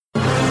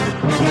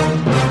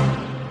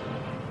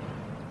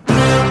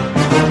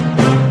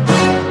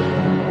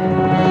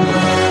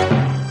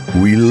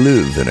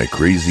in a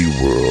crazy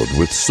world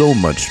with so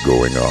much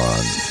going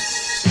on.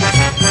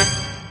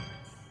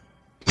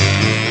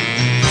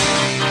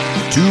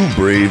 Two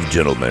brave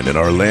gentlemen in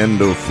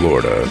Orlando,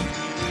 Florida,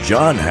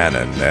 John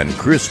Hannon and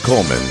Chris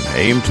Coleman,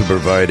 aim to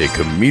provide a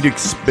comedic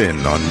spin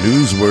on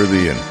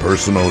newsworthy and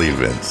personal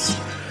events,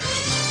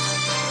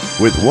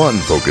 with one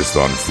focused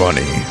on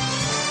funny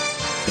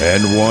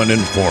and one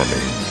informing.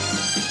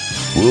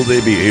 Will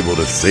they be able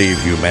to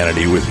save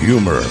humanity with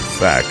humor,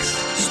 facts,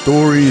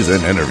 stories,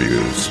 and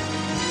interviews?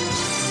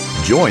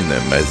 Join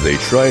them as they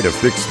try to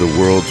fix the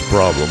world's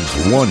problems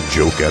one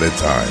joke at a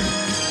time.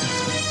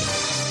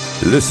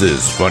 This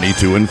is Funny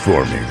to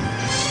Informing.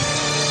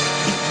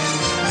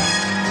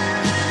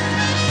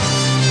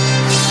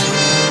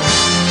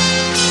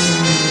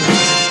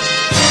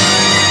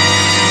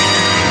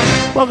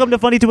 Welcome to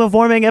Funny to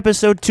Informing,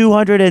 episode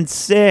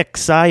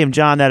 206. I am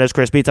John, that is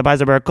Chris Pizza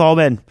Heisenberg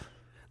Coleman.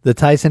 The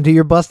Tyson to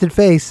your busted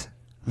face.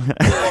 Good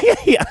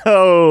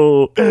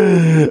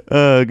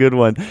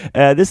one.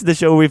 This is the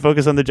show where we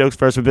focus on the jokes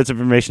first with bits of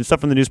information,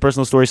 stuff from the news,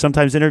 personal stories,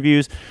 sometimes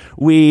interviews.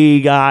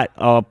 We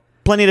got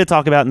plenty to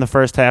talk about in the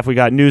first half. We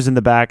got news in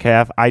the back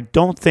half. I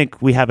don't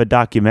think we have a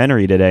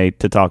documentary today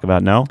to talk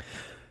about, no?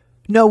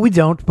 No, we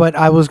don't, but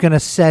I was going to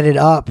set it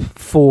up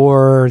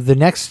for our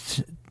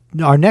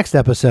next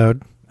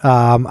episode.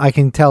 I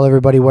can tell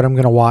everybody what I'm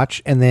going to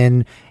watch, and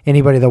then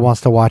anybody that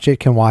wants to watch it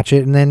can watch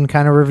it and then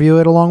kind of review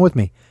it along with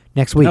me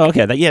next week. Oh,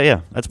 okay.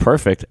 Yeah. That's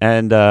perfect.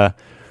 And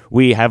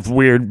we have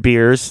weird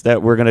beers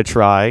that we're going to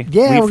try.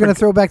 Yeah, we're going to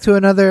throw back to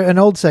an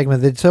old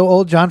segment that's so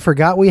old John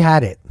forgot we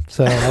had it.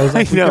 So I was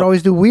like, we could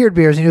always do weird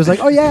beers. And he was like,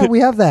 oh, yeah,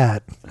 we have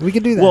that. We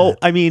could do that. Well,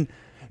 I mean,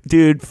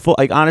 dude,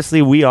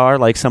 honestly, we are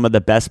like some of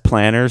the best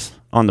planners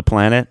on the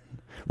planet.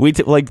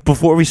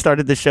 Before we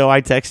started the show,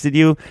 I texted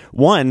you.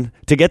 One,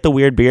 to get the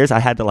weird beers, I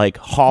had to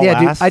haul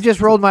ass. Dude, I just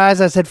rolled my eyes.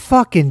 I said,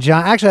 fucking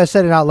John. Actually, I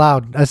said it out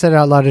loud. I said it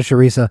out loud to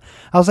Sharisa.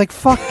 I was like,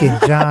 fucking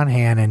John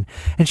Hannon.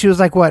 And she was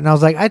like, what? And I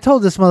was like, I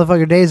told this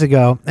motherfucker days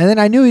ago. And then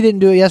I knew he didn't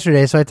do it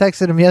yesterday, so I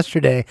texted him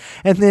yesterday.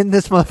 And then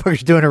this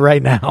motherfucker's doing it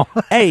right now.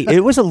 Hey,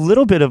 it was a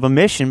little bit of a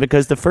mission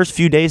because the first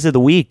few days of the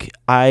week,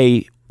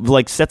 I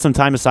set some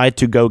time aside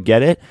to go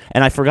get it.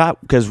 And I forgot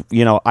because,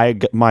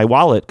 my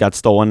wallet got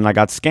stolen and I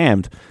got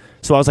scammed.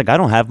 So I was like, I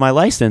don't have my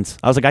license.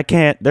 I was like, I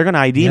can't. They're going to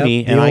ID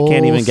me, and I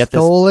can't even get this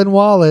stolen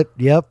wallet.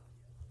 Yep.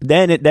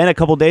 Then a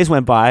couple days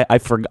went by.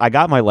 I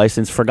got my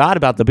license, forgot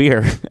about the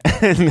beer,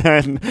 and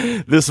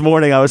then this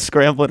morning I was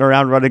scrambling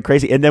around, running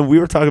crazy. And then we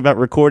were talking about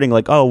recording,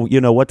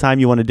 what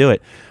time you want to do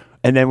it?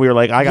 And then we were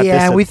like, I got this.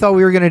 Yeah, we thought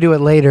we were going to do it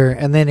later,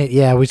 and then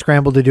we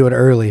scrambled to do it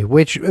early,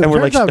 which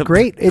turns out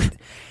great.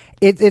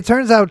 It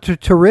turns out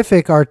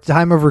terrific, our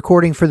time of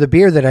recording for the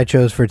beer that I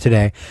chose for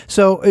today.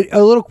 So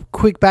a little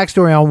quick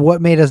backstory on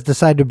what made us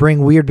decide to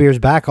bring weird beers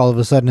back all of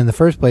a sudden in the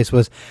first place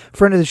was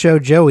friend of the show,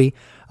 Joey.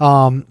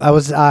 I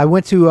was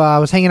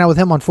hanging out with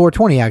him on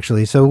 420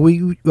 actually. So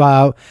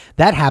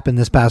that happened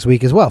this past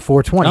week as well.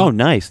 420. Oh,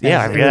 nice.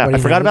 Yeah, I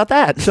forgot about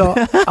that. So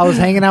I was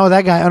hanging out with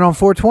that guy, and on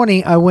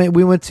 420,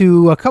 we went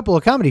to a couple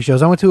of comedy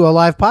shows. I went to a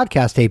live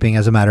podcast taping,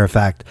 as a matter of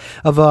fact,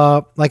 of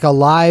a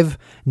live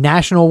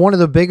national, one of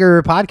the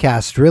bigger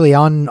podcasts really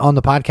on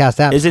the podcast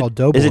app. It's called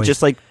Doughboys. Is it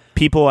just like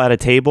people at a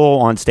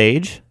table on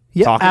stage?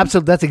 Yeah, talking?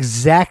 Absolutely. That's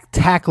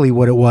exactly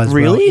what it was.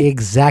 Really? Bro.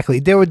 Exactly.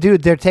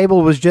 Their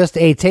table was just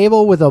a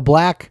table with a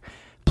black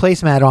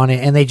placemat on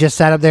it, and they just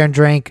sat up there and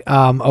drank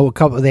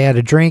they had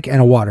a drink and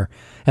a water.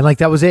 And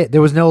that was it. There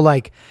was no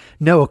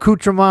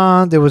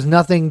accoutrement. There was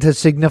nothing to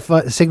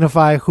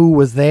signify who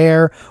was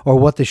there or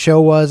what the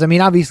show was. I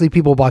mean, obviously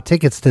people bought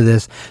tickets to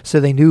this, so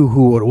they knew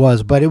who it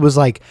was, but it was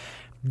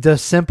the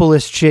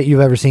simplest shit you've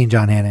ever seen,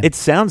 John Hannon. It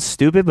sounds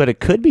stupid, but it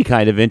could be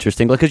kind of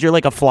interesting because you're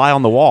like a fly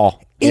on the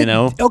wall, you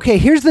know? Okay,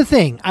 here's the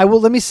thing.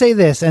 Let me say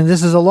this, and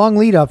this is a long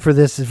lead up for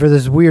this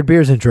weird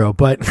beers intro,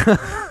 but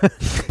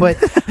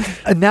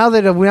now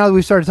that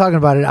we started talking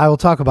about it, I will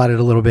talk about it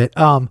a little bit.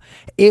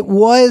 It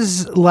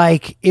was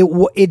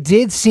it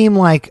did seem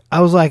like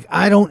I was like,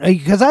 I don't,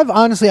 because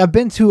I've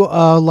been to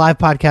a live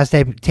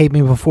podcast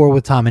taping before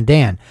with Tom and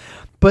Dan.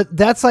 But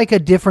that's a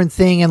different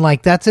thing, and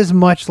that's as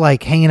much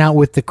hanging out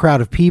with the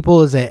crowd of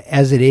people as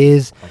it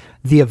is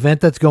the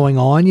event that's going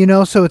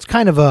on, So it's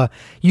kind of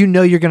you're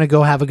going to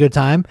go have a good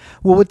time.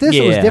 Well, with this,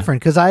 it was different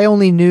because I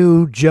only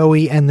knew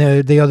Joey and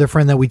the other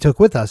friend that we took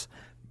with us.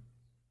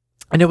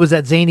 And it was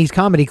at Zany's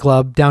Comedy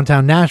Club,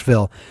 downtown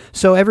Nashville.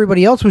 So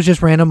everybody else was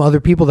just random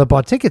other people that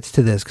bought tickets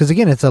to this. Because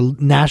again, it's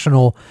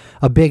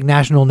a big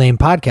national name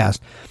podcast.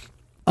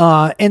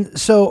 And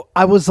so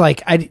I was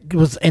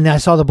and I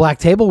saw the black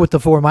table with the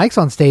 4 mics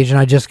on stage, and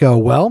I just go,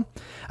 well,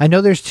 I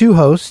know there's 2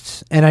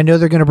 hosts, and I know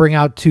they're going to bring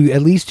out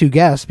at least 2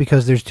 guests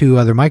because there's 2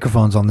 other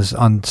microphones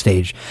on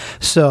stage.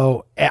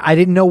 So I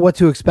didn't know what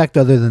to expect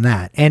other than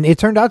that. And it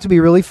turned out to be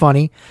really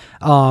funny.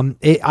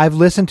 I've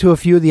listened to a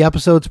few of the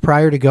episodes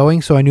prior to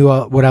going, so I knew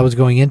what I was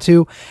going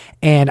into.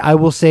 And I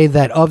will say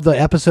that of the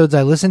episodes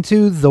I listened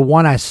to, the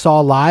one I saw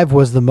live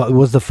was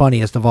the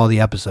funniest of all the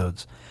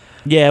episodes.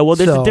 Yeah, well,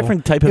 there's a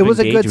different type of It was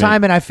a engagement. good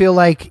time, and I feel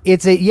like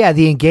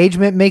the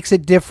engagement makes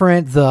it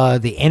different.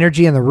 The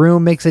energy in the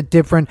room makes it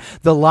different.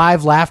 The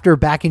live laughter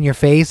back in your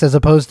face, as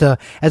opposed to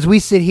as we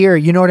sit here.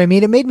 You know what I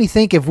mean? It made me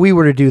think if we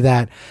were to do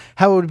that,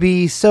 how it would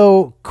be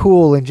so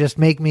cool and just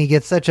make me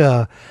get such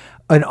a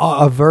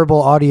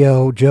verbal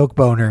audio joke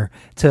boner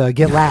to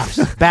get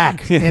laughs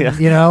back. And,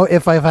 you know,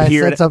 if I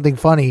said something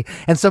funny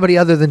and somebody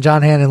other than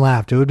John Hannon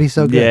laughed, it would be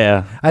so good.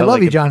 Yeah, I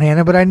love you, John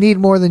Hannon, but I need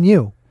more than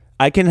you.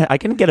 I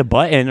can get a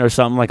button or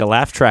something like a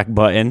laugh track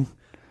button,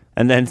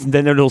 and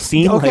then it'll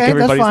seem like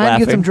everybody's that's fine.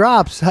 laughing. Get some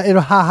drops.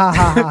 It'll ha ha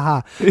ha ha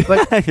ha.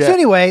 But Yeah. so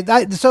anyway,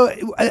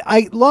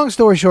 long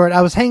story short,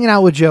 I was hanging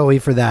out with Joey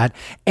for that,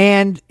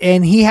 and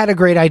he had a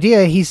great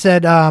idea. He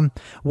said,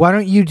 "Why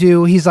don't you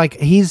do?" He's like,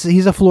 he's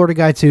a Florida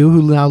guy too,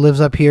 who now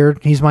lives up here.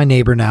 He's my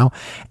neighbor now,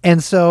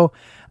 and so.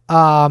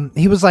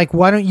 He was like,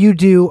 "Why don't you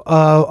do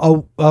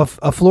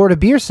a Florida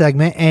beer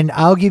segment, and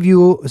I'll give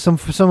you some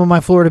of my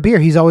Florida beer."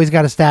 He's always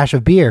got a stash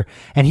of beer,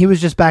 and he was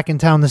just back in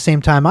town the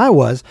same time I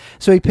was,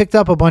 so he picked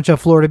up a bunch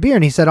of Florida beer,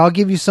 and he said, "I'll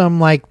give you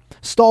some like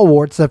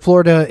stalwarts that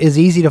Florida is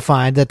easy to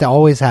find, that they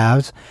always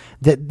has,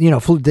 that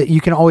that you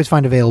can always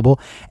find available,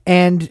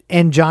 and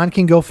John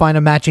can go find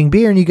a matching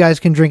beer, and you guys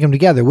can drink them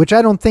together." Which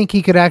I don't think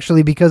he could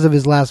actually, because of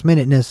his last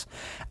minuteness.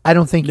 I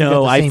don't think he got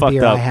the same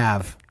beer I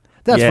have.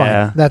 That's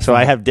fine. That's so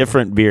fine. I have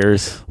different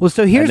beers. Well,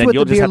 so here's what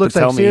the beer looks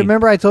like. So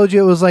remember I told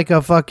you it was like a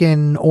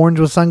fucking orange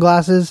with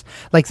sunglasses?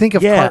 Like think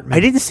of Cartman. I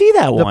didn't see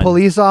that one. The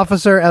police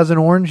officer as an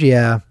orange,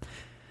 yeah.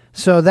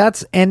 So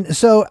as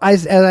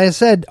I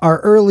said, our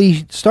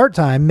early start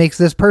time makes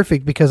this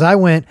perfect because I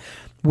went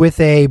with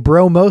a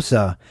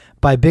Bromosa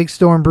by Big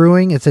Storm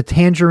Brewing. It's a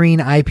tangerine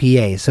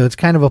IPA, so it's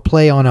kind of a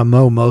play on a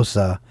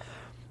Mimosa.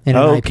 In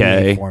an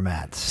IPA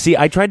format. See,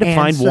 I tried to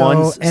find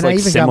ones and like I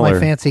even similar. got my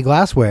fancy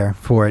glassware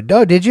for it.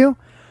 Oh, did you?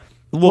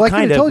 Well, I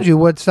could have told you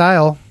what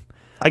style.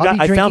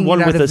 I found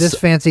one with this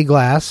fancy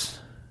glass.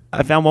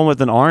 I found one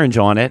with an orange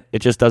on it. It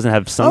just doesn't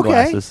have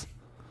sunglasses. Okay.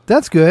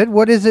 That's good.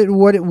 What is it?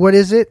 What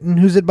is it? And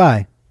who's it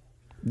by?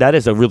 That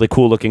is a really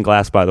cool looking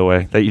glass, by the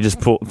way, that you just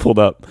pulled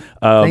up.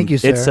 Thank you,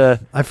 sir.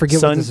 It's I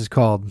forget what this is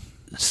called.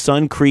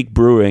 Sun Creek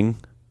Brewing.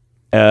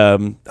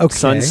 Sun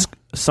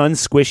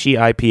Squishy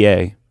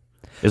IPA.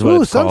 Is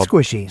what it's Sun called.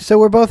 Squishy. So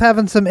we're both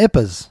having some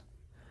IPAs.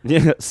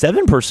 Yeah,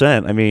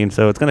 7%. I mean,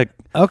 so it's gonna.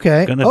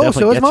 Okay. Gonna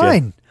so it's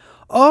mine.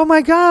 Oh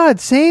my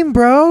God! Same,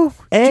 bro.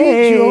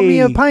 Hey, Jeez, you owe me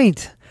a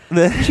pint.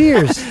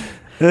 Cheers.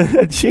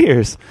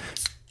 Cheers.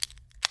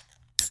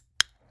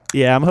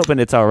 Yeah, I'm hoping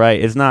it's all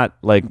right. It's not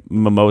like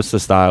mimosa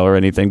style or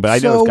anything, but I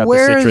know it's got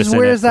the citrus in it.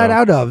 Where is that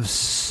out of?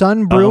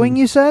 Sun Brewing,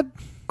 you said?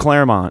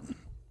 Claremont.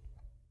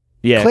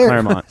 Yeah,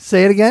 Claremont.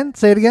 Say it again.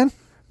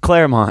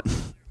 Claremont.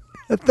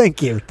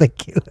 Thank you.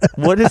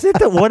 What is it?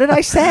 What did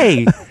I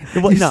say?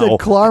 You said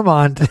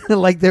Claremont,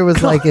 like there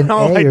was like an No,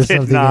 A I or did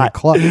something.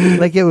 not.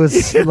 Like it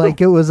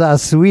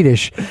was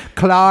Swedish.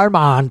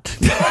 Claremont.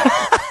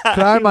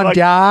 Claremont,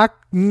 Jack.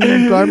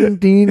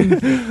 Claremont.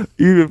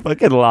 You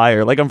fucking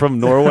liar! Like I'm from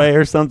Norway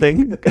or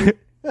something.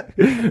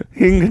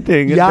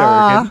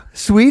 Yeah,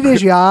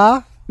 Swedish.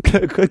 Yeah.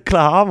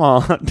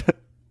 Claremont.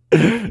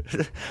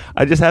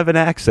 I just have an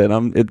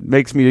accent. It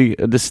makes me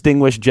a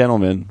distinguished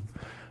gentleman.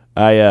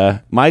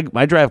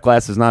 My draft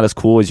glass is not as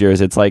cool as yours.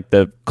 It's like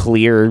the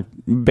clear,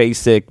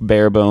 basic,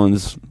 bare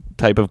bones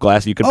type of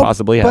glass you could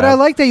possibly have. But I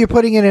like that you're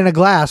putting it in a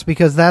glass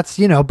because that's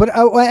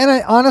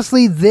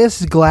honestly,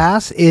 this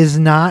glass is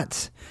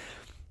not.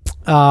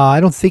 I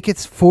don't think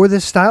it's for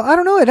this style. I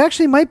don't know. It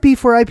actually might be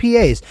for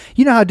IPAs.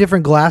 You know how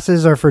different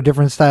glasses are for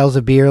different styles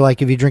of beer.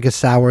 Like if you drink a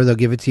sour, they'll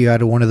give it to you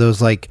out of one of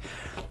those like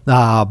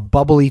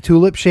bubbly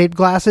tulip shaped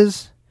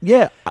glasses.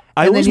 Yeah,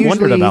 I always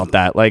wondered about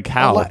that. Like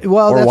how?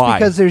 Well, that's why?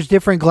 because there's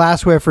different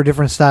glassware for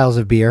different styles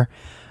of beer.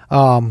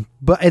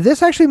 But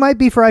this actually might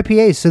be for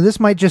IPAs, so this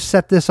might just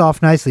set this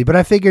off nicely. But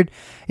I figured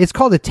it's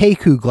called a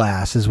Teku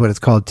glass, is what it's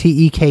called,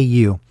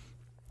 TEKU.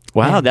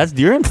 Wow,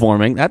 you're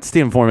informing. That's the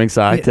informing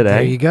side today.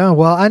 There you go.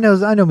 Well, I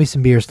know me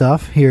some beer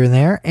stuff here and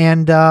there,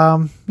 and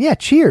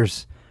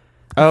cheers.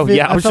 Oh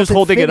yeah, I was just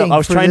holding it up. I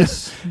was trying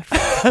to.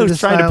 I was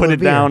trying to put it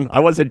down.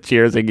 I wasn't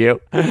cheersing you.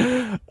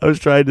 I was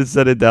trying to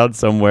set it down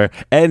somewhere.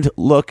 And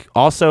look,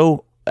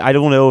 also, I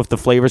don't know if the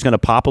flavor's going to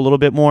pop a little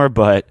bit more,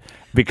 but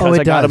because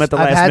I got them at the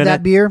last minute. I've had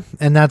that beer,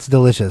 and that's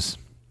delicious.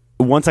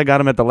 Once I got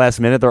them at the last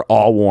minute, they're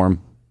all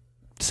warm.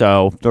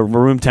 So the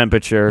room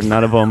temperature,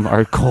 none of them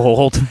are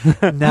cold.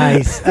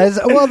 Nice. That's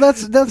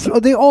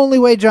the only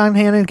way John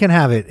Hannon can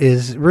have it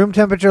is room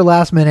temperature,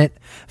 last minute,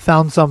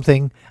 found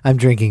something, I'm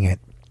drinking it.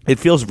 It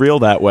feels real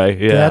that way.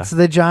 Yeah. That's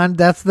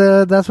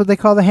what they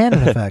call the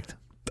Hannon effect.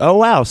 Oh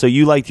wow! So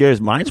you liked yours?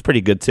 Mine's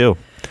pretty good too.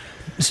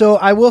 So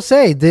I will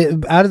say,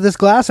 out of this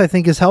glass, I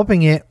think is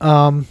helping it.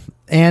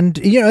 And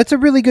it's a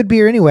really good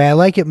beer anyway. I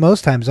like it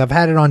most times. I've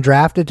had it on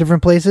draft at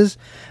different places,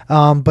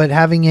 but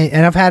having it,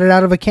 and I've had it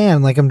out of a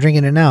can, like I'm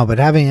drinking it now. But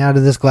having it out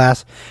of this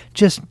glass,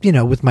 just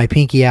with my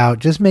pinky out,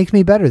 just makes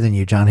me better than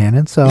you, John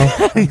Hannon. So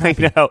I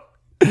know.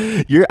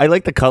 I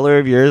like the color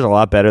of yours a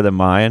lot better than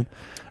mine.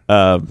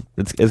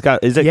 Is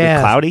it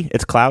cloudy?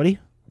 It's cloudy.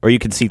 or you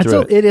can see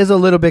through it. It is a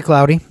little bit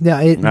cloudy.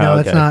 Yeah, no,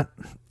 okay. it's not.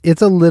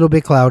 It's a little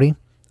bit cloudy.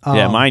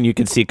 Yeah, mine you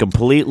can see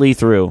completely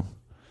through.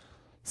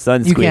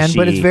 Sun squishy. You can,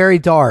 but it's very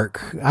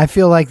dark. I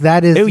feel like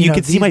that is. Ew, you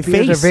can see my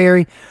beers face. Are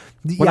very.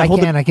 When I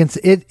hold I can see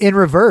it in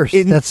reverse.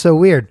 That's so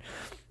weird.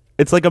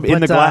 It's like I'm in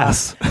the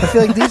glass. I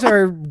feel like these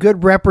are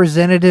good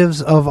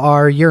representatives of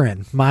our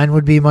urine. Mine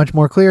would be much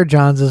more clear.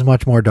 John's is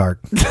much more dark.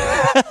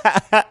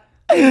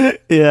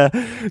 Yeah,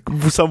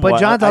 somewhat. But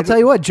John's, I'll tell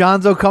you what,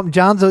 John's will come.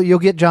 You'll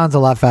get John's a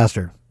lot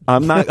faster.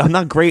 I'm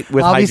not great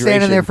with I'll hydration. be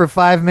standing there for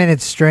 5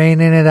 minutes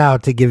straining it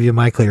out to give you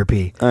my clear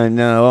pee. I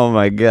know. Oh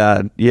my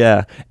god.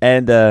 Yeah.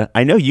 And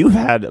I know you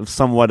had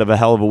somewhat of a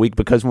hell of a week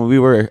because when we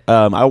were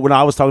when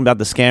I was talking about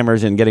the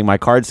scammers and getting my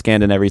card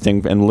scanned and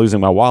everything and losing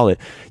my wallet,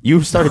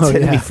 you started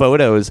sending me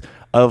photos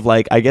of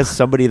like I guess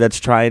somebody that's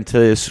trying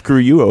to screw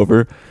you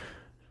over.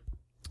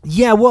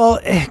 Yeah, well,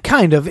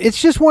 kind of.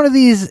 It's just one of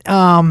these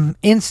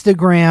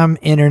Instagram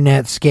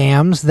internet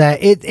scams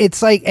that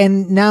it's like,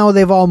 and now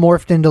they've all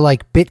morphed into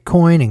like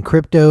Bitcoin and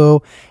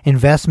crypto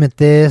investment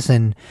this,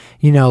 and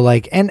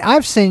like, and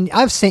I've sent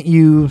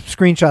you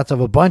screenshots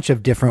of a bunch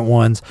of different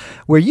ones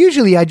where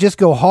usually I just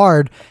go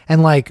hard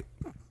and like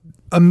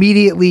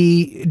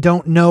immediately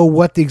don't know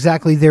what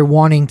exactly they're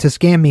wanting to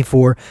scam me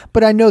for,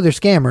 but I know they're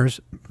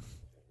scammers.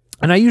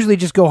 And I usually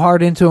just go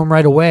hard into them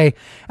right away.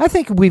 I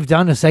think we've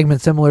done a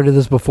segment similar to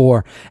this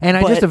before. And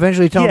I just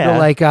eventually tell them,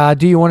 like,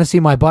 do you want to see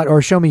my butt?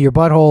 Or show me your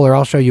butthole, or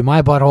I'll show you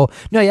my butthole.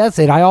 No, yeah, that's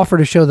it. I offer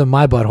to show them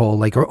my butthole,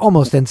 like, or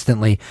almost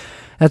instantly.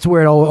 That's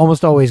where it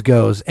almost always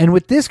goes. And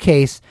with this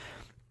case,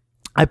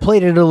 I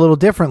played it a little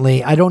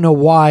differently. I don't know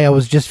why. I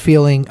was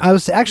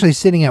actually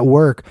sitting at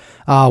work,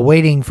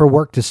 waiting for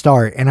work to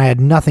start. And I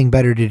had nothing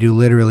better to do,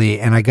 literally.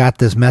 And I got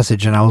this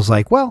message, and I was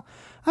like, well,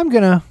 I'm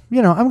going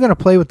to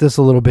play with this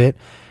a little bit.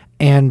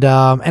 And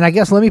I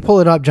guess let me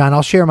pull it up, John.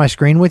 I'll share my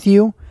screen with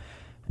you,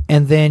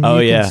 and then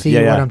you can see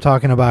what I'm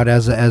talking about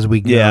as we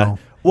go. Yeah.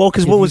 Well,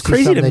 because what was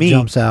crazy to me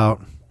jumps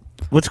out.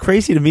 What's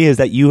crazy to me is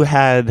that you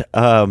had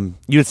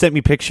sent me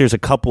pictures a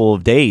couple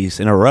of days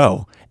in a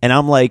row, and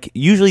I'm like,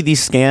 usually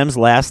these scams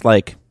last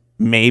like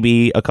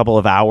maybe a couple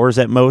of hours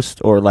at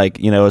most, or like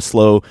a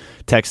slow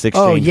text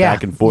exchange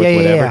back and forth,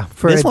 whatever. Yeah.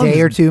 For a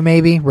day or two,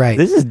 maybe. Right.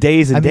 This is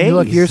days and days.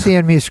 Look, you're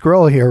seeing me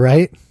scroll here,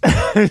 right?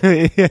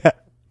 Yeah.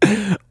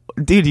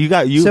 Dude,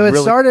 So it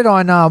started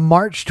on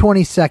March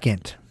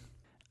 22nd,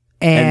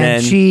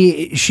 and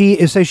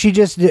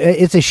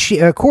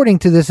according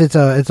to this,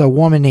 it's a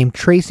woman named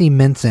Tracy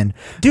Minson.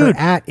 Dude,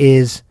 her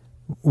is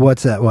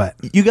what's that? What?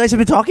 You guys have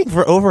been talking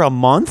for over a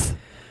month.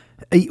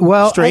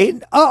 Well,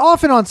 straight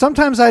off and on.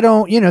 Sometimes I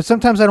don't.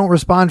 Sometimes I don't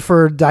respond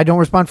for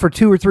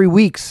 2 or 3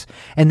 weeks,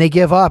 and they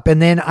give up,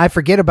 and then I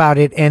forget about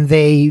it, and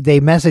they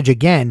message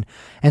again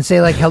and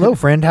say like, "Hello,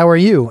 friend, how are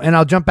you?" And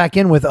I'll jump back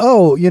in with,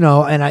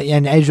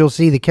 and as you'll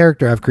see, the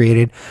character I've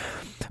created.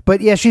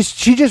 But yeah, she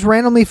just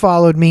randomly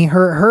followed me.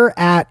 Her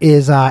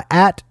is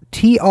at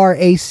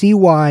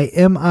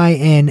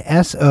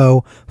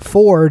TRACYMINSO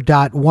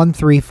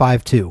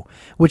 4.1352,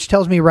 which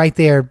tells me right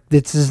there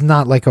this is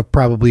not like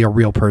probably a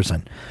real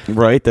person.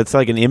 Right, that's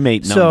like an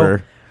inmate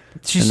number.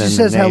 She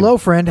says, "Hello,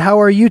 friend.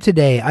 How are you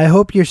today? I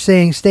hope you're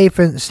staying safe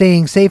and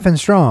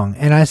strong."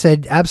 And I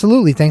said,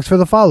 "Absolutely. Thanks for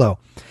the follow."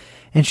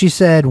 And she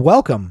said,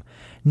 "Welcome.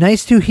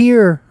 Nice to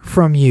hear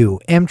from you.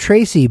 Am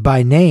Tracy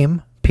by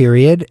name.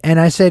 Period."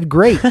 And I said,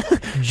 "Great.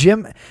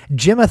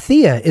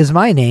 Jimathea is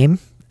my name."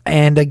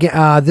 And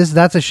again,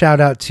 that's a shout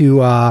out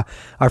to our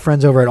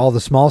friends over at All the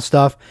Small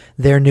Stuff.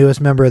 Their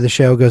newest member of the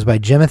show goes by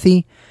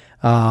Jimothy.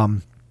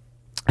 And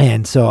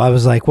so I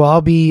was like, well,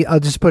 I'll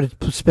just put a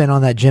spin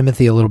on that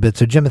Jimothy a little bit.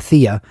 So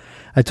Jimathea,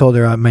 I told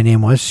her my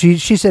name was. She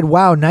said,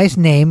 "Wow, nice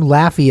name,"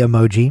 laughy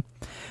emoji.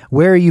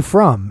 "Where are you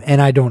from?"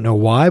 And I don't know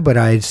why, but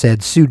I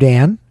said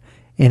Sudan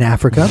in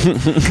Africa.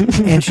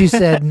 And she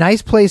said,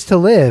 "Nice place to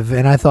live."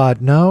 And I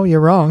thought, no, you're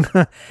wrong.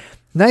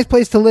 "Nice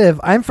place to live.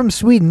 I'm from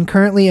Sweden,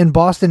 currently in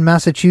Boston,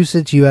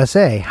 Massachusetts,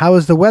 USA. How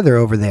is the weather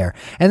over there?"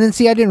 And then,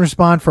 I didn't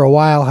respond for a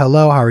while.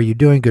 "Hello, how are you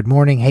doing? Good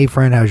morning. Hey,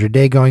 friend, how's your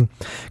day going?"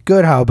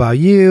 "Good. How about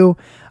you?"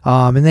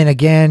 And then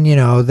again,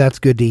 that's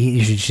good to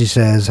hear. She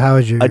says, "How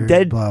is your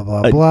blah,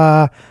 blah,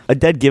 blah." A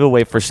dead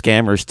giveaway for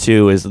scammers,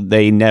 too, is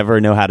they never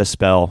know how to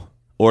spell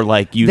or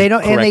like use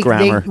correct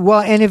grammar.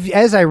 And if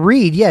as I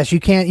read, yes,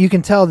 you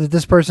can tell that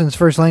this person's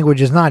first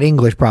language is not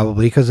English,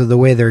 probably because of the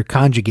way they're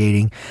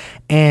conjugating.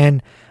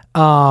 And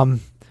one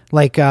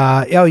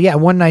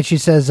night she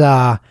says,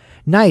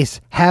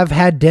 "Nice. Have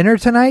had dinner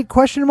tonight?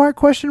 Question mark,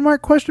 question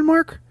mark, question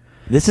mark."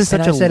 This is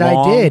such a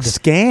long I did.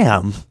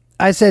 scam.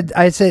 I said,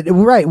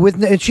 right.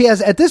 She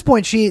has, at this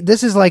point,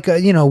 this is like,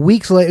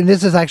 weeks later.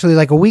 This is actually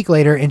like a week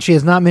later, and she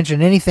has not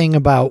mentioned anything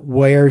about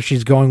where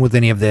she's going with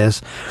any of this.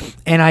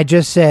 And I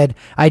just said,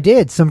 "I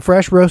did. Some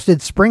fresh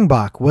roasted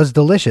springbok was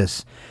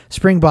delicious."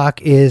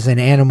 Springbok is an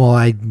animal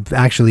I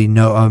actually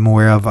I'm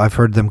aware of. I've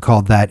heard them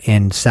called that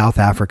in South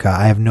Africa.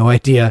 I have no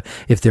idea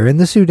if they're in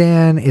the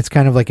Sudan. It's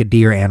kind of like a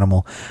deer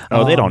animal.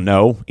 Oh, they don't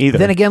know either.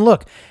 Then again,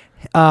 look,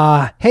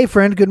 "Hey,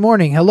 friend, good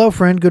morning. Hello,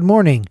 friend, good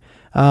morning."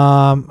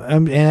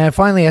 And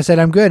finally I said,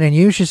 "I'm good. And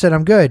you?" She said,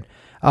 "I'm good.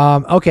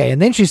 Okay,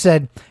 and then she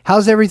said,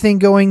 how's everything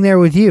going there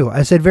with you?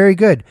 I said, very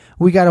good.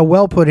 We got a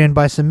well put in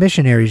by some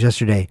missionaries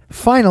yesterday.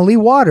 Finally,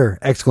 water!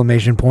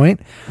 Exclamation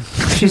point.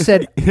 She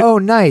said, oh,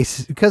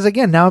 nice. Because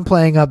again, now I'm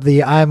playing up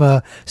I'm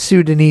a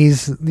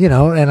Sudanese,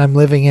 and I'm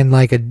living in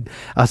like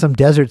some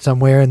desert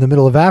somewhere in the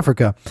middle of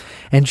Africa.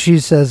 And she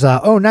says,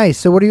 oh, nice.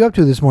 So what are you up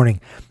to this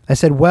morning? I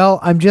said, well,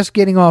 I'm just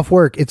getting off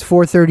work. It's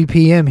 4:30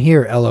 p.m.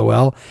 here,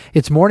 LOL.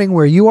 It's morning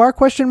where you are, ?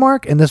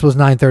 And this was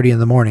 9:30 in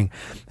the morning.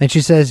 And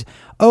she says,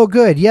 oh,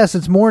 good. Yes,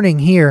 it's morning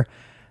here.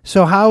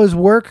 So how is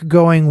work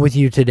going with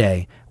you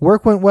today?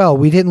 Work went well.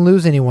 We didn't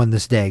lose anyone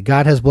this day.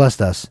 God has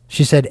blessed us.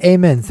 She said,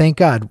 amen. Thank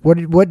God.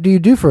 What do you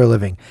do for a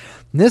living?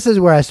 And this is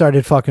where I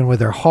started fucking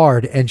with her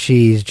hard, and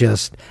she's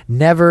just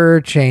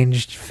never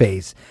changed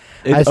face.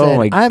 I said, oh,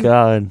 my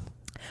God.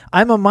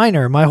 I'm a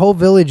miner. My whole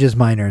village is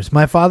miners.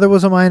 My father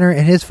was a miner,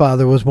 and his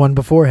father was one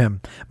before him.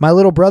 My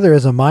little brother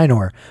is a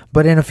minor,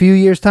 but in a few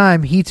years'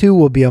 time, he too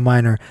will be a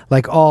miner,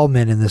 like all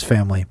men in this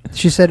family.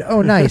 She said,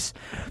 oh, nice.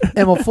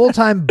 I'm a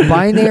full-time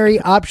binary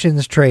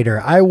options trader.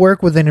 I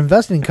work with an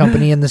investing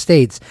company in the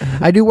States.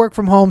 I do work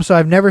from home, so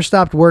I've never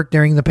stopped work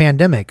during the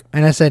pandemic.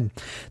 And I said,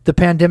 the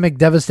pandemic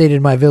devastated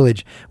my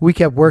village. We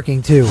kept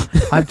working, too.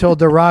 I'm told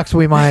the rocks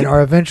we mine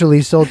are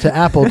eventually sold to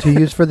Apple to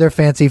use for their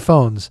fancy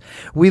phones.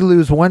 We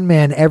lose one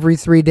man every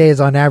 3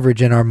 days on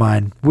average in our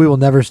mine. We will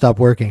never stop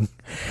working.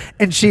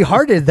 And she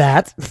hearted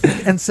that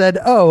and said,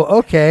 oh,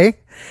 okay.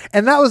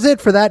 And that was it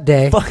for that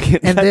day. Fucking,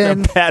 and that's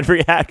then a bad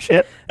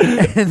reaction.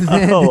 And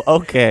then, oh,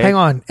 okay. Hang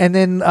on. And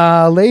then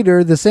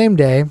later the same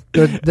day,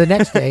 the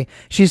next day,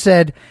 she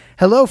said,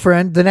 hello,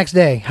 friend, the next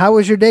day. How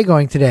was your day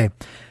going today?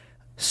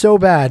 So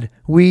bad.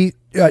 We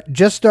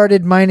just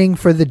started mining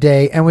for the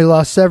day, and we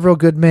lost several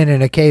good men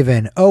in a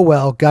cave-in. Oh,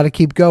 well, got to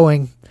keep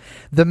going.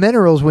 The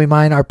minerals we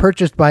mine are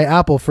purchased by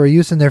Apple for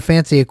use in their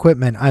fancy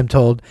equipment, I'm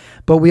told,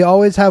 but we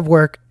always have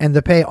work, and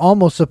the pay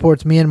almost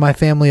supports me and my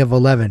family of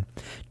 11.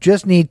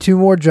 Just need 2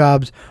 more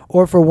jobs,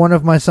 or for one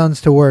of my sons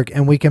to work,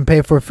 and we can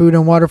pay for food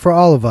and water for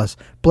all of us.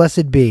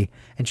 Blessed be.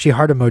 And she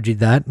heart emojied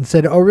that and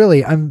said, oh,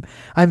 really? I'm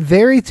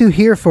very to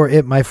hear for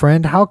it, my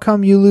friend. How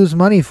come you lose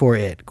money for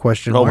it? ?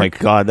 Oh, my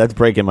God. That's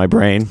breaking my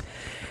brain.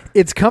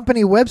 It's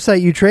company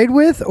website you trade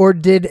with, or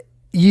did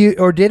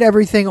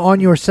everything on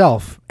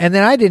yourself? And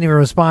then I didn't even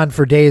respond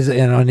for days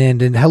on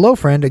end. And hello,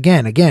 friend,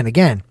 again.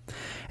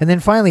 And then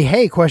finally,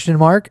 hey, ?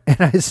 And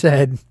I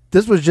said,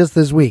 this was just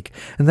this week.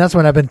 And that's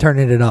when I've been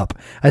turning it up.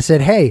 I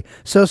said, hey,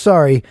 so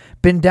sorry.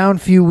 Been down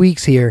few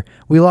weeks here.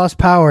 We lost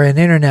power and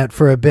internet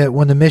for a bit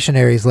when the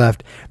missionaries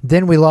left.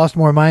 Then we lost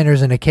more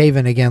miners in a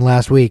cave-in again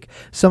last week.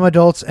 Some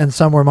adults and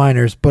some were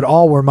miners, but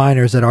all were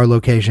miners at our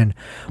location.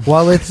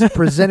 While it's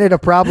presented a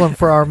problem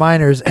for our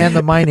miners and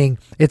the mining,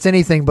 it's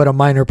anything but a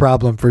minor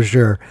problem for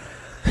sure.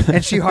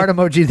 And she heart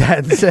emojied that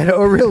and said,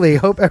 oh, really?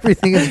 Hope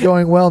everything is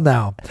going well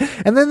now.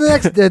 And then the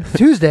next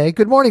Tuesday,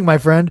 good morning, my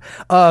friend.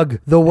 Ugh,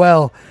 the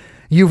well.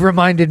 You've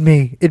reminded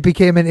me. It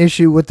became an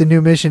issue with the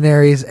new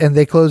missionaries, and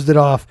they closed it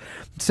off.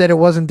 Said it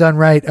wasn't done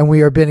right, and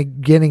we are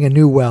getting a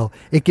new well.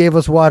 It gave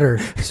us water.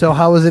 So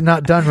how is it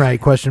not done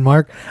right? ?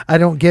 I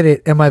don't get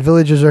it, and my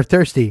villagers are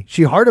thirsty.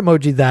 She heart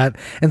emojied that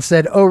and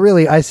said, oh,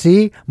 really? I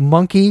see.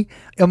 Monkey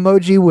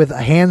emoji with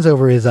hands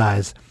over his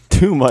eyes.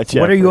 Too much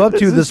effort. What are you up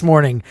to this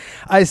morning?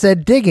 I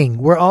said, digging.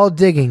 We're all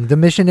digging. The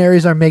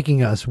missionaries are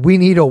making us. We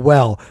need a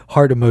well.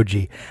 Heart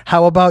emoji.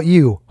 How about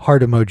you?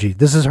 Heart emoji.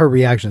 This is her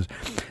reactions.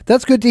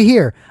 That's good to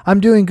hear.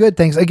 I'm doing good,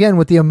 thanks. Again,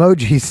 with the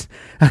emojis.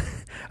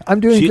 I'm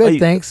doing good,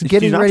 thanks.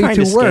 Getting ready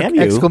to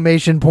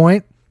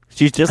work. !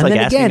 She's just like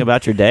asking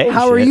about your day.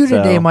 How are you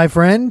today, my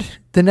friend?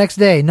 The next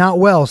day, not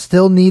well.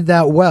 Still need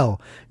that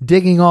well.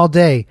 Digging all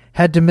day.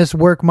 Had to miss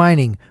work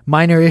mining.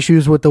 Minor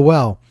issues with the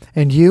well.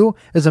 And you?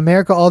 Is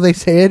America all they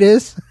say it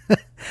is?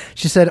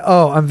 She said,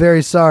 oh, I'm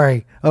very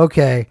sorry.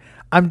 Okay.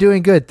 I'm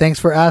doing good. Thanks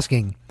for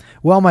asking.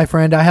 Well, my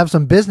friend, I have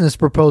some business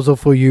proposal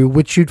for you,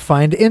 which you'd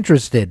find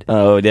interested.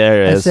 Oh,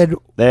 there it is. I said,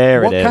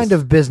 what kind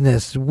of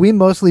business? We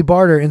mostly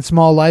barter in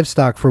small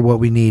livestock for what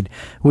we need.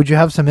 Would you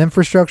have some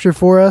infrastructure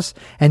for us?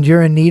 And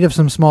you're in need of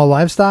some small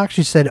livestock?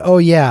 She said, oh,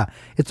 yeah.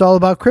 It's all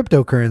about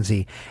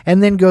cryptocurrency.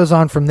 And then goes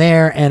on from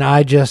there, and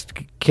I just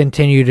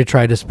continue to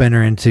try to spin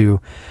her into...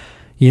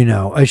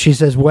 she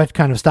says, what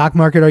kind of stock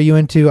market are you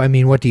into? I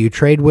mean, what do you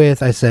trade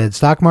with? I said,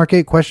 stock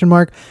market, ?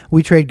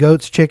 We trade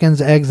goats,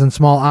 chickens, eggs, and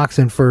small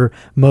oxen for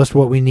most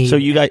what we need. So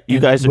you guys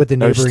are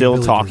still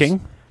villages. Talking?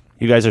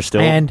 You guys are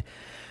still... And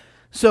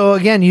so,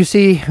 again, you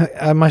see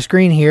on my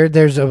screen here,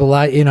 there's a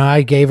lot,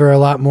 I gave her a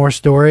lot more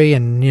story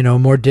and,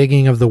 more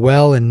digging of the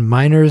well and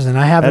miners, and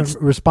I haven't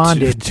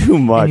responded. Too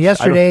much. And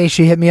yesterday,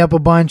 she hit me up a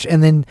bunch,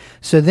 and then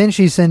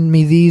she sent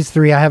me these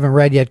 3 I haven't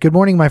read yet. Good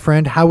morning, my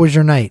friend. How was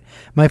your night?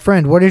 My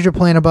friend, what is your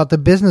plan about the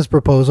business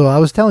proposal I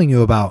was telling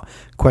you about? ?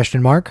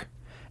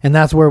 And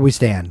that's where we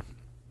stand.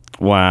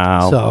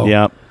 Wow. So,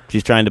 yep.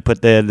 She's trying to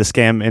put the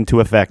scam into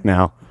effect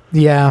now.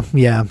 Yeah.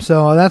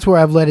 So that's where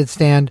I've let it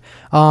stand.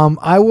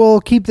 I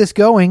will keep this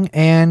going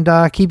and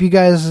keep you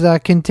guys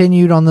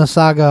continued on the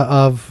saga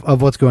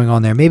of what's going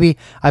on there. Maybe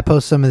I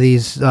post some of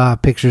these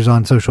pictures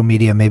on social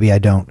media. Maybe I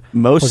don't.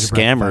 Most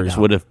scammers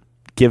would have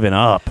given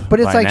up. But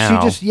it's by like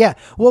now. she just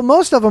Well,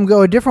 most of them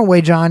go a different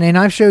way, John. And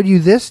I've showed you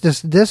this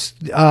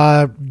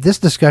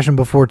discussion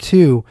before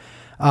too,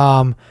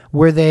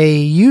 where they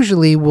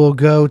usually will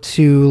go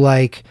to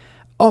like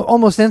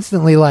almost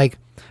instantly, like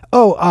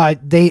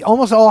they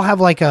almost all have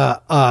like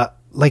a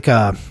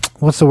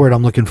what's the word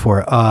I'm looking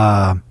for?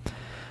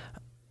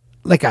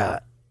 Like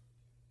a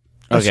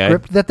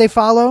script that they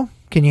follow.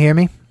 Can you hear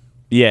me?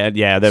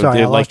 Yeah. They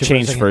Sorry, I like lost you for a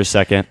changed second. for a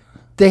second.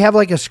 They have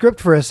like a script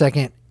for a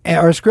second,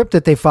 or a script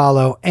that they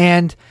follow,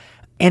 and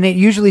it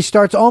usually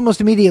starts almost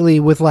immediately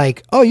with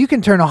like, oh, you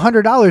can turn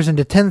 $100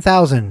 into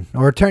 $10,000,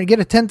 or get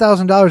a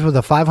 $10,000 with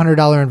a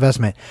 $500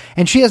 investment.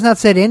 And she has not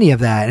said any of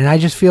that, and I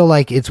just feel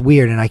like it's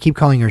weird, and I keep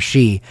calling her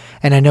she,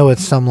 and I know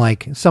it's some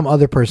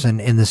other person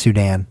in the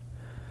Sudan.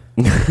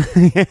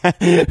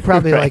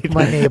 Probably Right. like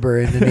my neighbor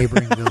in the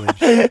neighboring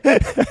village,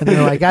 and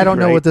they're like, I don't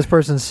know Right. what this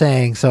person's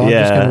saying, so I'm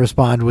just going to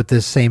respond with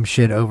this same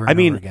shit over and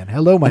over again.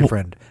 Hello, my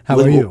friend. How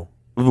are you?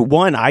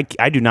 One, I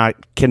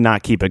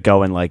cannot keep it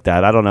going like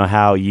that. I don't know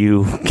how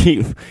you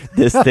keep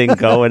this thing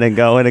going and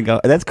going and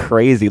going. That's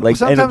crazy. Like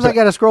Sometimes I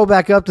got to scroll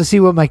back up to see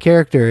what my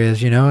character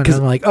is, and I'm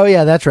like, oh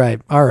yeah, that's right.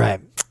 All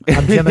right,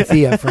 I'm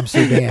Jemathia from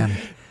Sudan.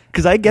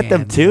 Because I get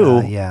them too.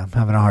 I'm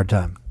having a hard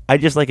time. I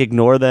just like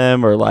ignore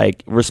them or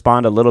like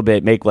respond a little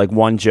bit, make like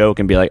one joke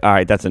and be like, all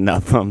right, that's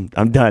enough. I'm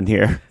done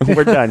here.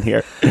 We're done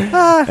here.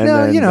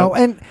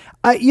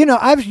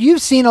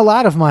 You've seen a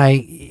lot of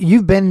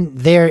you've been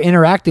there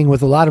interacting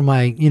with a lot of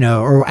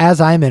or as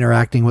I'm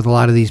interacting with a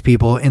lot of these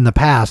people in the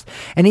past.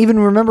 And even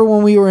remember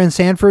when we were in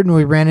Sanford and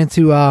we ran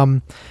into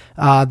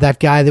that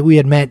guy that we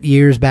had met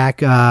years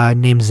back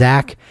named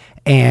Zach.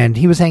 And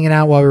he was hanging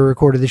out while we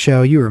recorded the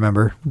show. You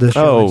remember the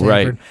show? Oh,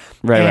 right.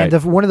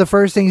 And one of the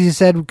first things he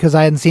said, because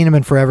I hadn't seen him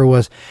in forever,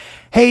 was,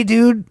 "Hey,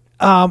 dude,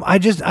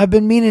 I've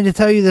been meaning to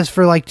tell you this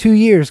for like 2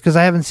 years because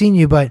I haven't seen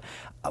you, but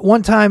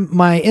one time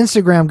my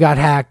Instagram got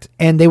hacked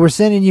and they were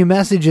sending you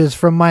messages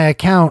from my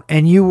account,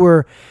 and you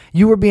were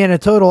being a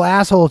total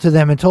asshole to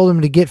them and told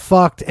them to get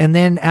fucked, and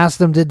then asked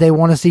them did they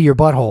want to see your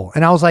butthole."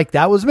 And I was like,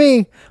 that was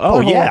me.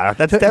 Oh, Butthole. yeah,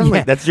 that's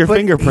definitely that's your But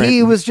fingerprint.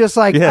 He was just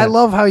like, I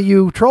love how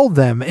you trolled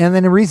them. And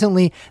then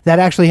recently that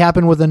actually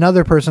happened with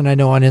another person I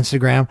know on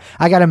Instagram.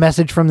 I got a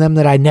message from them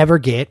that I never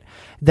get,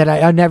 that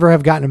I never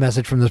have gotten a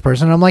message from this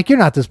person. And I'm like, you're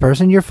not this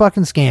person. You're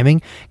fucking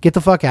scamming. Get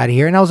the fuck out of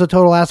here. And I was a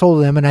total asshole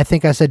to them. And I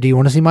think I said, do you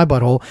want to see my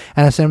butthole?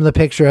 And I sent him the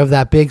picture of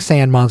that big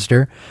sand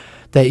monster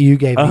that you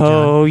gave me, John.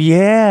 Oh,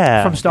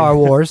 yeah. From Star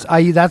Wars.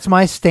 That's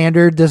my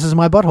standard, this is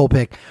my butthole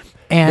pick.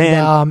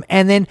 And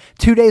and then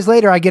 2 days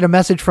later, I get a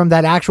message from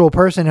that actual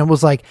person and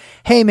was like,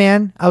 "Hey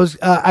man,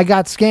 I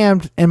got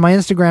scammed and my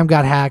Instagram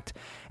got hacked,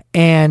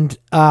 and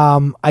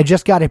I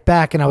just got it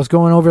back, and I was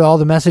going over all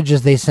the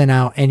messages they sent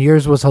out, and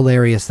yours was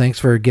hilarious. Thanks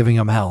for giving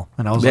them hell."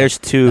 And I was There's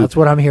like, two. "That's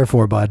what I'm here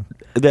for, bud."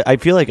 I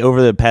feel like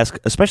over the past,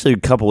 especially a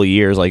couple of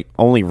years, like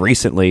only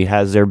recently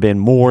has there been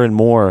more and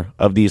more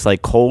of these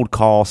like cold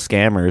call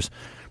scammers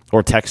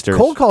or texters.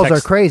 Cold calls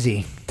are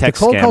crazy. The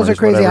cold calls are scammers,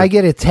 crazy. whatever. I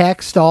get a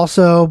text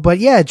also, but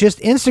yeah, just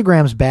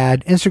Instagram's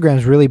bad.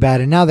 Instagram's really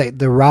bad, and now that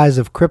the rise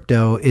of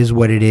crypto is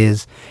what it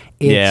is,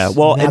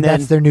 now and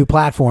that's their new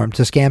platform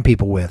to scam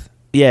people with.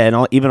 Yeah,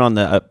 and even on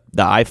the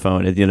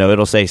iPhone,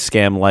 it'll say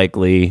scam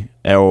likely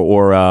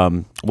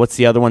or what's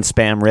the other one?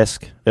 Spam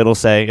risk. It'll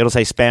say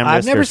spam risk.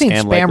 I've never seen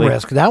scam spam likely.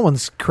 risk. That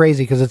one's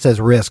crazy because it says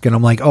risk, and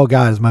I'm like, oh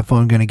god, is my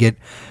phone going to get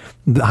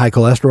high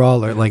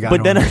cholesterol or like? I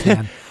don't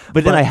understand.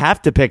 But then I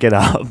have to pick it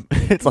up.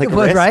 It's like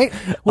risk? Right.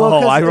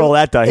 Well, I roll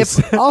that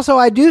dice. Also,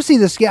 I do see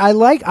the scam. I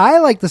like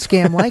the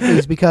scam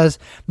likelies because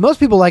most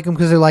people like them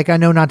because they're like, I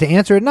know not to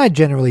answer it, and I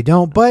generally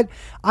don't. But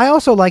I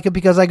also like it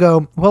because I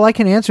go, well, I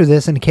can answer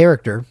this in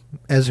character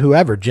as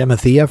whoever,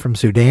 Jemathia from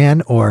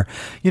Sudan, or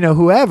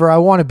whoever I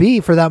want to be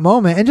for that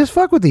moment, and just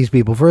fuck with these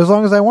people for as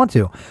long as I want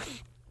to.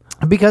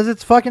 Because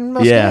it's fucking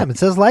a scam. It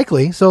says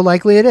likely, so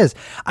likely it is.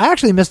 I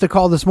actually missed a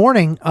call this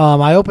morning.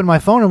 I opened my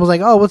phone and was like,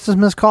 oh, what's this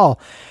missed call?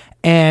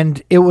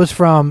 And it was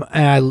from,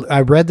 and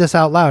I read this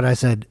out loud. I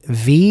said,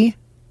 V,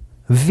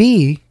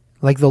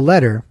 like the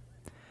letter,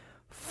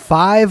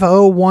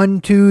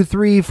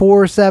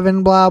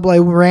 50123447, blah, blah. It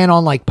ran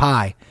on like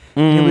pi.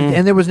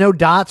 And there was no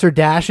dots or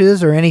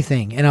dashes or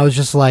anything. And I was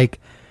just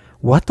like,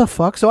 what the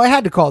fuck? So I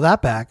had to call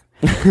that back.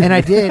 And I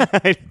did.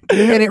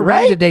 And it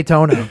rang to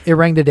Daytona.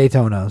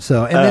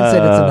 So, and then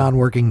said it's a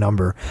non-working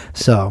number.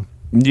 So.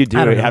 You do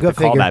have to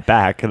call that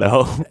back,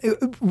 though.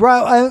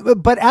 Right,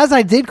 but as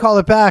I did call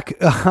it back,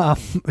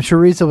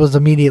 Sharisa was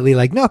immediately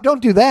like, "No, don't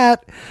do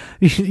that.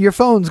 Your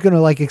phone's gonna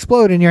like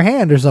explode in your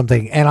hand or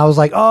something." And I was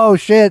like, "Oh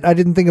shit, I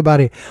didn't think about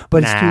it."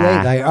 But it's too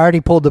late. I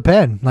already pulled the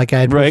pen. Like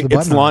I had pushed the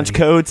button. It's launch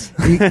codes.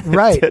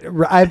 Right.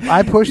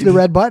 I pushed the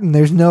red button.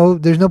 There's no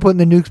putting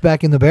the nukes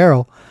back in the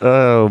barrel.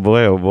 Oh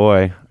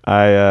boy.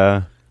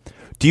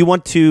 Do you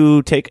want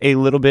to take a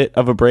little bit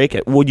of a break?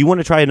 Would you want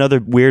to try another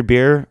weird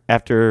beer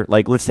after,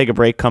 like, let's take a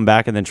break, come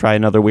back, and then try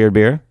another weird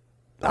bear?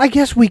 I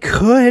guess we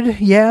could.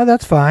 Yeah,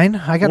 that's fine.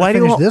 I got to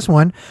finish this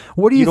one.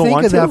 What do you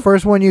think of that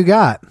first one you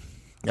got?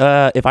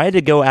 If I had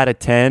to go out of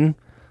 10,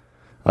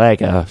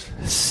 like a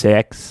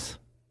 6.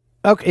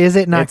 Okay, is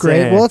it not It's,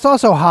 great? Well, it's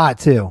also hot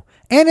too,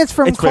 and it's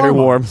from It's very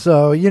Claremont, warm.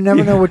 so you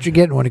never know what you're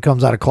getting when it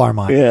comes out of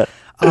Claremont. Yeah.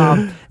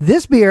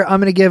 This beer, I'm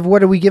going to give.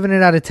 What are we giving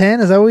it out of 10?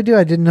 Is that what we do?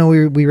 I didn't know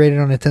we rated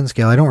on a 10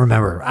 scale. I don't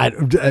remember.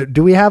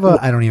 Do we have a?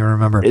 I don't even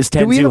remember. Is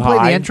 10 Did we too even play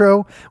high? the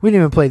intro? We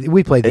didn't even play.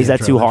 We played the Is intro.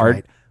 that too that's hard?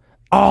 right.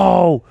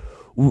 Oh,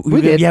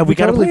 We did. Yeah, we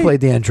gotta totally play.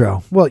 played the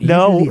intro. Well, you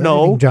No, do the no.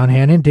 editing, John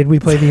Hannon. Did we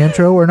play the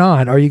intro or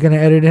not? Are you going to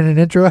edit in an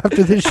intro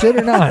after this shit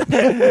or not?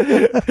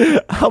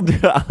 I'll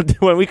do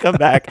when we come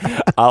back.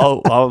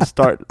 I'll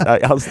start.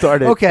 I'll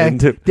start it. Okay.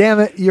 into- Damn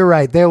it. You're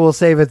right. They will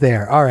save it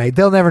there. All right.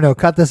 They'll never know.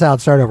 Cut this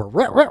out. Start over.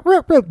 Rip, rip,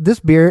 rip, rip. This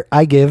beer,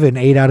 I give an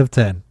 8 out of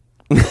 10.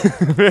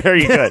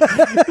 Very good.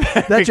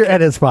 That's your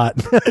edit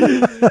spot.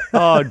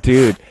 Oh,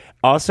 dude.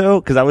 Also,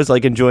 because I was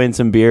like enjoying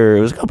some beer.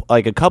 It was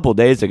a couple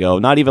days ago,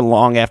 not even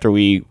long after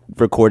we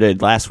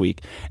recorded last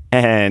week,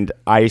 and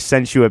I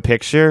sent you a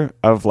picture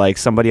of like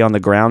somebody on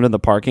the ground in the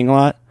parking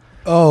lot.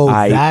 Oh,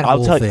 that I'll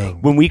whole tell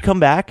thing. when we come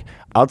back.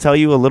 I'll tell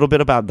you a little bit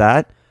about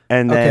that,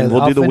 and then Okay,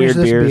 we'll I'll do the finish weird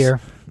this beers. beer.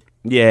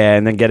 Yeah,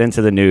 and then get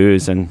into the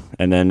news, and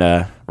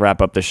then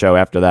wrap up the show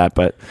after that.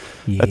 But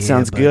that Yeah,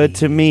 sounds good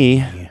to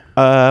me.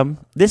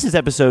 This is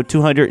episode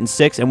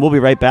 206, and we'll be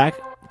right back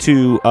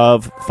to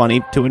of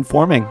funny to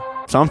informing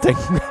something.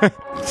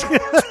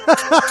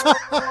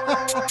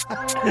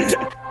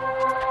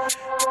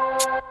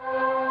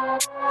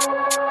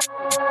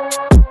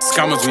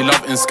 Scammers we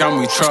love and scam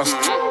we trust.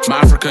 My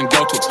African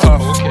girl talks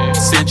tough.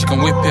 Saying she can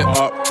whip it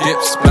up,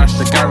 dip, splash,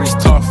 the Gary's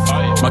tough.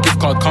 My gift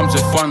card comes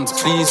with funds,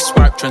 please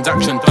swipe,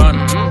 transaction done.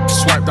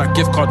 Swipe that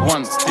gift card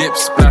once, dip,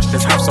 splash,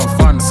 let's have some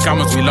fun.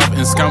 Scammers we love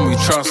and scam we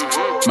trust.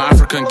 My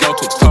African girl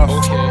talks tough.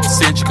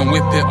 Saying she can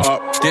whip it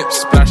up, dip,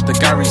 splash, the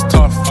Gary's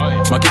tough.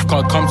 My gift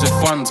card comes with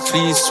funds,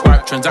 please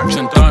swipe,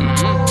 transaction done.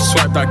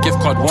 Swipe that gift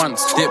card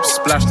once, dip,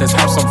 splash, let's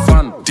have some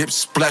fun. Dip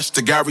splash,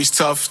 the Gary's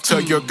tough. Tell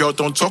your girl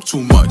don't talk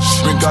too much.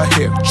 Bring her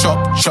here,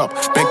 chop, chop.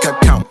 Bank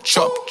account,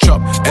 chop,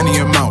 chop. Any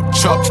amount,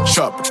 chop,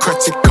 chop.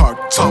 Credit card,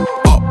 top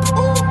up.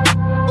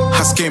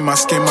 I scam, I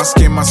scam, I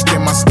scam, I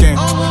scam, I scam.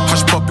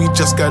 Hush puppy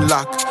just got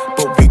locked,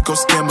 but we go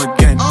scam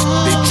again.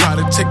 They try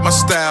to take my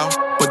style,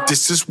 but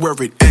this is where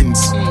it ends.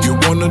 You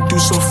wanna do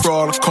some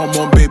fraud? Come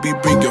on, baby,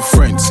 bring your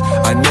friends.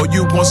 I know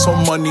you want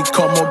some money.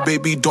 Come on,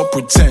 baby, don't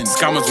pretend.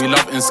 Scammers we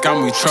love and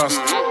scam we trust.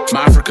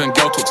 My African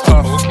girl talks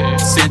tough.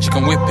 Saying she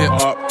can whip it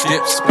up,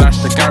 dip, splash,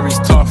 the Gary's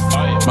tough.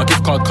 My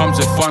gift card comes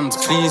with funds,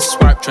 please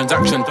swipe,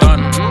 transaction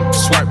done.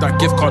 Swipe that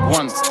gift card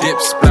once, dip,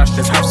 splash,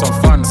 let's have some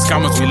fun.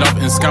 Scammers we love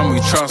and scam we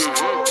trust.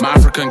 My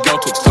African girl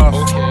talks tough.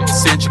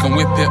 Saying she can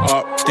whip it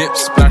up, dip,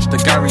 splash, the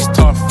Gary's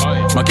tough.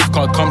 My gift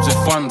card comes with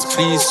funds,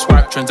 please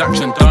swipe,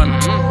 transaction done.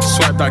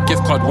 Swipe that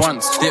gift card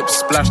once, dip,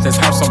 splash, let's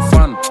have some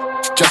fun.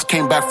 Just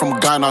came back from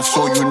Ghana,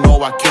 so you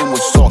know I came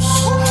with sauce.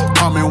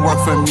 Come and work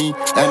for me,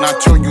 and I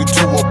turn you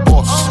to a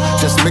boss.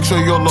 Just make sure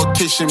your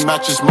location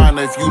matches mine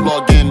if you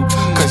log in.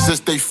 Cause since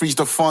they freeze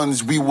the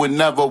funds, we would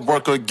never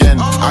work again.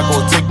 I go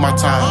take my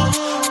time,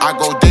 I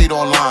go date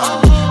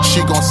online.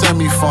 She gon' send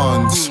me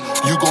funds,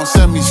 you gon'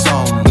 send me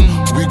some.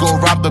 We go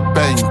rob the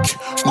bank,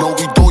 no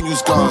we don't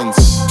use guns.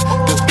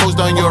 Just close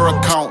down your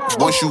account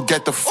once you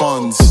get the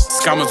funds.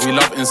 Scammers we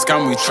love and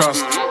scam we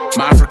trust.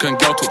 My African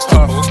girl talks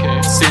tough.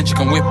 Saying she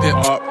can whip it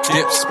up,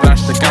 dip,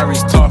 splash, the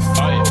Gary's tough.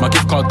 My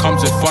gift card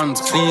comes with funds,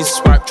 please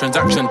swipe,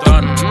 transaction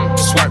done.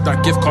 Swipe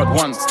that gift card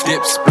once,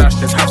 dip, splash,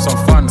 let's have some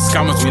fun.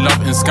 Scammers we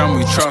love and scam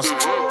we trust.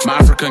 My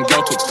African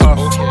girl talks tough.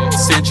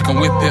 Saying she can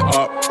whip it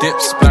up, dip,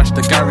 splash,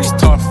 the Gary's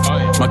tough.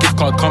 My gift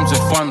card comes with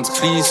funds,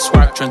 please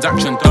swipe,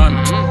 transaction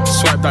done.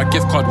 Swipe that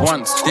gift card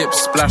once, dip,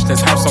 splash,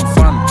 let's have some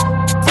fun.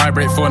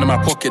 Vibrate phone in my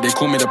pocket, they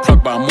call me the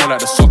plug, but I'm more like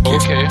the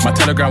socket. My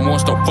Telegram won't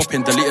stop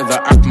popping, deleted the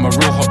app, I'm a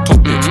real hot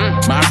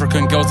topic. My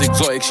African girl's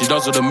exotic, she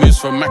does all the moves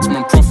for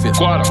maximum profit.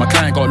 My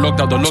client got logged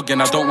out the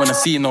login, I don't wanna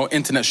see no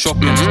internet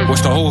shopping.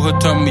 Watch the whole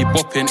hood turn me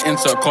bopping,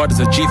 insert card is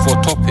a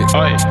G4 topic.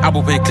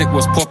 Apple Pay click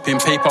was popping,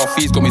 PayPal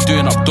fees got me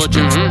doing up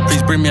dodging.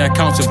 Please bring me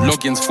accounts with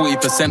logins,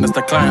 40% that's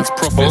the client's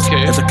profit.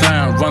 If the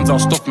client runs, I'll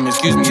stop him,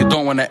 excuse me, you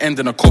don't wanna end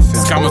in a coffin.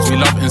 Scammers we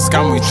love and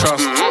scam we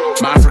trust.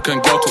 My African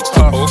girl talks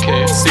tough.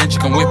 Saying she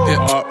can whip it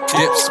up,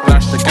 dip,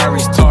 splash, the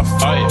Gary's tough.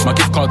 My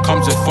gift card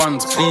comes with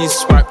funds, please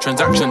swipe,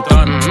 transaction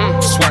done.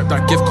 Swipe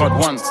that gift card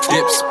once,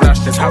 dip, splash,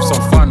 let's have some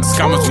fun.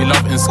 Scammers we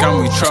love and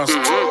scam we trust.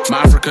 My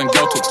African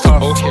girl talks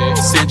tough.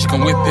 Saying she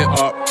can whip it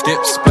up,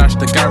 dip, splash,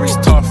 the Gary's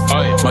tough.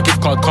 My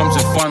gift card comes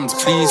with funds,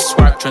 please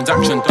swipe,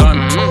 transaction done.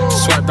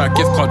 Swipe that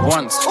gift card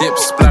once, dip,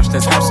 splash,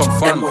 let's have some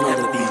fun.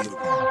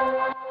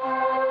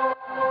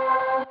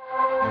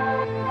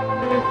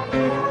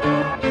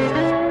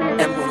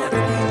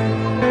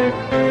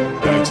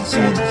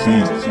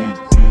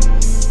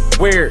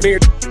 Weird,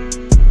 weird,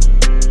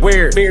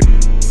 weird, weird,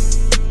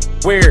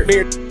 weird, weird,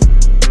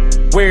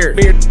 weird,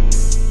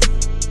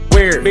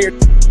 weird,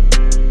 weird.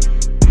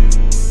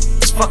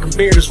 This fucking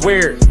beard is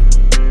weird.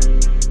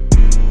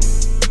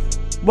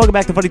 Welcome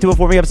back to Funny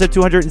 204 Me, episode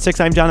 206.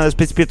 I'm John. This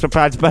Pizza Pizza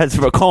Prize Buds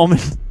for Coleman.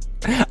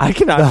 I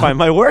cannot find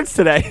my words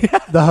today.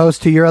 The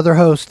host to your other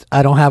host.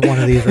 I don't have one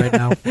of these right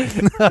now.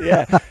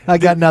 Yeah, I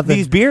got nothing.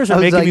 These beers are I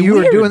was making like, me you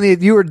weird.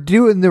 were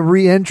doing the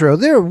re-intro.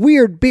 They're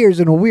weird beers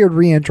in a weird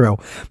re-intro.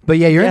 But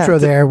yeah, your intro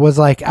there was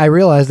like, I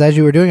realized as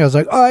you were doing it, I was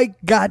like, oh, I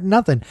got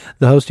nothing.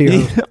 The host to your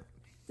host.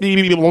 And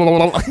then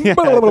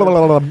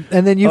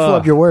you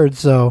flubbed your words,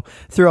 so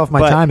threw off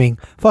my timing.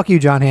 Fuck you,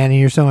 John Hannon.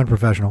 You're so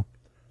unprofessional.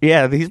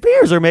 Yeah, these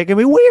beers are making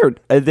me weird.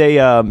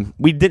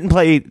 We didn't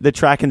play the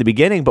track in the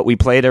beginning, but we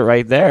played it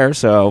right there.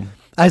 So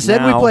I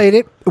said we now- played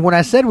it. When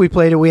I said we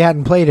played it, we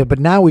hadn't played it, but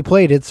now we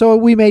played it, so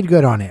we made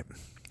good on it.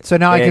 So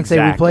now I can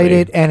say we played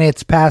it, and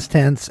it's past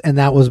tense, and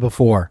that was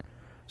before.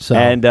 So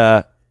And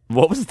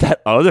what was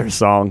that other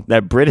song?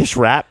 That British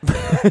rap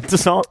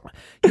song?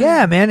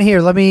 yeah, man.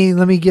 Here, let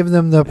me give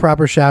them the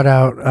proper shout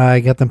out. I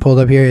got them pulled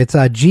up here. It's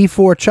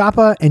G4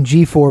 Choppa and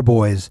G4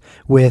 Boys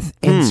with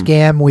 "In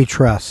Scam We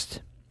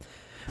Trust,"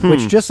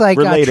 which just like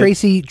Related.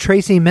 Tracy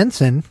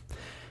Minson,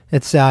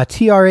 it's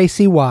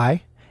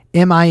TracyMinson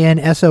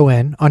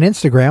on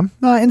Instagram.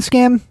 In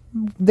Scam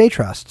they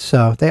trust,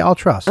 so they all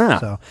trust.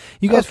 So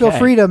you guys feel okay.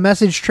 free to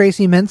message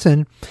Tracy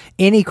Minson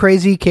any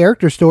crazy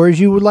character stories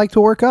you would like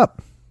to work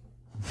up.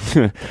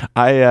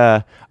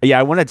 I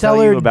want to Tell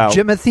tell her you about.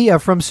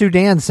 Jimothyia from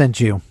Sudan sent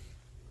you.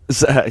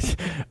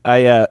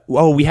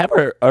 We have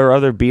our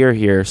other beer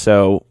here,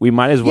 so we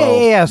might as well.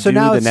 Yeah. So do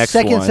now the it's next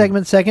second one.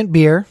 segment, second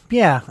beer.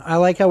 Yeah, I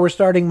like how we're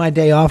starting my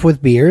day off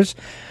with beers.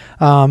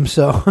 So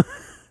I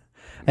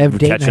have We're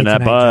date night catching that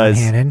tonight, buzz.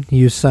 John Hannon,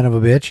 you son of a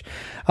bitch.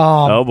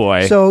 Oh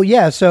boy! So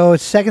so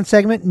it's second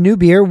segment, new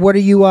beer. What are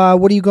you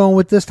going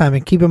with this time?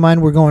 And keep in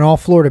mind, we're going all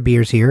Florida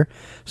beers here.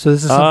 So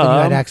this is something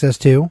you had access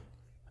to.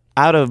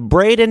 Out of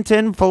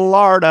Bradenton,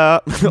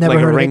 Florida, like heard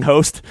a of ring it.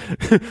 host,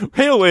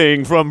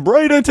 hailing from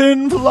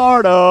Bradenton,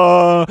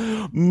 Florida,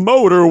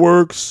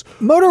 Motorworks.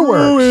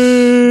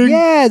 Brewing.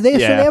 Yeah, so they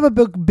have a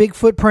big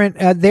footprint.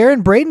 They're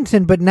in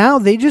Bradenton, but now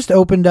they just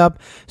opened up.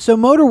 So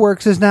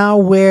Motorworks is now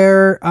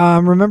where.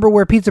 Remember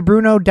where Pizza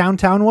Bruno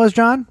downtown was,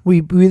 John?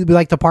 We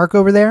like to park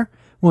over there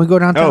when we go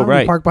downtown. Oh,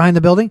 right. We park behind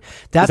the building.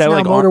 That's that now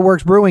like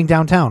Motorworks Brewing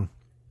downtown.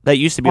 That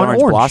used to be On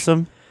Orange Orange.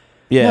 Blossom.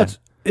 Yeah,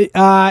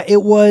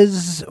 It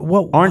was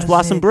what? Orange was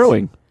Blossom it?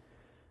 Brewing.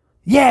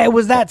 Yeah, it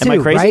was that Am I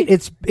too, crazy? right?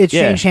 It's Yeah.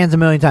 changed hands a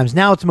million times.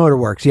 Now it's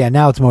Motorworks. Yeah,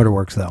 now it's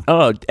Motorworks though.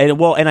 Oh,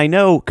 and I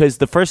know because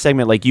the first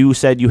segment, like you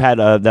said, you had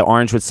the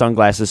orange with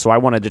sunglasses, so I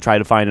wanted to try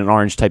to find an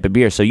orange type of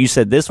beer. So you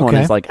said this one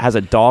Okay. is like has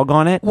a dog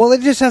on it. Well,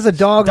 it just has a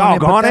dog on it.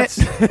 Dog on but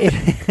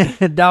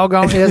it dog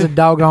on it. It has a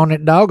dog on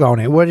it. Dog on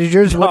it. What is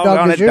yours? What Dog dog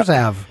on does it, yours dog.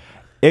 have?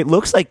 It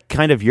looks like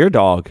kind of your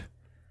dog.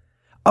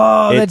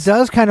 Oh, that It's-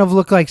 does kind of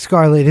look like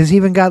Scarlet. It's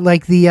even got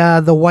like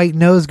the white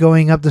nose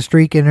going up the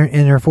streak in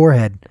her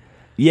forehead.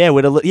 Yeah,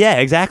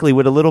 exactly,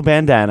 with a little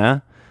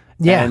bandana.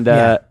 Yeah, and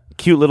yeah.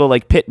 cute little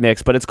like pit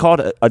mix, but it's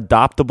called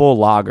Adoptable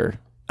Lager.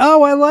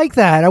 Oh, I like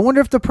that. I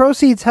wonder if the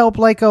proceeds help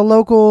like a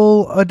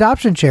local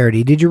adoption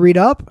charity. Did you read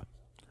up?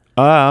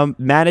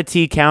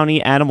 Manatee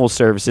County Animal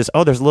Services.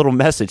 Oh, there's a little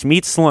message.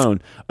 Meet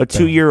Sloan, a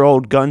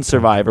 2-year-old gun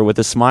survivor with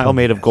a smile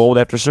made of gold.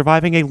 After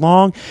surviving a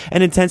long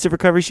and intensive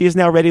recovery, she is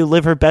now ready to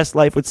live her best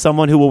life with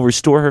someone who will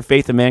restore her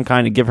faith in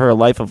mankind and give her a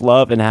life of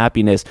love and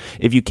happiness.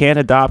 If you can't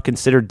adopt,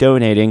 consider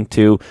donating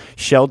to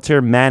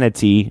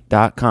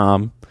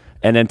sheltermanatee.com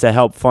and then to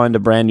help fund a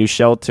brand new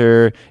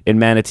shelter in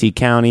Manatee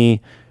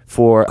County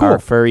for our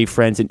furry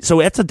friends. And so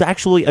it's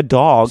actually a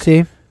dog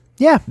See,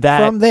 yeah,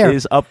 that from there.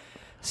 is up.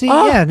 See,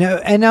 yeah, no,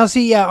 and now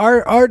see, yeah,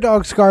 our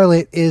dog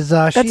Scarlet is she is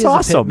a pit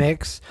awesome.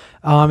 mix,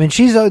 and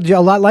she's a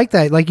lot like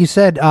that, like you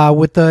said.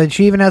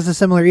 She even has the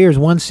similar ears.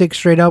 One sticks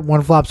straight up,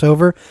 one flops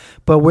over.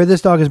 But where this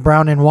dog is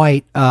brown and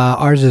white,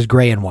 ours is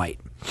gray and white.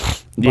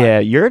 Yeah,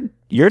 your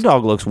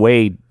dog looks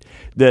way.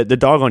 The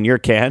dog on your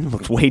can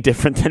looks way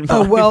different than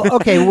mine.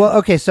 Oh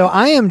okay. So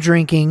I am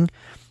drinking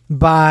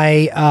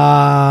by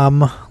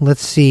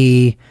let's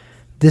see.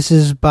 This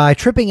is by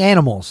Tripping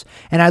Animals,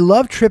 and I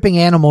love Tripping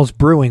Animals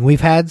Brewing.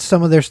 We've had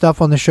some of their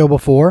stuff on the show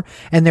before,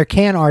 and their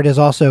can art is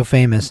also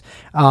famous.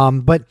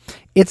 But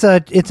it's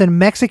a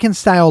Mexican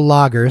style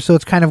lager, so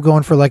it's kind of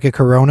going for like a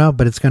Corona,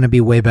 but it's going to be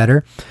way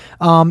better.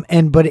 But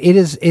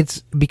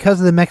it's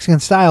because of the Mexican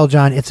style,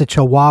 John. It's a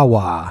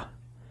Chihuahua.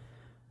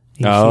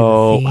 You see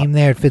the theme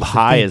there? It fits the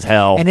high theme. as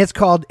hell. And it's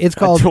called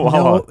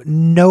Chihuahua.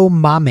 no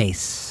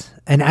Mames.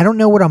 And I don't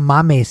know what a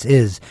mames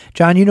is.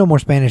 John, you know more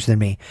Spanish than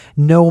me.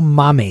 No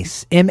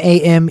Mames.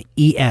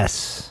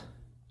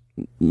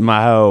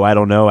 Mames. I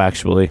don't know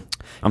actually.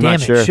 I'm Damn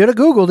not it. sure. Should have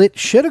Googled it.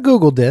 Should have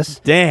Googled this.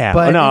 Damn.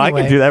 But I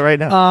anyway, can do that right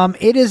now.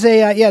 It is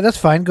a yeah. That's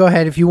fine. Go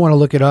ahead if you want to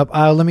look it up.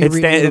 Let me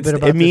read a little bit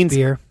about this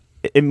beer.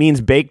 It means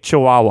baked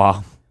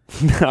Chihuahua.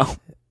 No.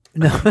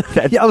 No,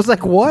 yeah, I was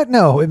like, what?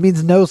 No, it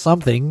means no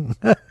something.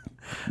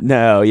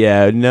 No.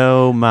 Yeah.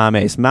 No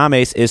mames.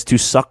 Mames is to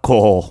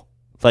suckle,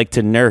 like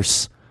to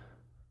nurse.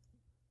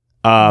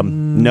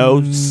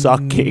 No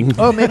sucking.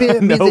 Oh, maybe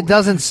it means No. it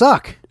doesn't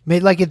suck.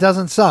 Maybe like it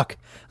doesn't suck.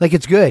 Like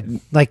it's good.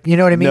 Like you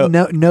know what I mean?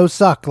 No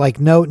suck. Like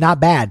no, not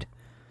bad.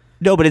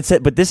 No, but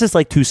this is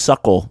like to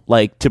suckle,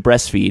 like to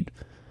breastfeed.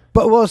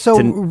 But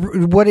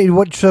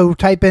so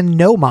type in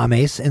no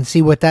mames and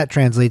see what that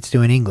translates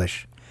to in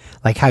English,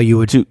 like how you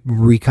would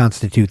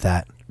reconstitute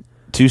that.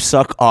 To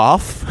suck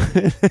off.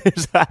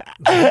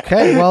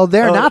 Okay, well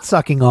they're not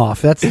sucking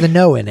off. That's the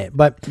no in it.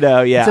 But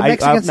No, yeah, it's a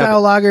Mexican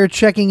style lager,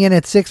 checking in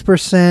at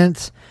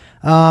 6%.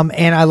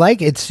 And I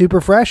like it. It's super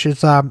fresh.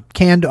 It's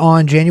canned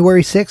on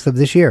January 6th of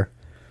this year.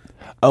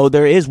 Oh,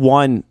 there is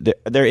one.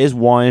 There is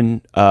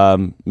one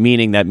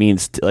meaning that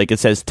means like it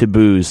says to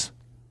booze.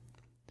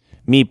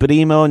 Mi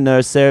primo no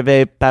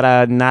sirve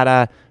para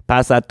nada.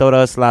 Pasa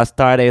todas las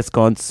tardes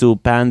con su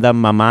panda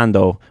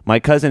mamando. My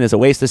cousin is a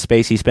waste of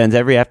space. He spends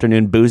every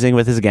afternoon boozing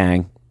with his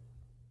gang.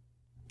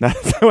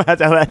 That's how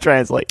that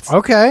translates.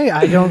 Okay,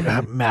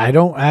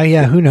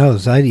 yeah, who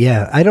knows?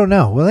 I don't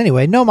know. Well,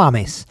 anyway, no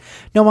mames.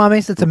 No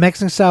mames. It's a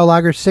Mexican style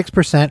lager,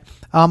 6%.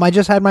 I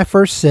just had my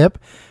first sip.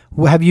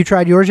 Have you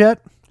tried yours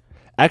yet?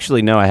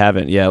 Actually, no, I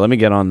haven't. Yeah, let me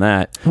get on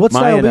that. What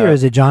style beer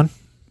is it, John?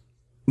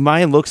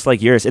 Mine looks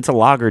like yours. It's a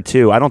lager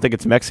too. I don't think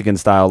it's Mexican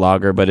style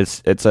lager, but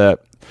it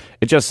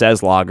just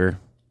says lager.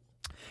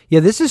 Yeah,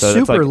 this is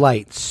super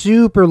light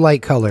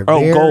color. Oh,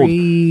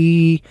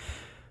 very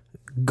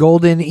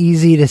golden,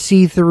 easy to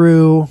see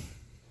through.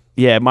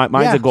 Yeah,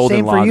 mine's a golden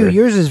same lager. for you.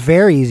 Yours is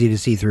very easy to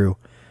see through.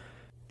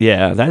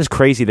 Yeah, that is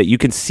crazy that you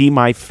can see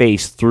my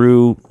face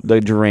through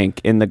the drink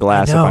in the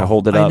glass if I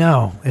hold it up. I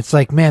know. It's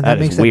like, man, that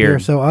makes that beer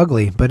so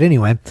ugly. But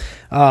anyway.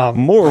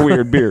 More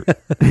weird beer.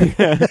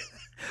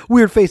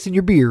 Weird face in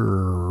your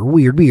beer.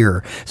 Weird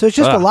beer. So it's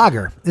just a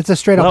lager. It's a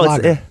straight up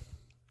lager.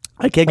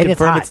 I can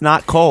confirm it's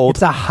not cold.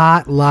 It's a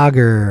hot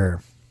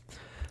lager.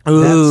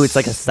 Ooh, it's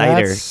like a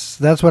cider.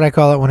 That's what I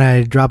call it when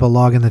I drop a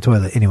log in the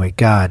toilet. Anyway,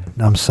 God,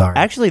 I'm sorry.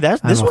 Actually,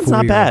 this one's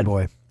not bad.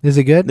 Boy. Is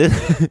it good?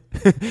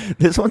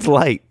 This one's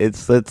light.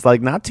 It's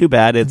like not too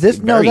bad. It's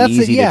very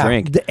easy to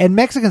drink. And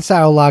Mexican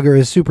style lager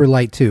is super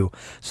light too.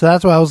 So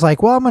that's why I was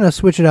like, well, I'm going to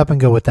switch it up and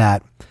go with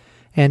that.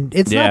 And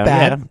it's not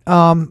bad.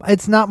 Yeah.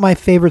 It's not my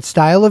favorite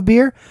style of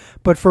beer,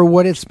 but for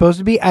what it's supposed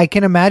to be, I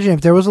can imagine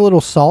if there was a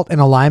little salt and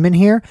a lime in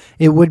here,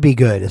 it would be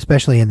good,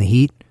 especially in the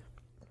heat.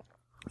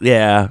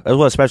 Yeah,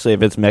 well, especially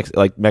if it's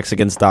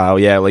Mexican style.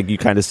 Yeah, like you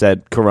kind of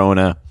said,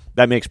 Corona.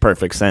 That makes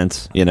perfect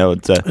sense. You know,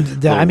 it's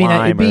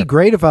it'd be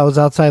great if I was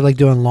outside like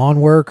doing lawn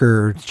work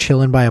or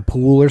chilling by a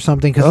pool or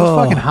something because it's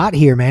fucking hot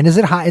here, man. Is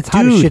it hot? It's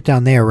hot as shit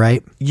down there,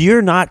 right?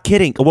 You're not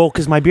kidding. Well,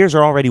 because my beers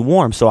are already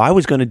warm, so I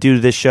was going to do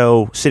this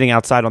show sitting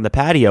outside on the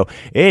patio.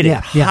 It is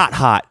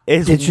hot.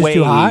 It's just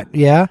too hot.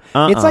 Yeah,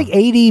 it's like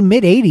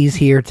mid 80s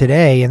here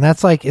today, and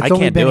that's like it's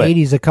only been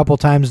 80s a couple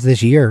times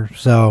this year.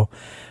 So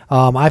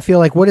I feel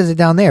like what is it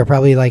down there?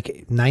 Probably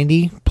like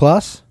 90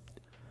 plus.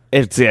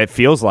 It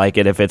feels like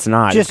it. If it's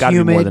not, just it's got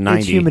to be more than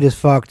 90. It's humid as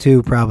fuck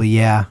too. Probably,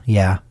 yeah.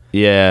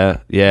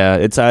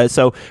 It's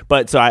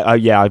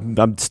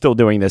I'm still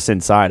doing this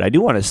inside. I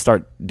do want to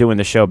start doing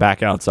the show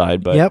back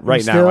outside, but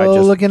right now I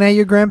just looking at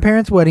your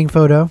grandparents' wedding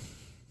photo.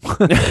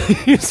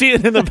 You see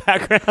it in the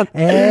background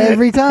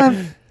every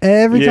time,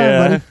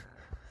 buddy.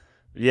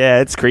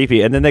 Yeah, it's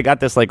creepy. And then they got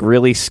this like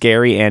really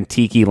scary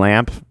antique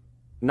lamp.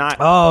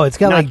 It's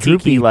got like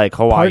droopy like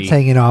Hawaii parts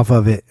hanging off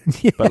of it,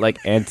 but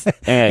like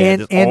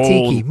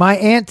antique. My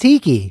Aunt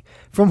Tiki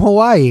from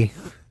Hawaii,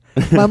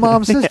 my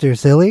mom's sister.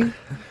 Silly,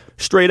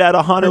 straight out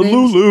of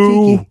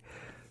Honolulu.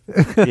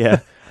 Yeah,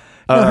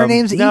 no, her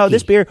name's Iki. No,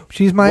 this beer.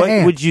 She's my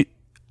aunt.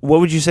 What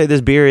would you say this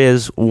beer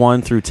is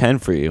 1 through 10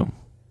 for you?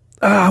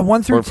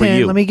 1 through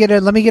 10. Let me get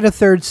a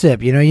third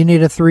sip. You know, you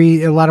need a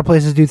 3. A lot of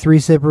places do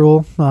 3-sip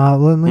rule.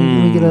 Let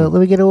me get a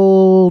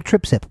little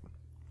trip sip.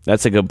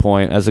 That's a good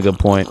point.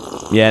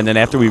 Yeah, and then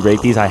after we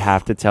rate these, I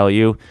have to tell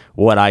you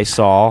what I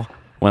saw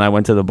when I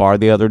went to the bar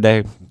the other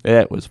day.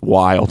 It was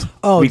wild.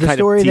 Oh, the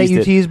story that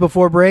you teased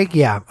before break?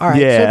 Yeah. All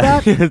right.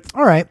 Yeah. So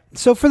all right.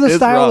 So for the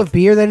style of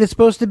beer that it's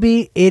supposed to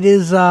be, it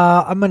is,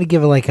 I'm going to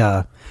give it like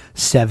a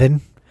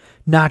 7.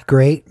 Not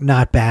great,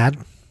 not bad.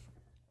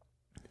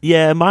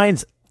 Yeah,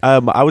 mine's,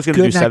 I was going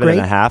to do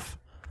 7.5.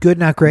 Good,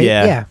 not great.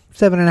 Yeah.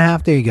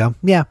 7.5. There you go.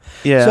 Yeah.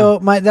 So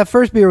that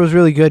first beer was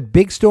really good.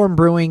 Big Storm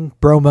Brewing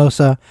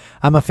Bromosa.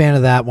 I'm a fan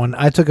of that one.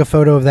 I took a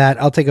photo of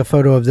that. I'll take a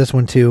photo of this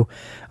one too.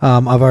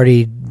 By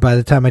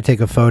the time I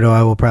take a photo,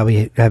 I will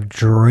probably have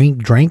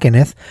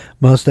drankeneth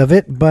most of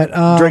it. But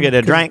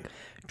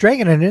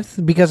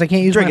drankeneth because I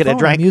can't use my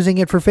phone. I'm using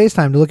it for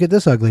FaceTime to look at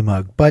this ugly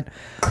mug. But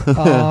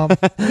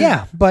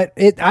yeah, but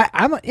it's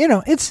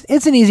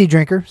an easy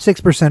drinker,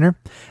 6%er.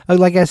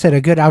 Like I said, a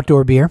good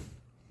outdoor beer.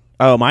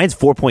 Oh, mine's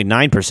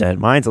 4.9%.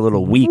 Mine's a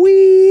little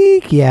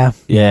weak. Yeah.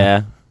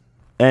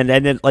 And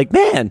then, like,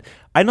 man,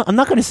 I'm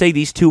not going to say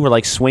these two were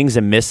like swings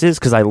and misses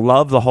because I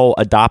love the whole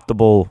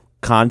adoptable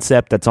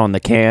concept that's on the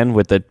can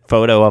with the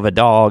photo of a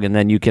dog, and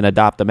then you can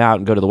adopt them out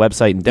and go to the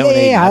website and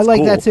donate. Yeah, I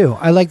like that too.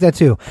 I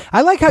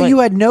like how you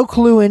had no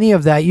clue any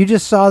of that. You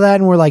just saw that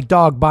and were like,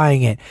 dog,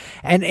 buying it.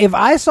 And if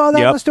I saw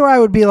that in the store, I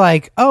would be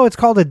like, oh, it's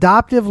called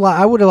adoptive.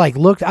 I would have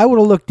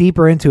looked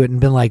deeper into it and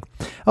been like,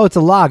 oh, it's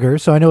a lager,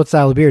 so I know what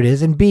style of beer it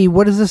is. And B,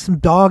 what is this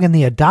dog and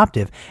the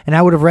adoptive? And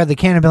I would have read the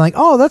can and been like,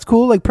 oh, that's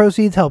cool. Like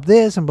proceeds help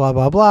this and blah,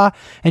 blah, blah.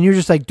 And you're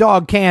just like,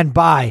 dog can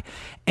buy.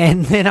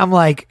 And then I'm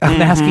like,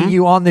 I'm asking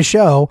you on the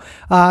show,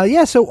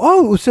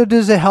 so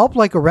does it help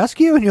like a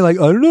rescue? And you're like,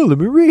 I don't know, let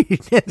me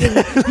read. And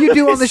then you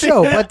do on the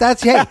show, but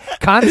that's, hey,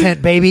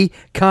 content, baby.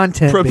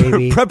 Content,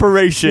 baby.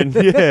 Preparation.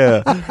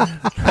 Yeah.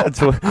 That's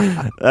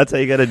how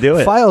you got to do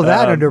it. File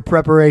that under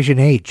preparation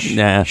H.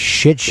 Nah.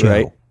 Shit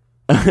show.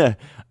 Right.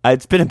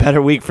 It's been a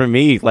better week for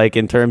me, like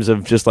in terms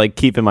of just like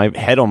keeping my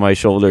head on my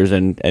shoulders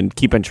and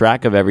keeping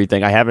track of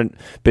everything. I haven't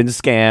been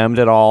scammed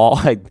at all.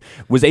 I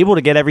was able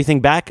to get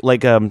everything back.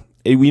 Like,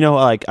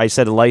 like I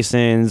said, a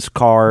license,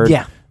 card,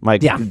 my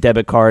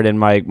debit card, and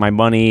my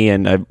money,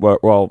 and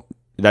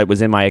that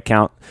was in my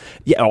account.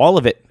 Yeah, all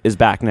of it is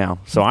back now.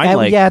 So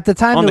I'm at the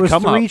time there was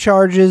 3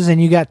 charges,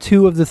 and you got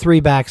 2 of the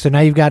 3 back. So now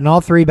you've gotten all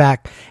 3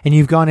 back, and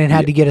you've gone and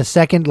had to get a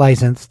second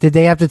license. Did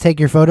they have to take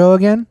your photo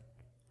again?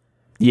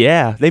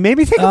 Yeah, they made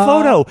me take a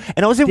photo,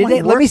 and I was in my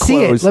work Let me see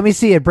clothes. it. Let me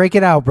see it. Break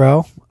it out,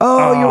 bro.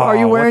 Are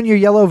you wearing your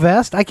yellow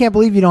vest? I can't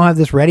believe you don't have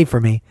this ready for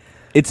me.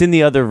 It's in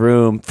the other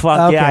room. Fuck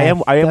okay. yeah, I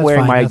am That's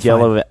wearing fine, my that's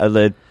yellow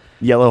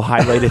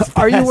highlighted vest.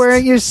 Are you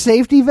wearing your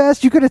safety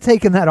vest? You could have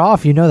taken that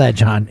off. You know that,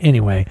 John.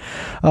 Anyway.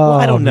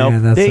 I don't know.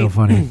 Man, that's so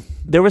funny.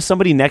 There was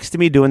somebody next to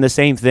me doing the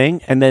same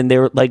thing, and then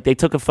they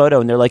took a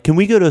photo, and they're like, "Can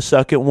we go to a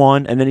second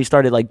one?" And then he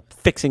started like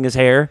fixing his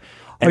hair.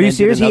 Are you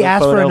serious? He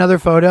asked for another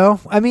photo?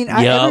 I mean,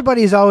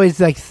 everybody's always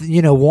like,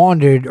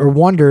 wondered or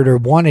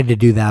wanted to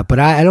do that, but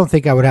I don't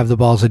think I would have the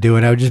balls to do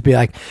it. I would just be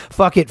like,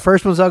 fuck it.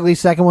 First one's ugly.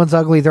 Second one's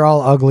ugly. They're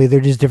all ugly. They're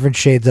just different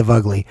shades of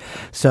ugly.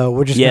 So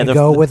we're just going to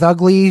go with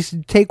ugly.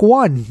 Take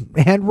one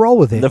and roll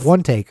with it.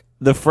 One take.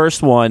 The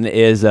first one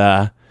is,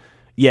 I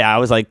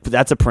was like,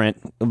 that's a print.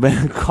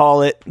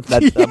 Call it.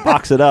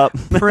 Box it up.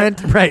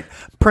 Print, right.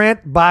 Print,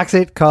 box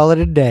it, call it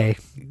a day.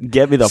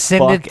 Get me the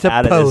Send fuck it to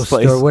out post of this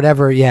place. or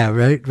whatever. Yeah,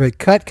 right.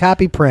 Cut,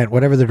 copy, print.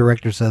 Whatever the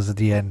director says at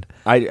the end.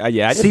 I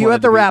just see you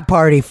at the wrap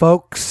party,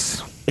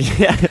 folks.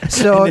 Yeah.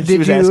 So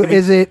did you?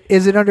 Is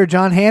it under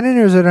John Hannon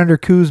or is it under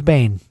Coos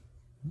Bane?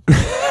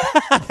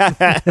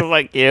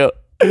 Like you.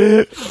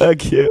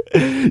 Fuck you.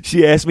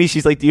 She asked me.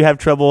 She's like, "Do you have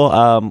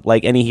trouble,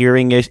 like any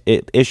hearing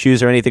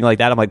issues or anything like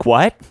that?" I'm like,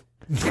 "What?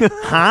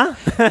 Huh?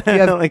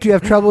 Do you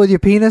have trouble with your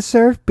penis,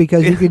 sir?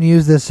 Because you can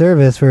use this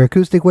service for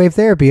acoustic wave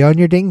therapy on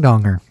your ding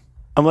donger."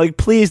 I'm like,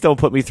 please don't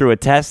put me through a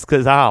test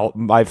because I'll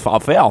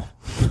fail.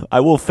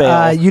 I will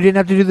fail. You didn't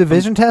have to do the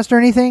vision test or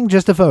anything?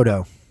 Just a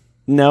photo?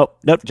 Nope,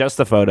 just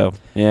a photo.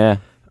 Yeah.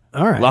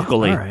 All right.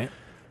 Luckily. All right.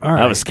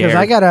 I was scared.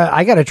 Because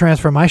I gotta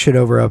transfer my shit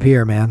over up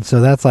here, man.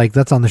 So that's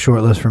on the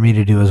short list for me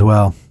to do as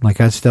well. Like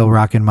I'm still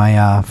rocking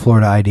my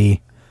Florida ID.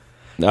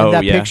 And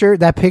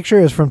that picture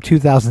is from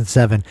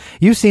 2007.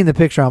 You've seen the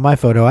picture on my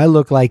photo. I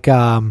look like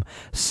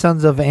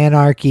Sons of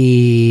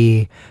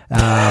Anarchy,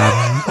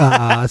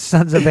 skinhead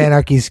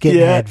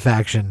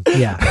faction.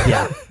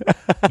 Yeah.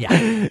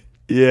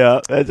 Yeah,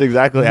 that's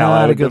exactly how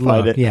I would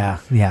define it. Yeah.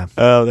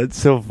 Oh, that's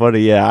so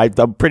funny. Yeah,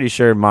 I'm pretty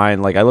sure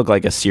mine, like, I look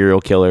like a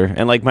serial killer,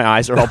 and like my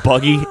eyes are all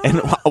buggy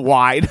and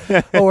wide.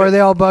 Oh, are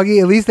they all buggy?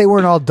 At least they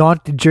weren't all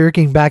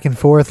jerking back and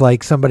forth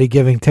like somebody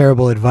giving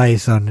terrible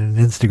advice on an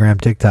Instagram,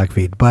 TikTok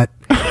feed. But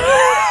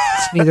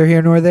it's neither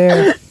here nor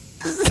there.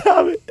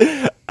 Stop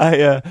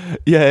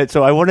it.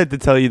 So I wanted to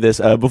tell you this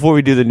before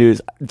we do the news,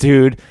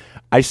 dude.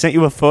 I sent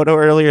you a photo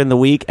earlier in the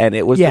week, and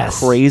it was the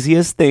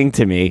craziest thing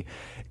to me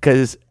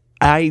because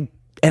I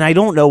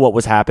don't know what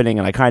was happening,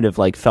 and I kind of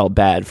like felt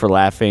bad for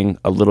laughing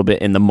a little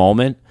bit in the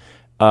moment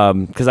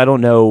because I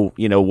don't know,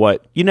 you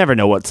never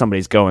know what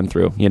somebody's going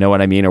through, you know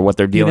what I mean, or what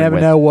they're dealing with. You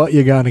never know what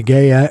you're gonna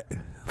gay at.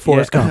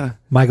 Forrest Gump,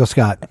 Michael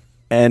Scott,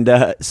 and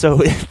and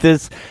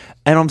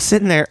I'm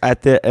sitting there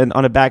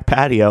on a back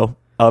patio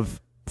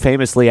of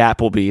famously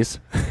Applebee's.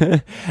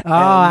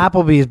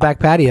 Applebee's back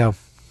patio.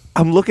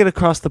 I'm looking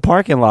across the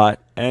parking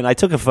lot, and I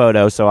took a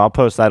photo, so I'll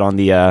post that on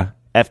the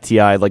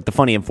FTI, like the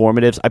funny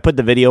informatives. I put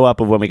the video up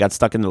of when we got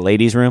stuck in the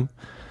ladies' room.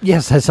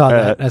 Yes, I saw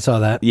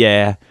that.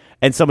 Yeah,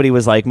 and somebody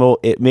was like, "Well,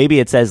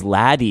 maybe it says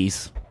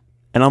laddies,"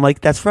 and I'm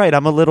like, "That's right.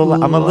 I'm a little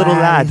lad. I'm a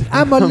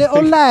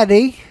little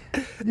laddie,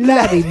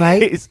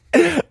 mate."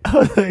 I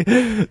was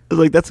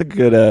like, "That's a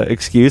good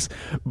excuse."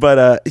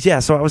 But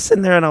so I was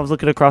sitting there and I was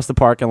looking across the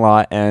parking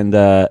lot, and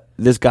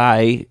this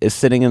guy is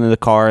sitting in the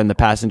car in the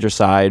passenger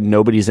side.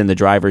 Nobody's in the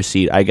driver's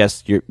seat. I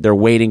guess they're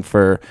waiting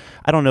for,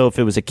 I don't know if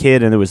it was a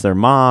kid and it was their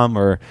mom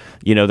or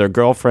their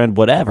girlfriend,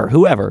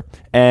 whoever.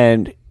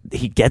 And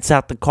he gets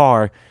out the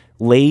car,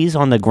 lays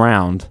on the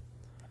ground,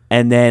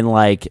 and then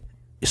like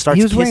starts.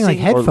 He was wearing like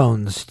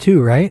headphones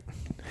too, right?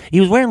 He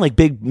was wearing like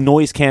big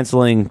noise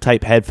canceling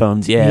type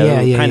headphones. Yeah,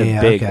 kind of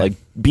big, okay. Like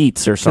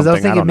Beats or something.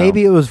 Because I was thinking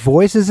maybe it was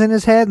voices in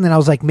his head, and then I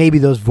was like, maybe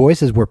those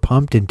voices were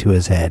pumped into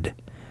his head.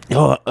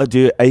 Oh,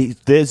 dude,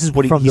 this is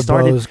what he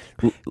started.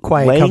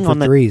 Quiet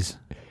Comfort threes.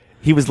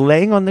 He was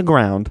laying on the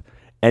ground,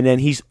 and then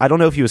I don't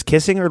know if he was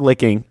kissing or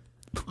licking,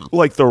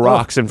 like the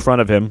rocks in front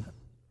of him.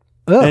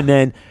 And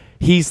then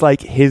he's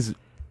like, his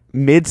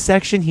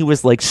midsection, he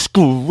was like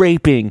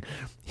scraping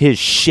his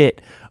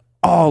shit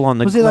all on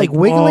the. Was he like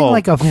wiggling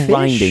like a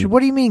grinding. Fish? What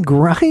do you mean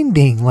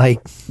grinding? Like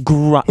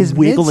his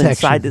wiggle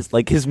inside his,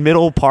 like his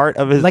middle part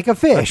of his, like a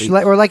fish,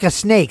 or like a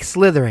snake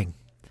slithering.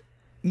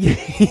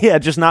 Yeah,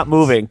 just not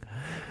moving,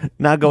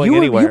 not going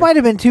anywhere. You might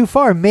have been too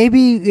far.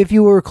 Maybe if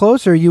you were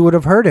closer, you would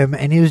have heard him,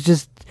 and he was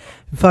just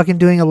fucking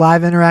doing a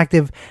live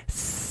interactive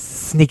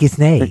sneaky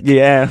snake.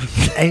 Yeah.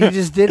 And you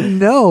just didn't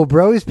know,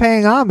 bro. He's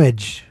paying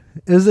homage.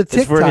 It was a TikTok.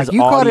 It's for his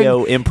you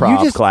audio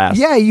improv class.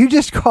 Yeah, you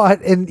just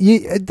caught, and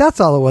that's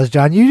all it was,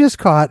 John. You just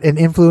caught an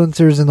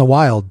influencers in the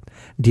wild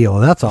deal.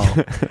 That's all,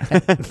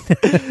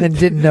 and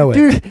didn't know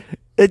it.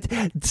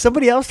 Dude,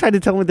 somebody else tried to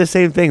tell me the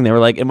same thing. They were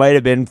like, it might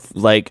have been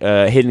like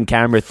a hidden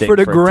camera thing For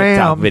the a TikTok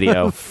gram.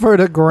 video. For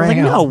the I was gram. like,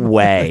 no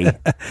way.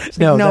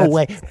 No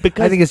way.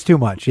 Because I think it's too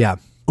much. Yeah.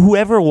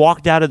 whoever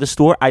walked out of the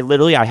store, I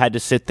had to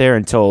sit there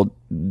until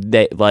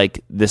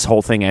this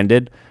whole thing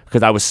ended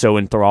because I was so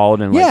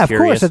enthralled and Yeah, of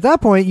curious. course. At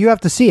that point, you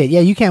have to see it.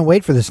 Yeah, you can't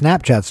wait for the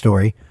Snapchat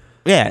story.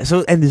 Yeah.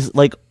 So and this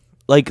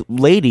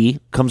lady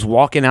comes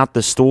walking out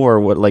the store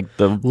with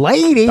the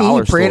Lady,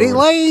 dollar pretty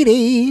store.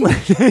 lady.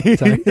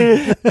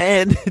 Sorry.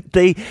 And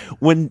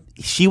when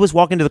she was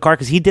walking to the car,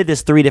 because he did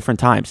this 3 different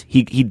times.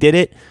 He did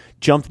it,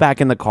 jumped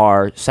back in the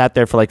car, sat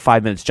there for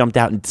 5 minutes, jumped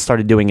out and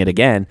started doing it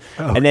again.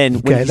 And then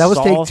when Okay, that was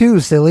take 2,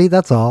 silly.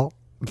 That's all.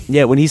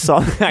 Yeah, when he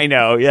saw, I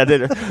know. Yeah,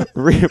 then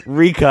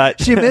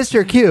recut. She missed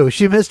her cue.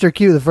 She missed her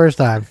cue the first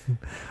time.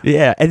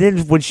 Yeah, and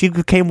then when she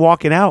came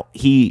walking out,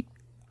 he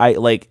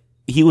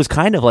was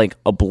kind of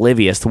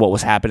oblivious to what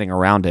was happening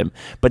around him.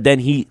 But then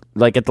he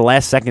at the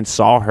last second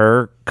saw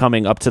her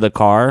coming up to the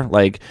car,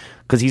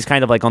 because he's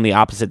kind of on the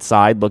opposite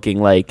side,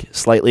 looking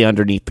slightly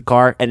underneath the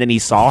car, and then he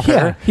saw her.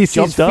 Yeah, he sees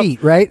jumped up,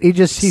 feet, right? He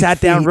just sees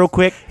sat down feet. real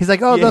quick. He's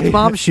like, "Oh, that's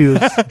mom's shoes."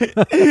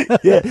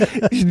 Yeah,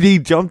 he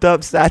jumped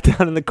up, sat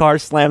down in the car,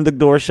 slammed the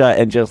door shut,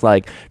 and just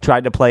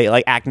tried to play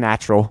act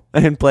natural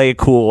and play it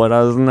cool. And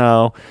I was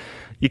no,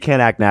 you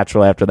can't act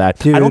natural after that.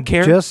 Dude, I don't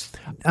care.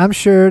 I'm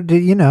sure,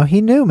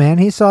 he knew, man.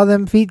 He saw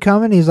them feet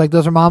coming. He's like,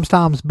 those are mom's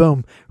Toms.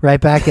 Boom,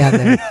 right back out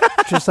there.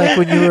 Just like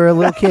when you were a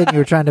little kid, and you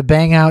were trying to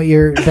bang out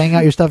your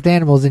stuffed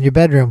animals in your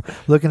bedroom,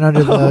 looking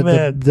under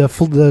the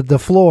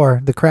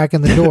floor, the crack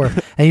in the door,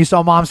 and you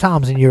saw mom's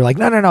Toms, and you were like,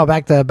 no,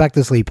 back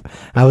to sleep.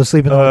 I was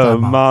sleeping the whole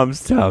time. Mom.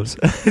 Mom's Toms.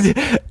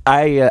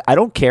 I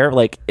don't care.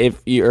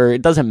 If you're,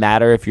 it doesn't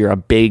matter if you're a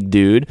big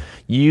dude.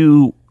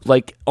 You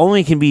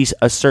only can be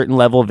a certain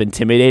level of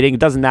intimidating. It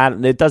doesn't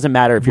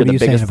matter if you're the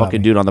biggest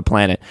fucking dude on the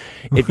planet.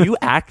 If you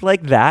act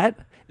like that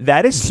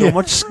is so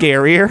much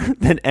scarier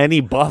than any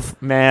buff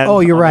man.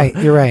 Oh, you're right.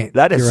 You're right.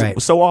 That is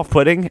so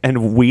off-putting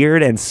and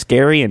weird and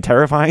scary and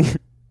terrifying.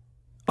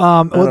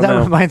 Well,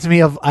 that reminds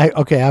me of I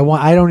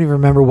don't even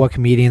remember what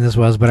comedian this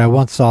was, but I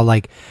once saw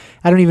I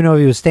don't even know if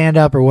he was stand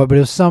up or what, but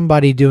it was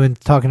somebody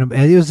talking about,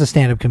 it was a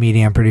stand up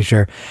comedian, I'm pretty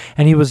sure,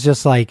 and he was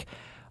just like,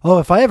 oh,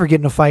 if I ever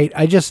get in a fight,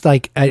 I just I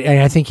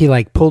think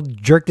he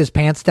jerked his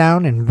pants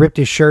down and ripped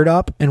his shirt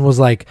up and was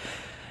like,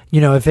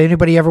 if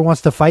anybody ever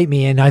wants to fight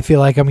me and I feel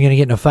like I'm going to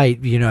get in a fight,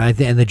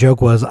 and the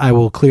joke was, I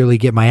will clearly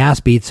get my ass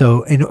beat.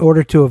 So in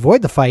order to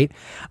avoid the fight,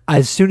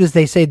 as soon as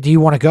they say, do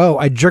you want to go?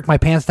 I jerk my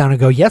pants down and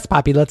go, yes,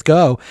 Poppy, let's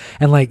go.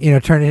 And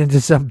turn it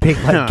into some big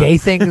gay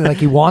thing.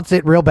 He wants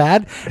it real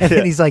bad. And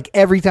then he's like,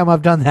 every time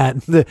I've done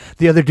that,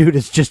 the other dude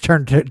has just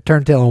turned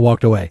tail and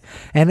walked away.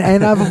 And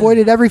I've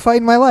avoided every fight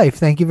in my life.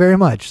 Thank you very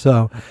much.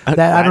 So that,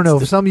 I don't know,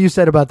 something you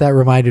said about that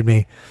reminded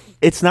me.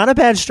 It's not a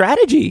bad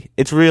strategy.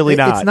 It's really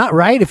not. It's not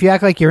right if you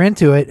act like you're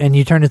into it and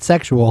you turn it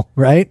sexual,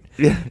 right?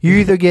 Yeah. You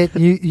either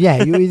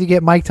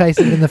get Mike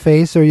Tyson in the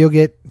face or you'll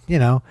get,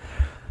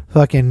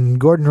 fucking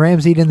Gordon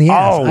Ramsay in the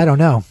ass. I don't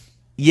know.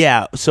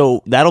 Yeah,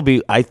 so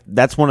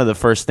that's one of the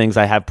first things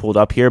I have pulled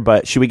up here,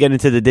 but should we get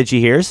into the Did You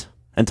Hears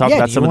and talk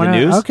about some of the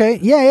news? Okay.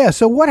 Yeah.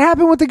 So what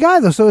happened with the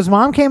guy though? So his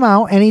mom came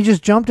out and he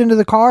just jumped into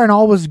the car and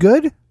all was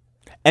good?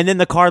 And then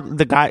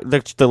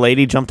the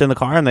lady jumped in the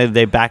car and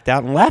they backed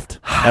out and left.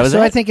 That was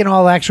so it. I think in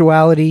all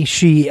actuality,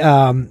 she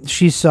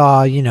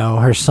saw,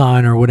 her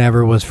son or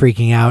whatever was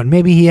freaking out. And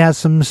maybe he has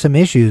some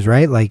issues,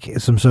 right?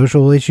 Some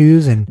social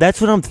issues. And that's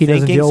what I'm he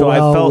doesn't thinking. deal So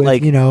well I felt with,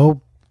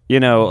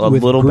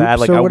 a little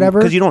bad, or whatever.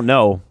 Because you don't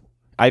know.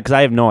 Because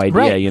I have no idea,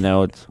 Right.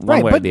 it's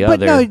one way or the other.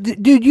 But no,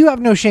 dude, you have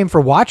no shame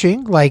for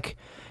watching.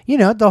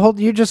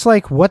 You're just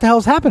like, what the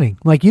hell's happening?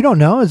 You don't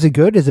know. Is it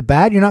good? Is it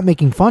bad? You're not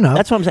making fun of.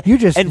 That's what I'm saying. You're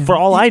just, and for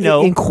all I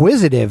know,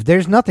 inquisitive.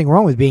 There's nothing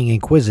wrong with being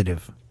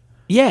inquisitive.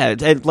 Yeah,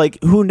 and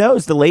who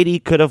knows? The lady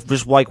could have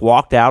just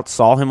walked out,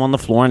 saw him on the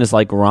floor, and is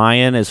like,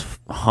 Ryan is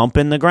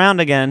humping the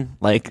ground again.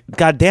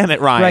 God damn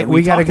it, Ryan! Right,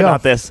 we gotta talked go.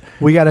 about this.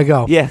 We gotta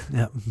go. Yeah,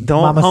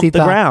 don't hump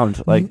the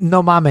ground.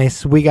 No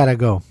mames, we gotta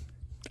go.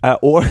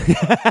 Or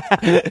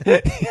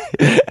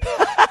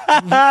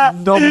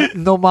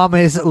no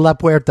mames, La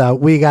Puerta.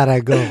 We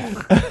gotta go.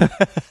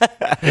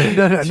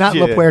 No, not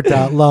La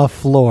Puerta, La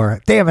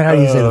Floor. Damn it, how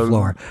do you say the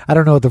floor? I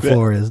don't know what the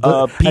floor is.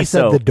 I Piso.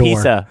 said the door.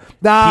 Pisa.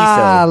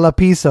 La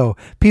Piso.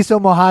 Piso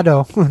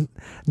mojado.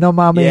 No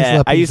mames, Yeah,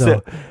 La Piso. I used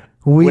to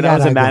we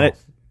gotta go.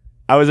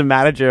 I was a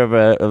manager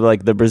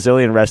of the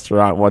Brazilian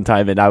restaurant one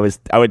time, and I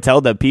would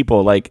tell the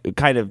people,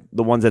 kind of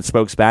the ones that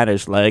spoke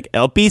Spanish,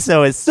 El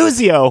piso es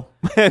sucio,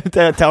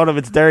 telling them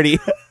it's dirty.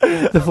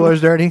 The floor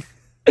is dirty.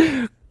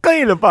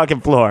 Clean the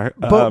fucking floor.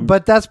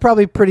 But that's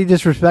probably pretty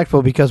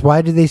disrespectful because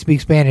why did they speak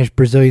Spanish?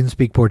 Brazilians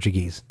speak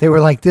Portuguese. They were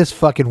like, this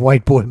fucking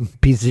white boy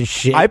piece of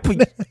shit. I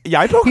poke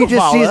He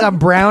just sees I'm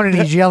brown and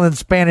he's yelling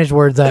Spanish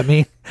words at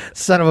me.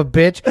 Son of a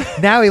bitch.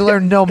 Now he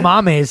learned no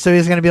mames, so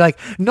he's going to be like,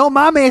 no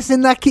mames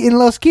in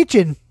los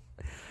kitchen.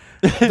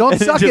 Don't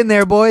suck in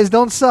there, boys.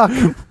 Don't suck.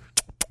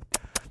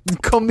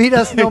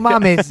 Comidas no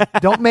mames.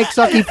 Don't make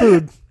sucky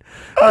food.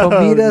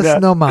 Comidas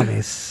no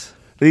mames.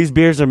 These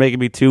beers are making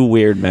me too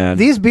weird, man.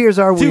 These beers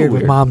are weird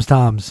with Mom's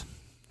Toms.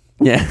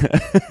 Yeah.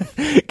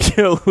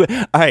 All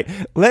right,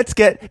 let's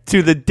get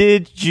to the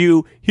Did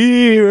You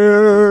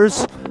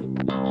Hears?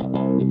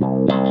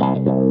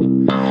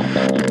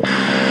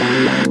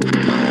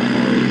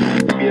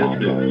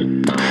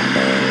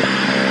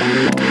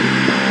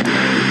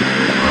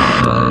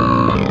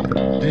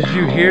 Did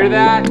you hear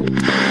that? Did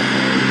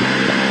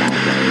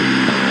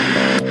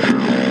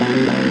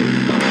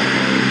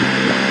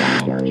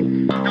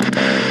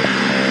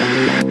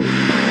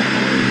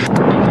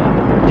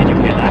you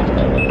hear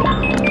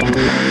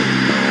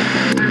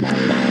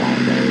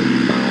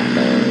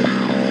that?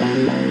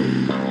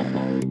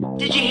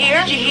 Did you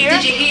hear? Did you hear?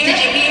 Did you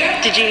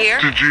hear? Did you hear?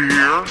 Did you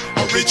hear?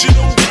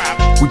 Original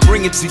rap. We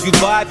bring it to you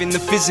live in the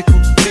physical,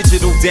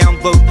 digital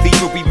download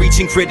fever. We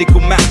reaching critical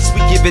mass. We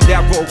give it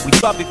that roll. We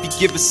love if you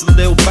give us a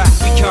little back.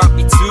 We can't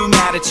be too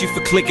mad at you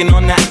for clicking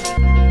on that.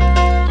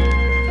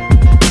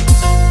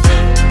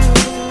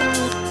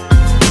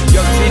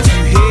 Yo, did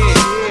you hear?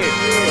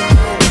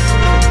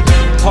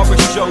 Horror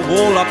show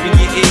all up in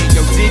your ear.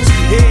 Yo, did you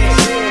hear?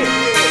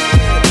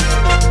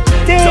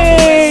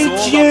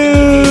 Did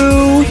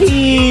you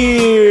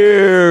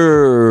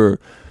hear?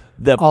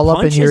 The All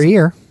up in your punches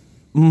ear.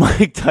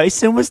 Mike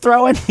Tyson was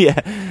throwing?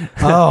 Yeah.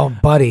 Oh,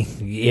 buddy.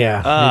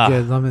 Yeah.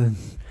 Let me,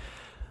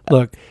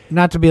 look,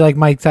 not to be like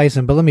Mike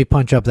Tyson, but let me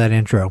punch up that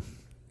intro.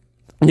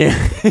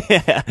 Yeah.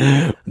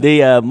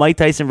 The Mike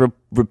Tyson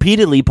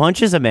repeatedly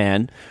punches a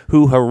man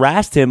who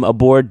harassed him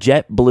aboard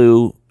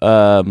JetBlue,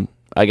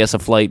 I guess a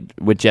flight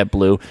with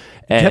JetBlue.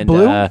 And,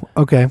 JetBlue?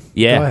 Okay.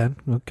 yeah. Go ahead.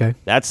 Okay.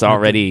 That's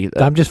already...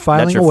 I'm just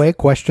filing away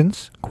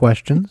questions.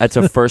 That's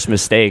a first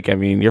mistake. I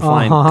mean, you're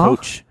flying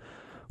Coach.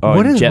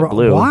 What is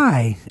JetBlue.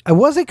 why?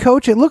 Was it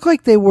Coach? It looked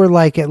like they were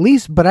like at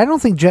least, but I don't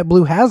think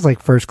JetBlue has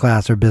like first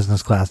class or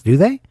business class, do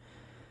they?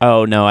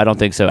 Oh, no, I don't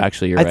think so.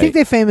 Actually, you're I right. think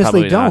they famously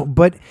Probably don't. not.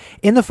 But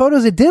in the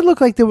photos, it did look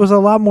like there was a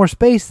lot more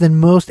space than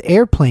most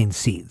airplane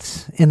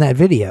seats in that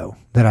video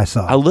that I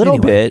saw. A little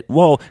Anyway. bit.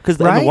 Well, because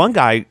Right? the one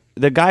guy,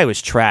 the guy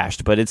was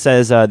trashed, but it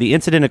says the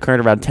incident occurred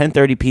around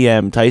 10:30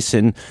 p.m.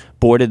 Tyson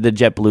boarded the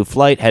JetBlue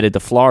flight, headed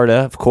to Florida,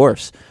 of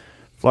course.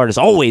 Florida's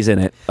always in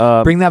it.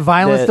 Bring that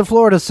violence to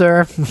Florida,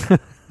 sir.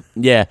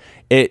 Yeah.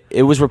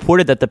 It was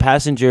reported that the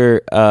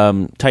passenger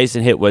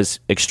Tyson hit was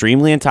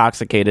extremely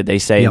intoxicated, they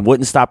say, and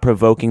wouldn't stop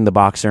provoking the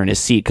boxer in his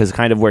seat because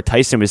kind of where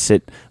Tyson was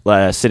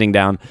sitting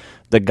down,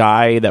 the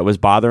guy that was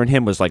bothering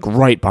him was like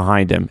right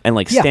behind him and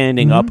like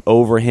standing up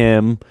over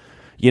him,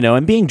 you know,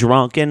 and being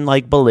drunk and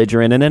like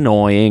belligerent and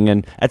annoying.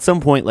 And at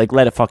some point, like,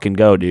 let it fucking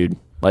go, dude.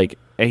 Like,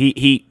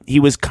 he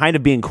was kind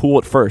of being cool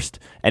at first,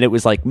 and it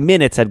was like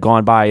minutes had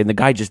gone by and the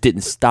guy just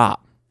didn't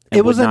stop.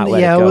 It was it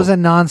was a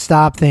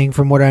nonstop thing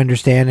from what I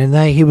understand, and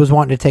then he was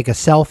wanting to take a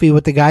selfie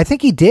with the guy. I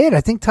think he did.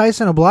 I think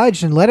Tyson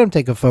obliged and let him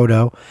take a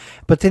photo,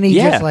 but then he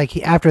just like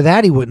after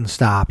that he wouldn't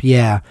stop.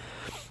 Yeah,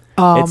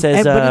 it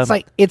says, but it's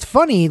like it's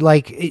funny,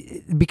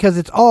 like because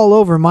it's all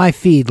over my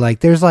feed. Like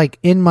there's like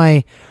in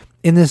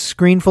this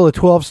screen full of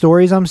 12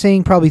 stories I'm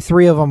seeing, probably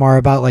 3 of them are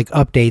about like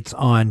updates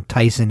on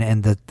Tyson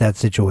and that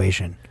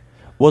situation.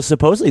 Well,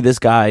 supposedly this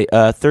guy,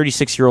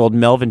 36-year-old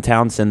Melvin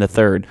Townsend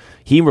III,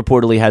 he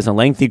reportedly has a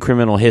lengthy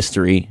criminal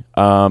history.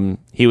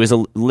 He was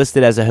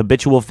listed as a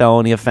habitual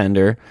felony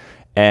offender,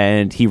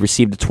 and he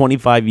received a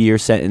 25-year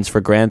sentence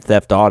for grand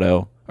theft.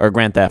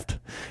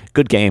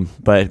 Good game,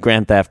 but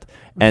grand theft.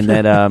 And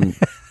then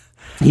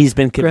he's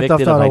been convicted Grand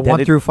Theft of Auto identity.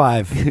 1 through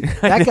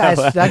 5.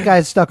 That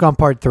guy's stuck on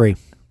part 3.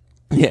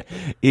 Yeah,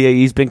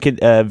 he's been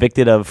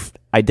convicted of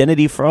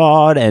identity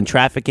fraud and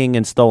trafficking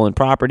in stolen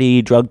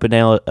property, drug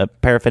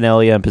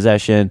paraphernalia and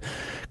possession,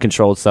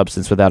 controlled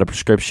substance without a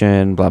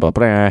prescription, blah, blah,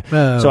 blah.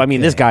 So, I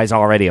mean, this guy's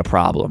already a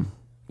problem.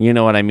 You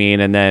know what I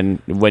mean? And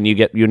then when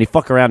you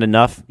fuck around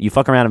enough, you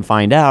fuck around and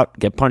find out,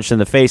 get punched in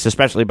the face,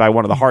 especially by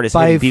one of the hardest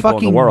hitting people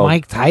in the world.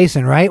 Mike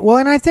Tyson, right? Well,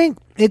 and I think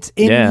it's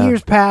in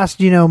years past,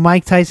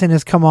 Mike Tyson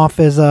has come off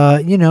as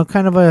a,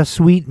 kind of a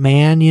sweet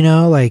man,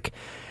 like...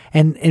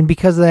 And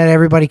because of that,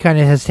 everybody kind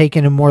of has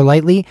taken him more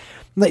lightly.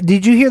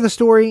 Did you hear the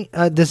story?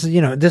 This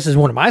is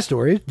one of my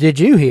stories. Did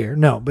you hear?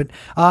 No, but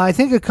I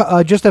think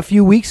just a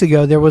few weeks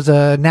ago there was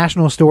a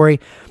national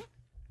story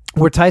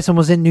where Tyson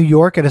was in New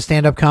York at a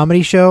stand-up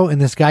comedy show, and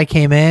this guy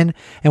came in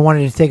and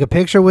wanted to take a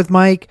picture with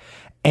Mike.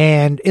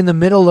 And in the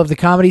middle of the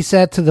comedy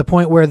set, to the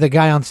point where the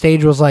guy on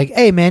stage was like,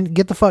 "Hey, man,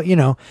 get the fuck," you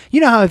know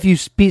how if you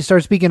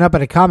start speaking up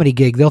at a comedy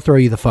gig, they'll throw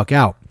you the fuck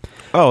out.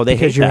 Oh, they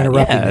because hate you're that.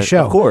 interrupting the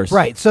show. Of course.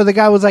 Right. So the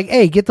guy was like,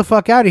 "Hey, get the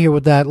fuck out of here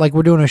with that. Like,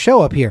 we're doing a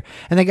show up here."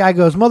 And the guy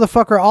goes,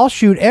 "Motherfucker, I'll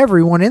shoot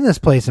everyone in this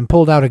place," and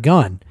pulled out a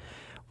gun.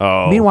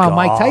 Oh, Meanwhile,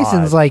 Mike God.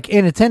 Tyson's like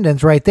in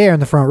attendance right there in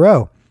the front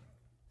row.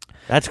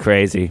 That's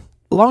crazy.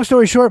 Long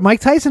story short,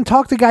 Mike Tyson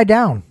talked the guy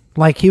down.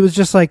 Like, he was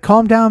just like,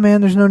 calm down,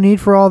 man. There's no need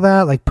for all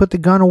that. Like, put the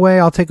gun away.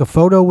 I'll take a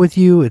photo with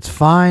you. It's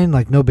fine.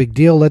 Like, no big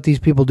deal. Let these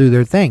people do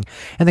their thing.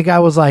 And the guy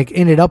was like,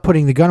 ended up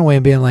putting the gun away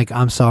and being like,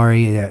 I'm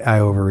sorry. I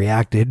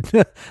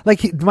overreacted.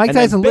 Mike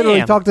Tyson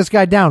literally talked this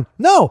guy down.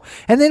 No.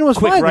 And then it was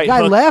Quick fine. The right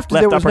guy hook, left.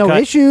 There was no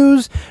uppercut.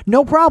 issues,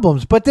 no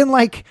problems. But then,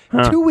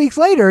 2 weeks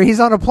later, he's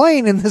on a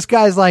plane and this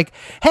guy's like,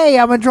 hey,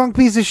 I'm a drunk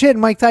piece of shit.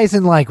 And Mike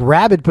Tyson,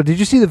 rabid. But did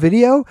you see the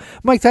video?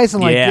 Mike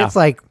Tyson, gets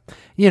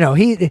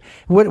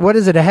what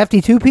is it, a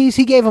hefty 2-piece?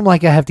 He gave him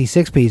like a hefty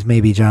 6-piece,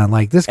 maybe, John.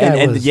 Like, this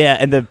guy was... Yeah,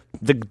 and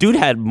the dude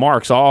had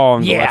marks all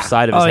on the left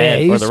side of his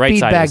head, he or the right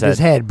side of his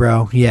head,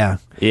 bro. Yeah.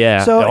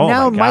 Yeah. So Oh,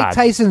 now my Mike God.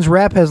 Tyson's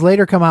rep has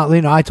later come out.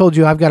 I told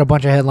you I've got a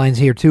bunch of headlines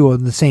here too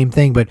on the same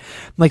thing, but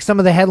some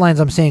of the headlines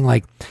I'm seeing,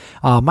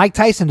 Mike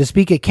Tyson to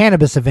speak at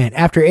cannabis event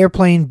after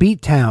airplane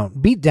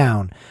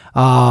beatdown.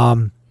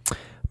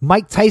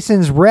 Mike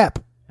Tyson's rep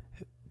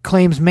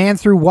claims man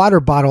threw water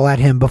bottle at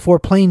him before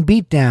plane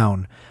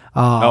beatdown.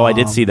 I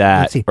did see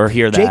that let's see. or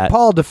hear that. Jake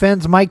Paul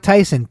defends Mike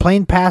Tyson.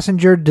 Plane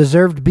passenger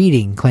deserved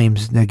beating,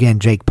 claims again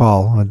Jake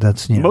Paul.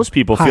 That's Most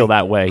people feel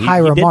that way. He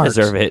did remarks.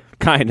 deserve it,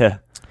 kind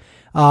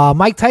of.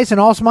 Mike Tyson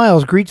all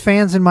smiles, greets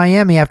fans in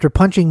Miami after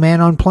punching man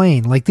on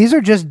plane. These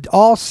are just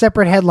all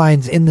separate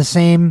headlines in the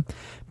same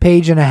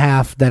page and a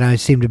half that I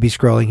seem to be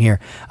scrolling here.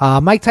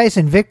 Mike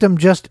Tyson victim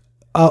just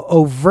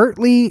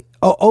overly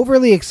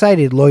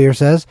excited, lawyer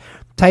says.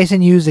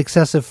 Tyson used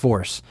excessive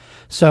force.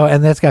 So,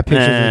 and that's got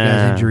pictures of the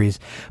guy's injuries.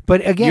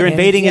 But again, You're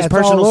invading his it's all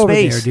personal over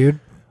space, there, dude.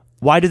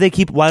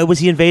 Why was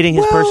he invading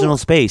his personal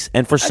space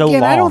and for so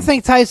long? I don't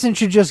think Tyson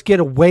should just get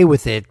away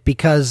with it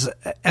because,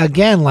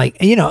 again,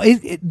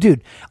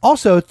 dude,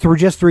 also through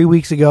just 3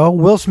 weeks ago,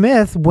 Will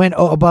Smith went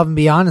above and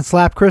beyond and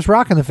slapped Chris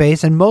Rock in the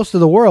face, and most of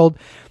the world,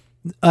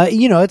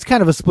 it's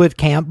kind of a split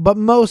camp, but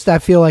I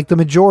feel like the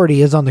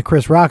majority is on the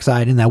Chris Rock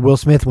side and that Will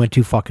Smith went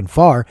too fucking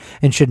far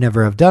and should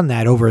never have done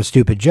that over a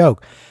stupid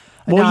joke.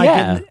 Well, now,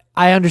 yeah.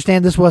 I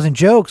understand this wasn't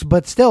jokes,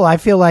 but still, I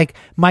feel like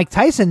Mike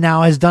Tyson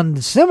now has done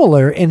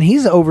similar, and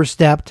he's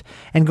overstepped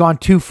and gone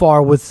too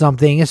far with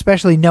something,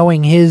 especially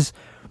knowing his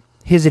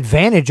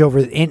advantage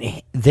over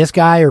this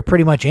guy or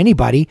pretty much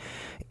anybody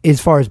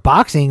as far as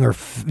boxing or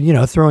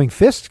throwing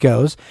fists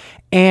goes.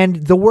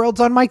 And the world's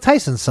on Mike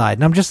Tyson's side.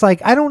 And I'm just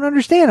like, I don't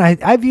understand.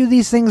 I view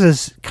these things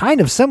as kind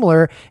of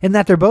similar in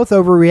that they're both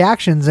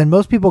overreactions. And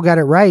most people got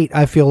it right,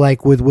 I feel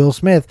like, with Will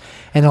Smith.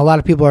 And a lot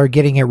of people are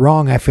getting it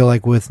wrong, I feel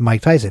like, with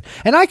Mike Tyson.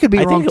 And I could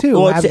be wrong,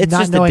 too. It's not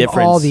just a knowing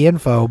difference. all the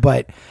info.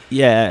 But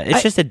yeah,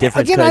 it's just a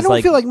difference. Again, I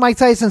don't feel like Mike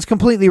Tyson's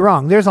completely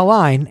wrong. There's a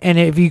line. And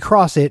if you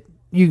cross it,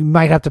 you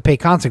might have to pay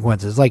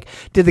consequences.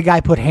 Did the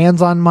guy put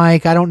hands on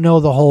Mike? I don't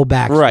know the whole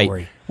backstory.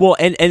 Right. Well,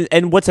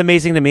 and what's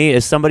amazing to me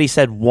is somebody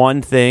said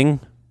one thing,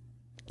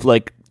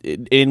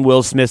 in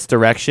Will Smith's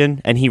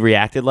direction, and he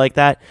reacted like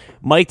that.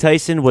 Mike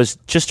Tyson was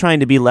just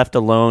trying to be left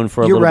alone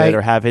for a little bit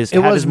or have his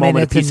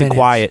moment of peace and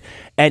quiet,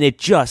 and it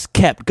just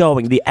kept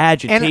going. The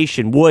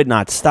agitation would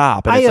not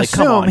stop. And I it's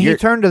come on, he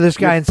turned to this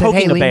guy and said,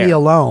 hey, leave me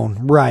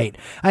alone. Right.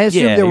 I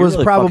assume there was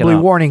really probably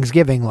warnings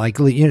giving,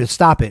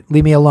 stop it,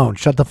 leave me alone,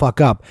 shut the fuck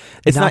up.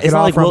 It's Knock not it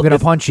off like or I'm going to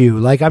punch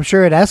you. I'm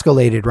sure it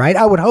escalated, right?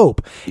 I would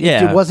hope.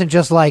 Yeah. It wasn't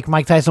just like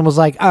Mike Tyson was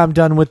like, I'm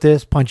done with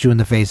this, punch you in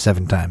the face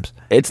 7 times.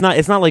 It's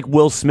not like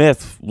Will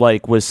Smith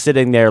was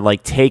sitting there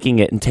taking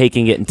it and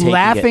taking it and taking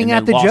laughing it and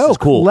at the lost his joke.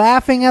 cool.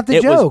 Laughing at the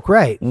It was joke,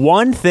 right.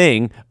 One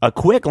thing, a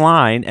quick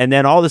line, and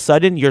then all of a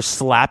sudden you're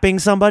slapping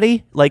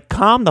somebody.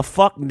 Calm the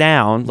fuck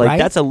down. Right,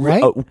 That's a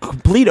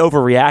complete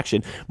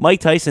overreaction.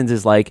 Mike Tyson's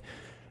is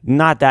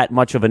not that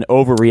much of an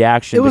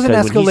overreaction. It was an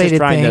because when he's just escalated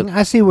trying thing. to-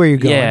 I see where you're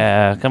going.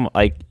 Yeah, come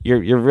on.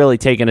 You're really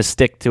taking a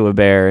stick to a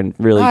bear and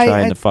really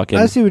trying to fucking.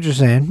 I see what you're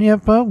saying. Yeah,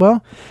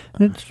 well,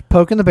 it's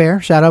Poking the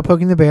Bear. Shout out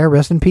Poking the Bear.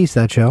 Rest in peace,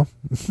 that show.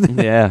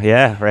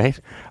 yeah, right.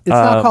 It's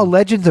not called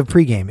Legends of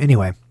Pregame.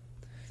 Anyway.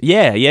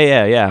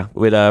 Yeah.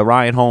 With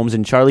Ryan Holmes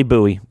and Charlie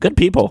Bowie. Good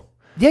people.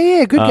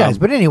 Yeah, good guys.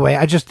 But anyway,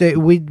 I just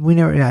we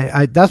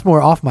never. That's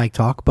more off mic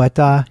talk. But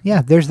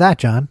yeah, there's that,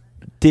 John.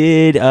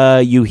 Did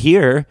you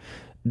hear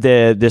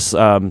this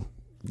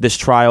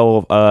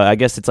trial? I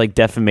guess it's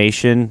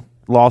defamation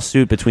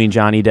lawsuit between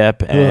Johnny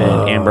Depp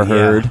and Amber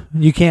Heard. Yeah.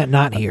 You can't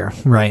not hear,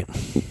 right?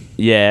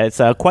 Yeah, it's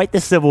quite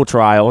the civil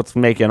trial. It's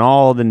making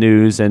all the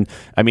news, and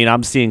I mean,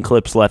 I'm seeing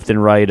clips left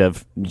and right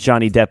of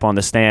Johnny Depp on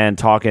the stand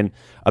talking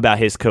about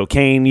his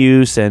cocaine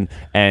use and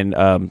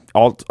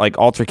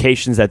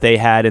altercations that they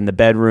had in the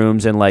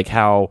bedrooms and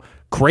how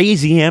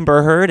crazy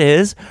Amber Heard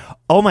is.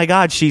 Oh my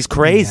God, she's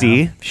crazy.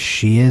 Yeah,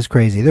 she is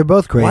crazy. They're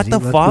both crazy. What the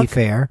Let's fuck? be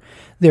fair.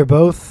 They're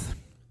both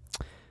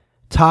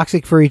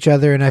toxic for each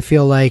other, and I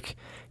feel like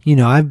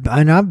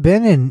I've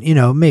been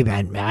in maybe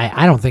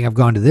I don't think I've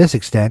gone to this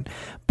extent,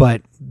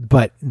 but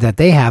that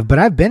they have. But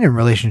I've been in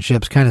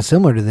relationships kind of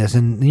similar to this,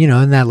 and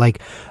in that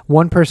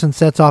one person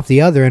sets off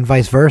the other, and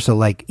vice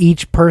versa.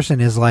 Each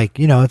person is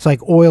it's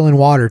like oil and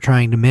water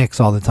trying to mix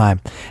all the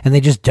time, and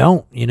they just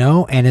don't.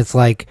 And it's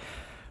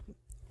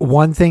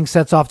one thing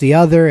sets off the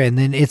other, and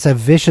then it's a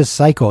vicious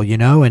cycle, you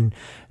know, and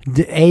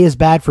A is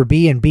bad for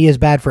B and B is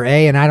bad for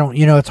A, and I don't,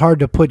 you know, it's hard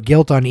to put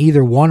guilt on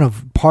either one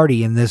of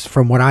party in this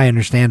from what I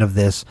understand of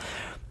this,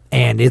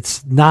 and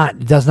it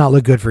does not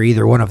look good for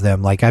either one of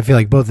them. Like, I feel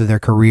like both of their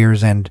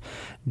careers and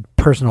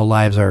personal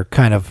lives are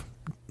kind of,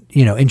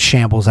 you know, in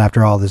shambles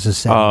after all this is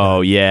said. Oh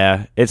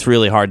yeah, it's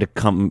really hard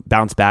to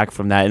bounce back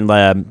from that, and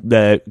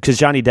because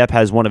Johnny Depp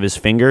has one of his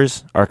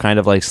fingers are kind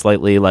of like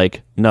slightly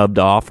like nubbed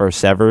off or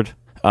severed,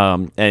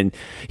 and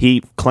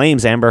he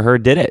claims Amber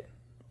Heard did it,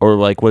 or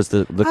like was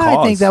the cause.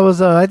 I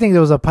think there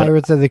was a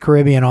Pirates of the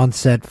Caribbean on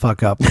set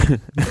fuck up.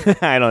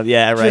 I don't.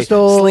 Yeah, right. Just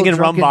old slinging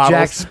rum drunken bottles.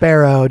 Jack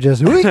Sparrow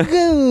just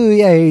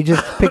yeah, he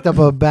just picked up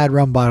a bad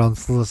rum bottle and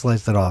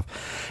sliced it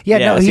off. Yeah,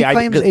 no,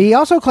 he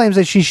also claims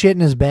that she shit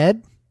in his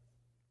bed.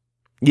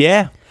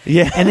 Yeah.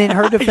 And then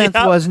her defense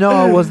was,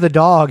 no, it was the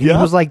dog. He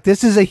was like,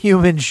 this is a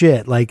human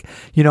shit. Like,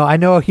 you know, I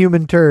know a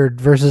human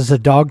turd versus a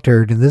dog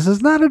turd, and this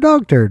is not a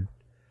dog turd.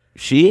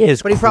 She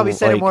is. But he probably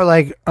said it more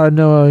like, I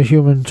know a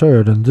human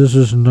turd, and this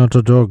is not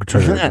a dog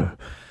turd.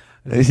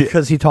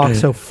 Because he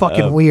talks so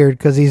fucking weird,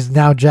 because he's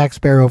now Jack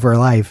Sparrow for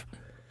life.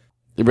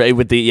 Right,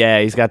 with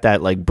he's got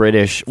that like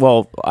British.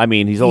 Well, I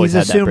mean, he's always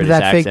had that assumed British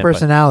that accent, fake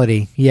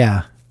personality.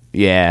 Yeah.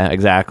 Yeah,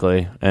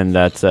 exactly. And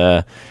that's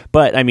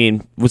but I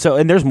mean,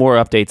 and there's more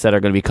updates that are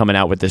going to be coming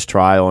out with this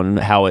trial and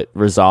how it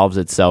resolves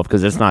itself,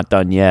 because it's not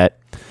done yet.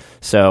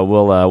 So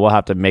we'll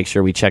have to make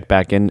sure we check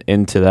back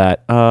into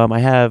that. I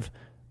have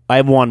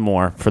one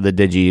more for the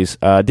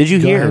Digis. Did you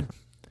hear ahead.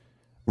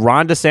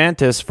 Ron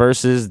DeSantis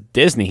versus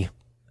Disney?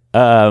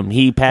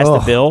 He passed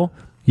a bill.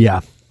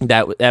 Yeah.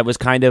 That was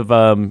kind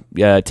of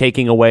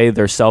taking away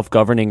their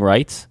self-governing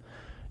rights.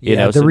 You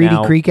know, the Reedy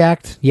Creek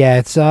Act. Yeah,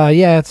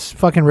 it's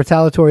fucking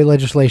retaliatory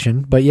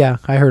legislation. But yeah,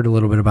 I heard a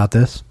little bit about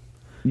this.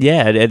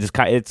 Yeah,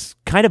 it's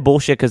kind of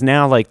bullshit, because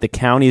now like the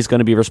county is going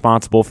to be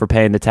responsible for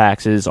paying the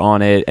taxes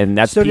on it, and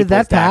that's so. Did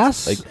that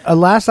pass? Like,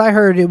 last I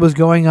heard, it was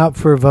going up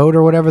for a vote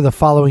or whatever the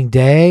following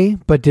day.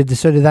 But did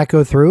that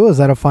go through? Is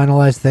that a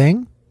finalized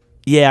thing?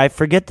 Yeah, I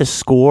forget the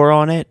score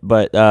on it,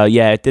 but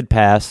yeah, it did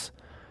pass.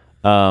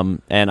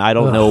 And I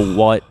don't know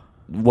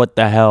what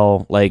the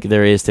hell like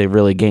there is to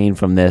really gain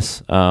from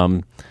this.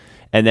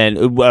 And then,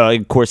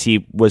 of course,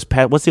 he was.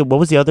 What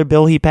was the other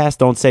bill he passed?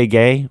 Don't say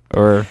gay,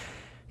 or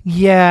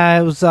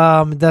yeah, it was.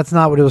 That's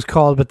not what it was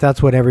called, but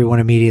that's what everyone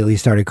immediately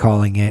started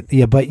calling it.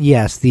 Yeah, but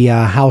yes, the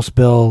House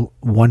Bill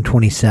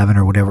 127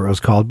 or whatever it was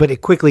called, but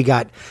it quickly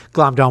got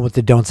glommed on with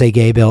the Don't Say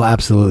Gay bill.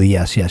 Absolutely,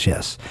 yes.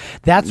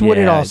 That's what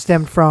it all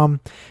stemmed from.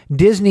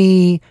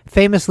 Disney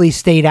famously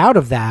stayed out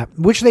of that,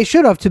 which they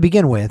should have to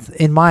begin with,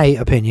 in my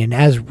opinion,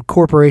 as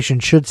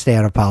corporations should stay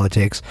out of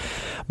politics.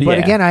 But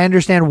again, I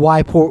understand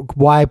why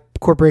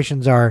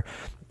corporations are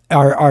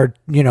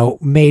you know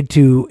made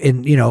to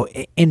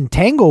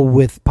entangle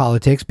with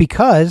politics,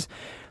 because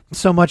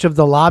so much of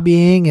the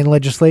lobbying and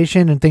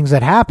legislation and things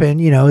that happen,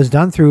 you know, is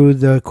done through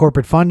the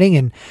corporate funding,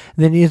 and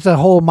then it's a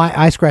whole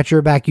I scratch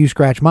your back, you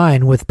scratch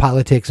mine with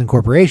politics and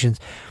corporations.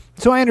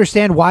 So I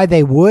understand why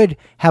they would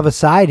have a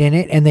side in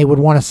it, and they would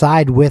want to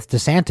side with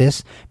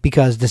DeSantis,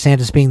 because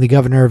DeSantis being the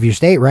governor of your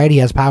state, right? He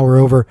has power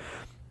over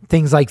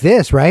things like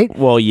this, right?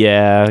 Well,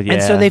 yeah.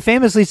 And so they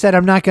famously said,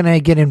 I'm not going to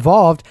get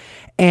involved.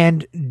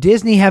 And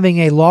Disney having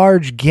a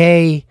large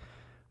gay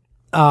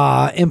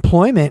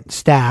employment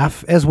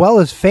staff as well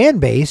as fan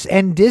base,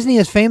 and Disney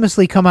has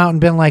famously come out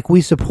and been like,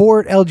 we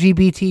support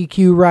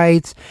LGBTQ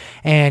rights,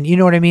 and you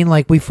know what I mean?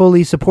 Like, we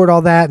fully support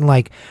all that, and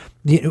like,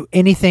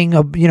 anything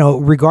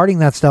regarding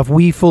that stuff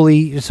we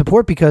fully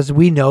support, because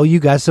we know you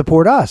guys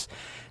support us,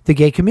 the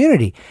gay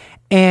community.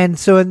 And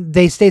so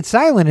they stayed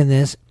silent in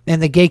this,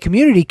 and the gay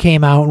community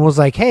came out and was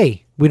like,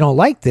 hey, we don't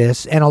like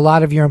this, and a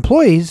lot of your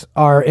employees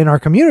are in our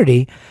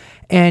community,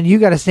 and you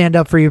got to stand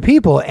up for your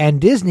people.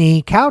 And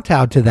Disney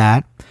kowtowed to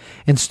that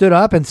and stood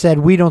up and said,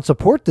 we don't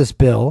support this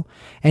bill,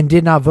 and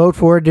did not vote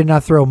for it, did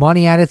not throw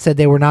money at it, said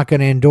they were not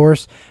going to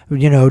endorse,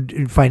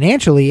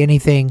 financially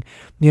anything,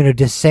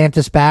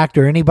 DeSantis backed,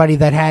 or anybody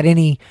that had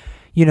any,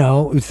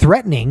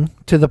 threatening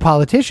to the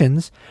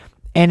politicians.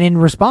 And in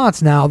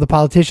response, now the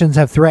politicians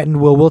have threatened,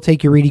 we'll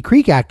take your Reedy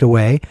Creek Act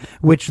away,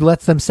 which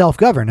lets them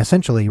self-govern,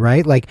 essentially,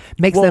 right? Like,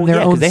 makes them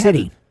their own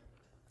city.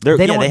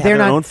 They have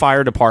their own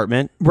fire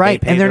department.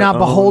 Right, and they're not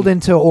beholden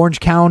to Orange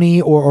County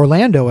or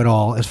Orlando at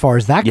all, as far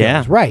as that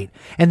goes. Right,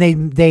 and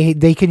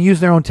they can use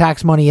their own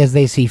tax money as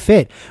they see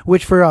fit,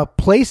 which for a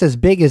place as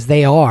big as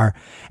they are,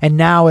 and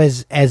now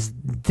as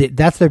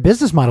that's their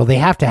business model, they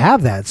have to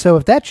have that. So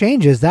if that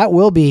changes, that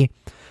will be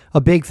a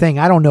big thing.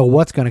 I don't know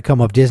what's going to come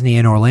of Disney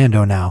in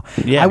Orlando now.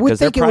 Yeah, I would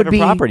think it would be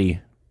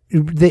property.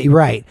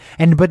 Right,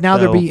 but now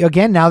they're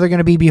going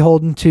to be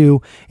beholden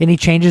to any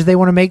changes they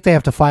want to make. They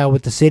have to file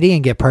with the city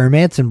and get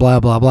permits and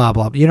blah blah blah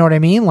blah. You know what I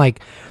mean?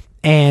 Like,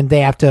 and they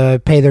have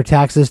to pay their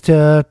taxes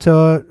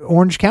to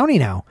Orange County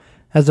now,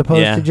 as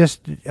opposed to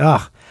just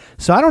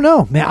So I don't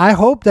know, man. I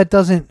hope that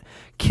doesn't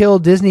kill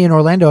Disney in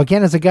Orlando.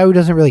 Again, as a guy who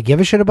doesn't really give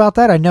a shit about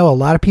that, I know a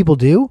lot of people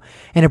do,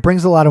 and it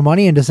brings a lot of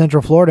money into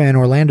Central Florida and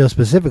Orlando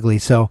specifically.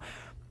 So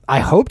I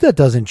hope that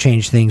doesn't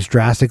change things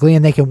drastically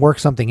and they can work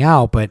something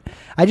out. But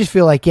I just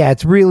feel like,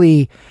 it's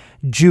really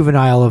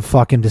juvenile of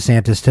fucking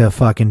DeSantis to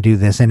fucking do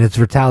this, and it's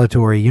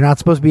retaliatory. You're not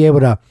supposed to be able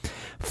to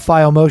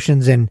file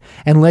motions and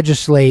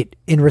legislate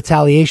in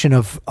retaliation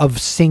of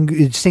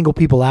single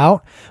people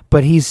out,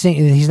 but he's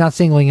not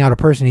singling out a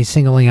person, he's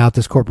singling out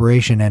this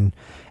corporation, and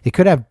it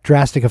could have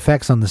drastic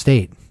effects on the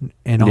state,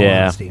 in all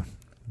honesty.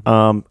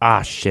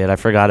 Shit, I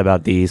forgot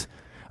about these.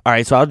 All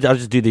right, so I'll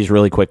just do these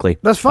really quickly.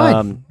 That's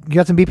fine. You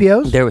got some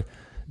BPOs?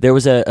 There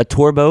was a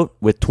tour boat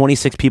with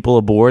 26 people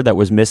aboard that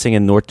was missing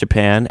in North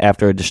Japan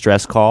after a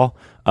distress call.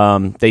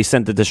 They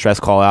sent the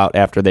distress call out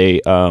after they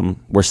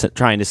were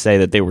trying to say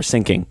that they were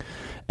sinking.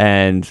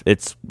 And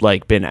it's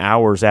like been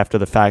hours after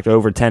the fact,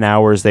 over 10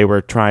 hours they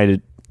were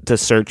trying to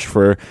search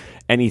for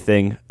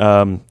anything,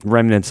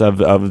 remnants of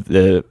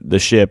the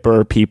ship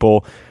or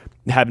people.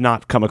 Have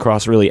not come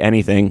across really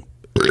anything.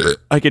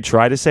 I could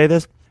try to say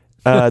this.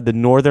 The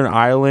northern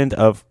island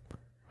of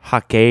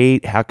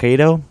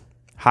Hokkaido.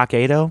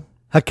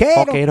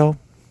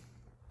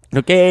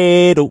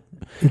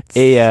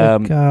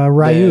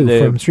 Ryu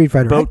from Street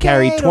Fighter. Boat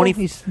carried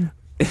 20.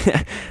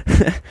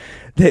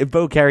 The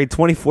boat carried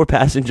 24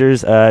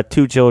 passengers,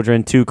 2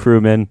 children, 2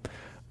 crewmen,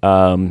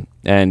 and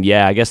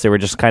I guess they were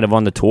just kind of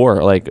on the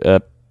tour, like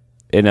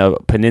in a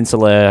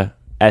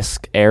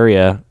peninsula-esque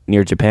area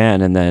near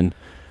Japan, and then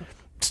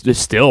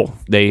still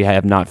they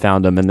have not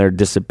found them, and they're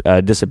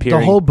disappearing.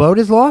 The whole boat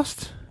is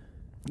lost?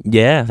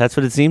 Yeah, that's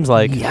what it seems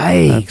like.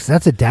 Yikes,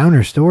 that's a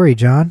downer story,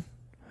 John.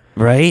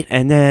 Right?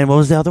 And then what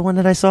was the other one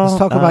that I saw? Let's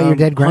talk about your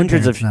dead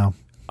grandparents now.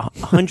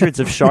 Hundreds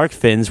of shark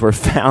fins were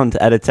found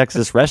at a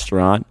Texas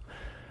restaurant.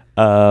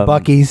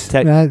 Buc-ee's.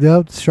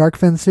 Shark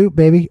fin soup,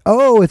 baby.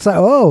 Oh, is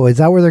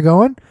that where they're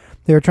going?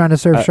 They were trying to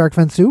serve shark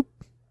fin soup?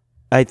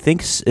 I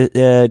think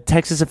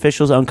Texas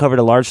officials uncovered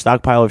a large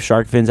stockpile of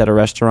shark fins at a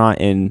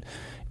restaurant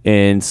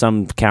in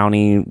some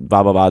county,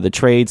 blah, blah, blah. The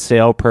trade,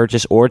 sale,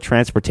 purchase, or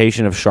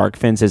transportation of shark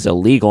fins is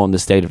illegal in the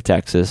state of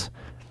Texas.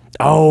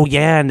 Oh,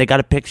 yeah, and they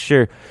got a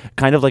picture,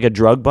 kind of like a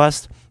drug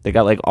bust. They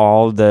got like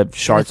all the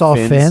shark fins. It's all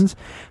fins?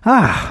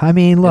 I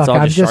mean, look,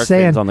 I'm just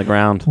saying. Fins on the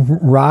ground.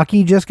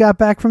 Rocky just got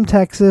back from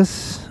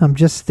Texas. I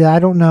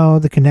don't know.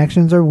 The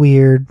connections are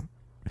weird.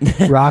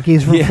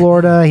 Rocky's from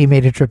Florida. He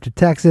made a trip to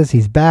Texas.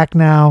 He's back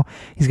now.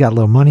 He's got a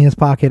little money in his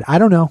pocket. I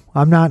don't know.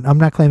 I'm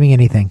not claiming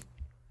anything.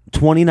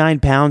 29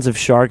 pounds of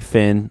shark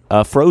fin,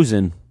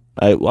 frozen.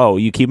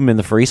 You keep them in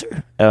the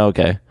freezer? Oh,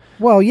 okay.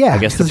 Well, yeah, I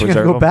guess they're going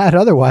to go bad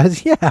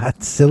otherwise. Yeah,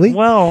 it's silly.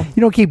 Well,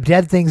 you don't keep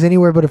dead things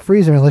anywhere but a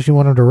freezer unless you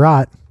want them to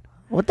rot.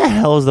 What the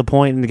hell is the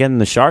point in getting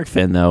the shark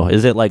fin, though?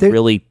 Is it like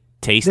really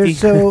tasty?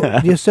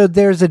 So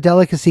there's a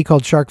delicacy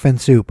called shark fin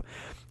soup,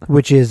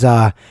 which is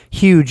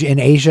huge in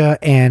Asia,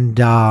 and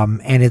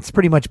it's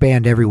pretty much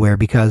banned everywhere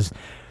because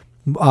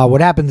what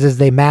happens is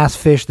they mass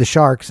fish the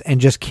sharks and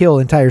just kill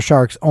entire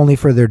sharks only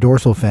for their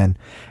dorsal fin.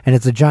 And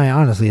it's a giant,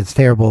 honestly, it's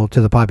terrible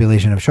to the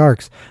population of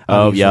sharks.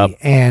 Obviously. Oh, yep.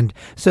 And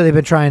so they've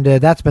been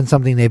that's been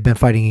something they've been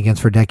fighting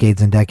against for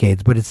decades and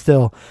decades, but it's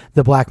still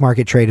the black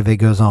market trade of it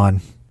goes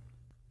on.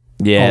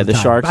 Yeah, the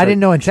sharks. I didn't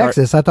know in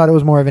Texas. I thought it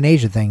was more of an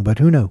Asia thing, but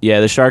who knew?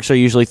 Yeah, the sharks are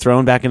usually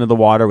thrown back into the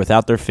water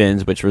without their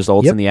fins, which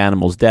results in the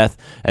animal's death.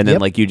 And then,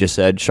 like you just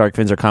said, shark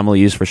fins are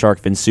commonly used for shark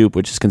fin soup,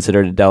 which is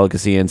considered a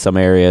delicacy in some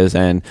areas.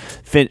 And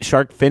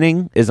shark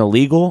finning is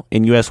illegal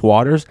in U.S.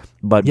 waters,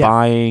 but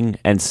buying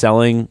and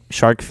selling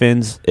shark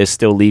fins is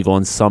still legal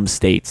in some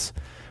states.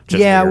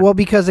 Well,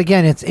 because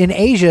again, it's in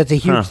Asia, it's a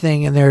huge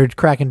thing, and they're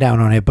cracking down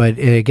on it. But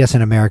I guess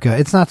in America,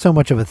 it's not so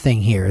much of a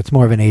thing here. It's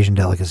more of an Asian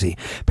delicacy.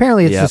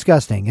 Apparently, it's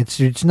disgusting.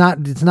 It's not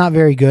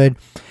very good,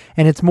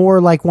 and it's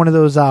more like one of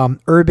those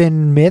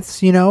urban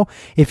myths. You know,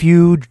 if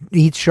you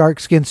eat shark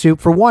skin soup,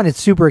 for one, it's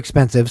super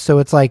expensive, so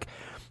it's like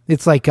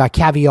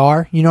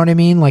caviar. You know what I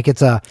mean? Like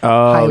it's a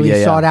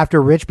highly sought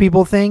after rich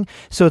people thing.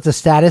 So it's a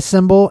status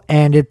symbol,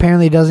 and it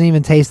apparently doesn't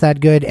even taste that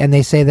good. And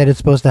they say that it's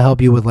supposed to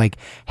help you with like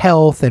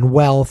health and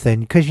wealth,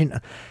 and because you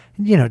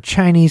know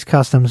Chinese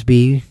customs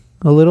be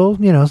a little,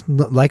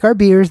 like our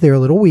beers, they're a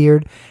little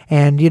weird,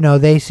 and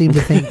they seem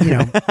to think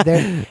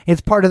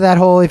it's part of that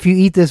whole. If you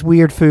eat this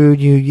weird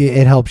food,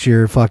 it helps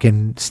your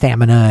fucking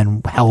stamina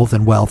and health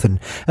and wealth,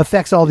 and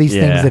affects all these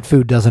things that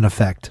food doesn't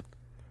affect.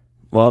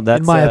 Well,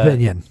 that's in my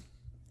opinion.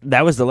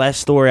 That was the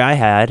last story I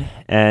had,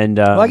 and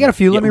I got a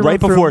few. Let me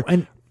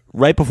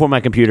right before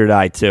my computer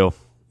died too.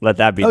 Let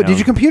that be. Oh, did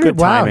your computer? Good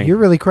wow, timing. You're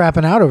really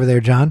crapping out over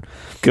there, John.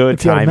 Good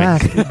if you timing.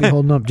 had a Mac, you'd be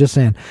holding up. Just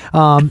saying.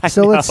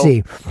 So let's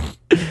see.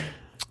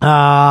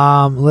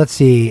 Let's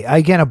see.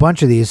 Again, a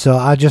bunch of these, so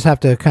I just have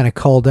to kind of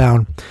cull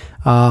down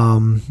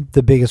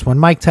the biggest one.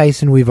 Mike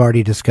Tyson, we've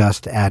already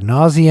discussed ad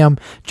nauseum.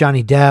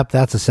 Johnny Depp,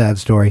 that's a sad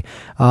story.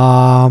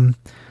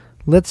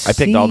 Let's I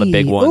picked all the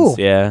big ones.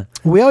 Ooh. Yeah.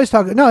 We always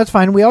talk. No, it's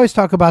fine. We always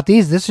talk about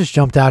these. This just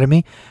jumped out at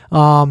me.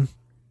 Catherine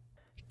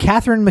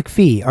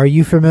McPhee. Are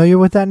you familiar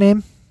with that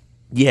name?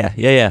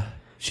 Yeah.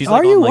 She's.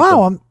 Are you?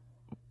 Wow.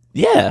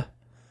 Yeah.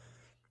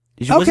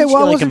 Okay.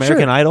 Well, like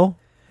American Idol.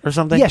 or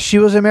something? Yes, she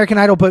was American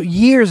Idol, but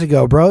years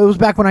ago, bro. It was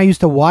back when I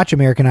used to watch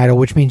American Idol,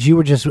 which means you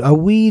were just a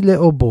wee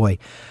little boy.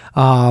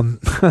 I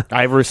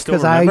still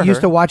Because I remember used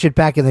her. to watch it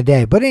back in the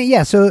day. But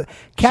yeah, so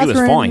was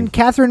fine.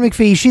 Catherine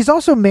McPhee, she's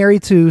also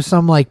married to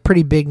some like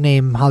pretty big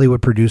name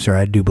Hollywood producer,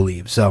 I do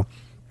believe. So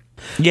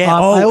Yeah, I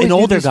always an do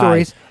older these guy.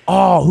 stories.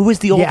 Oh, who is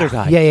the older yeah,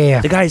 guy?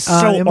 Yeah. The guy's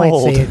so it might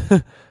old. Say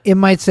it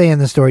might say in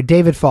the story,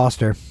 David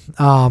Foster.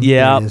 Yeah.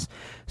 There it is.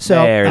 So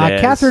There it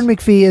is. Catherine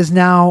McPhee is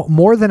now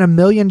more than $1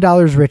 million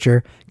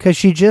richer because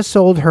she just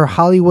sold her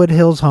Hollywood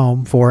Hills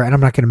home for, and I'm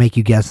not going to make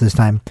you guess this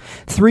time,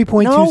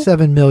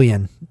 $3.27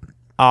 million.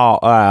 Oh,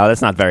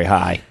 that's not very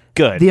high.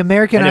 Good. The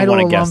American I didn't Idol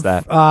want to guess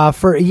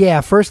alum,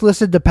 that. first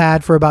listed the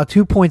pad for about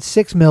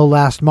 2.6 mil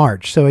last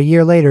March. So a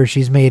year later,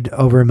 she's made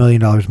over $1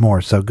 million more.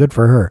 So good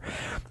for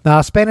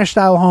her. Spanish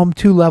style home,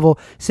 2-level,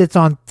 sits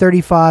on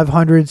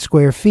 3,500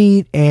 square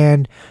feet,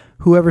 and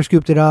whoever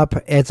scooped it up,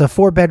 it's a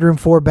 4-bedroom,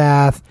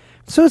 4-bath.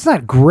 So it's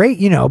not great,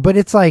 but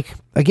it's like,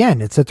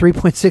 again, it's a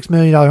 $3.6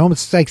 million home.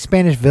 It's like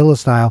Spanish villa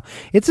style.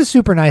 It's a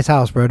super nice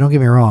house, bro. Don't get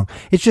me wrong.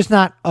 It's just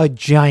not a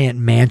giant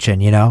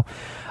mansion, She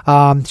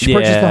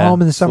purchased the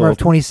home in the summer of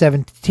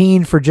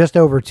 2017 for just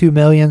over $2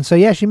 million. So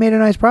yeah, she made a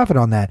nice profit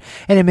on that.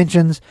 And it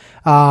mentions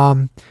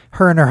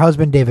her and her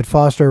husband David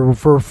Foster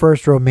were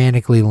first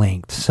romantically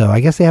linked. So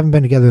I guess they haven't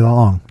been together that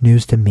long.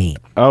 News to me.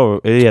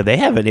 Oh yeah, they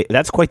have it.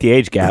 That's quite the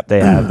age gap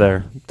they have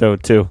there, though,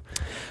 too.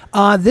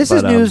 This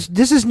is news.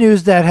 This is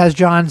news that has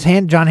John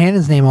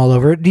Hannon's name all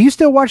over it. Do you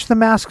still watch The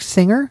Masked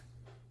Singer?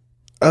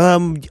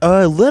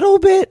 A little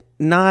bit,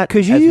 not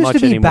because you as used much to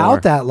be anymore.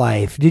 about that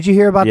life. Did you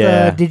hear about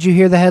Yeah. Did you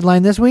hear the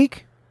headline this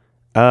week?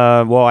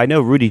 Well, I know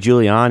Rudy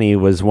Giuliani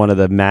was one of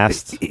the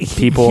masked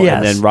people, Yes.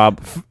 and then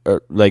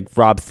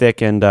Rob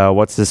Thicke and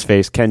what's his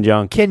face, Ken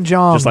Jeong. Ken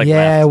Jeong, Just,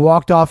 yeah, left.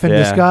 walked off in Yeah.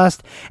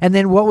 disgust. And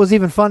then what was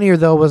even funnier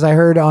though was I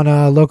heard on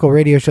a local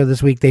radio show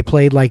this week they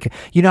played like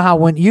how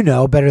when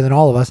better than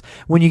all of us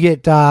when you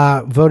get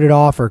voted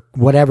off or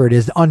whatever it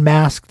is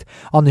unmasked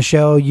on the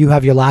show you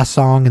have your last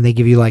song and they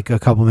give you like a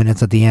couple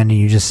minutes at the end and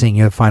you just sing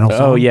your final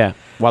song. Oh yeah,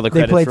 while the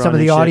They credits played run some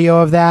of and the shit.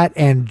 audio of that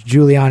and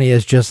Giuliani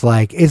is just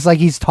like it's like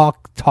he's talk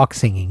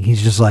singing.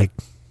 He's just like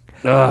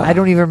I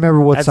don't even remember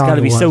what That's song gotta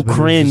it be was, so but it was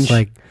cringe. just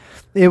like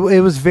it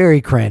was very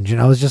cringe,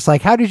 and I was just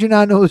like, "How did you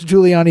not know it was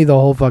Giuliani the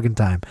whole fucking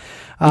time?"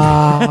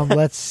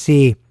 Let's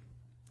see.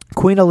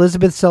 Queen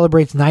Elizabeth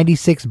celebrates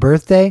 96th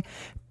birthday.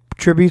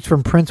 Tributes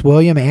from Prince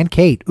William and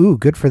Kate. Ooh,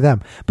 good for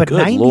them. But Good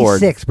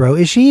 96, bro.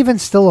 Is she even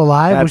still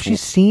alive? Was That's- she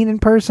seen in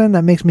person?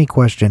 That makes me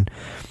question.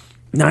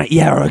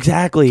 Yeah,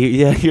 exactly.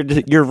 Yeah,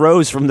 you're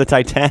Rose from the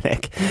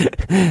Titanic.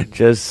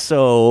 Just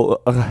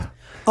so.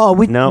 Oh,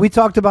 we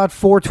talked about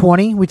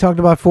 420. We talked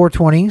about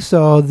 420.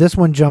 So this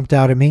one jumped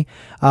out at me.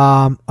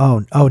 Now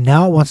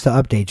it wants to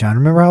update, John.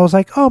 Remember, I was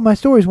like, oh, my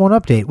stories won't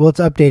update. Well, it's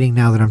updating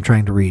now that I'm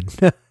trying to read.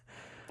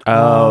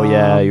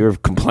 Yeah, you were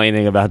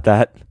complaining about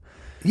that.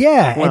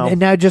 Yeah, Well. and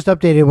now it just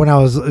updated when I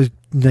was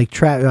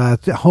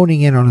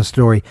honing in on a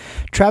story.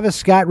 Travis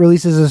Scott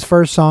releases his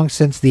first song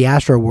since the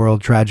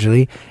Astroworld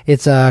tragedy.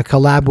 It's a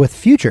collab with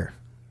Future.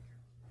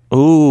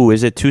 Ooh,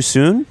 is it too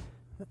soon?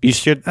 You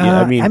should.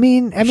 Yeah, I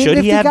mean, should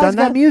if he the have guy's done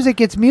got that?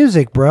 music, it's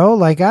music, bro.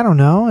 Like I don't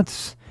know,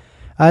 it's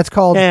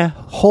called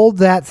 "Hold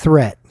That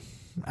Threat."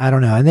 I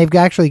don't know, and they've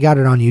actually got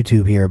it on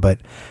YouTube here, but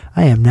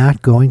I am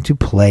not going to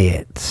play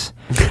it.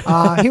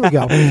 Here we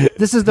go.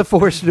 This is the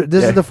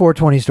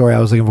 420 story I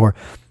was looking for.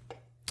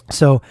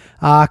 So,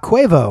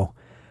 Quavo.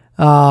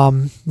 Are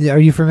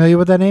you familiar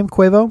with that name,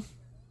 Quavo?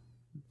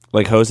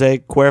 Like Jose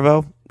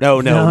Cuervo?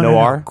 No,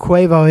 Noir.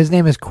 Quavo. His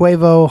name is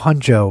Quavo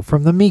Huncho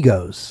from the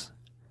Migos.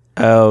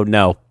 Oh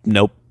no,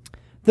 nope.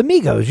 The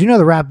Migos, you know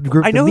the rap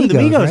group. I know who the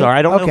Migos right? are.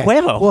 I don't know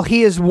Quavo. Well,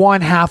 he is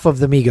one half of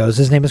the Migos.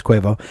 His name is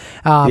Quavo.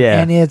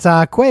 Yeah. And it's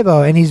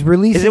Quavo, and he's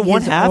releasing. Is it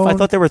one his half? own- I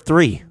thought there were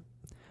three.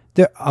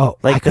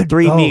 Like the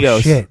three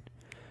Migos. Shit.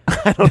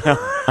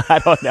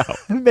 I don't know.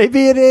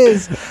 Maybe it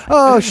is.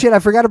 Oh shit! I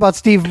forgot about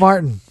Steve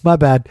Martin. My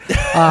bad.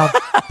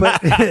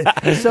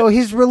 But so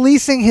he's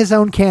releasing his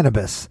own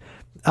cannabis.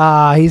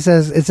 It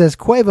says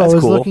Quavo That's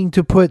is cool. looking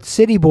to put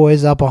City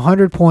Boys up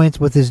 100 points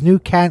with his new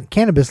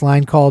cannabis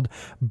line called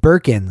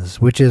Birkins,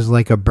 which is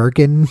like a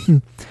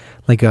Birkin,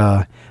 like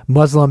a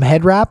Muslim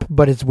head wrap,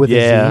 but it's with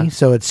a Z,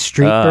 so it's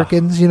street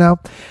Birkins, you know?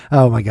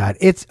 Oh my God.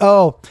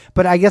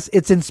 But I guess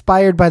it's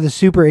inspired by the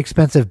super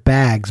expensive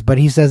bags, but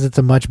he says it's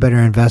a much better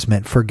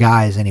investment for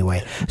guys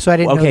anyway. So I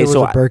didn't know there was a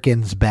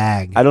Birkins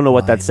bag. I don't know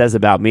what that says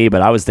about me,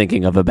 but I was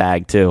thinking of a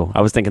bag too.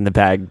 I was thinking the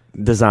bag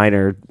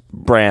designer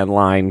brand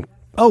line.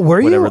 Oh, were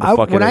you? Whatever the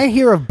fuck it When I is.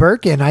 hear of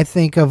Birkin, I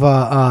think of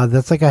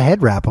that's like a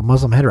head wrap, a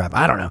Muslim head wrap.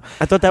 I don't know.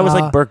 I thought that was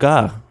like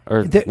burqa, or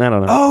I don't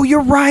know. Oh,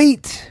 you're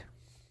right.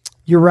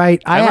 You're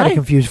right. I Am had I? it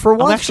confused. For I'm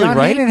once, actually John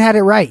right? Hannon had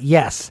it right.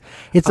 Yes.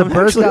 It's I'm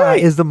a actually burqa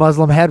right. is the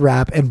Muslim head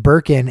wrap, and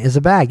Birkin is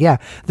a bag. Yeah.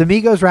 The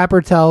Migos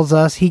rapper tells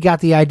us he got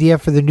the idea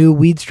for the new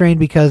weed strain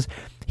because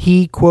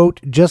he,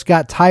 quote, just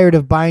got tired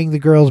of buying the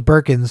girls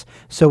Birkins,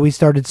 so we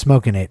started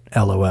smoking it.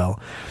 LOL.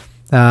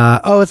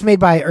 It's made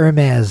by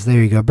Hermes.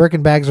 There you go.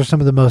 Birkin bags are some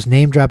of the most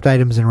name-dropped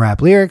items in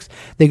rap lyrics.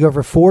 They go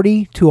for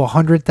 $40,000 to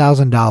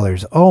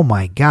 $100,000. Oh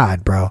my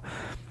God, bro.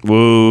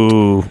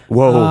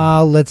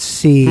 Whoa. Let's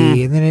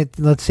see. And then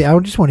let's see. I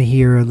just want to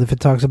hear if it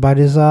talks about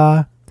his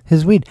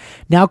weed.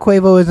 Now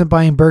Quavo isn't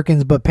buying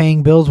Birkins, but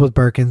paying bills with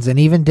Birkins, and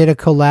even did a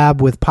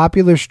collab with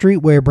popular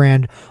streetwear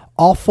brand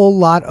Awful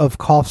Lot of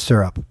Cough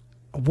Syrup.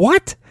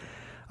 What?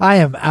 I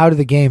am out of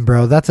the game,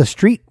 bro. That's a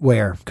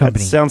streetwear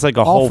company. That sounds like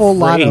a Awful whole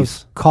Lot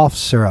phrase. of Cough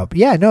Syrup.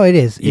 Yeah, no, it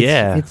is.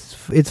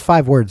 It's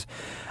 5 words.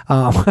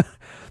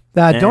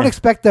 Don't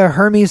expect the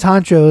Hermes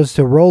honchos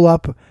to roll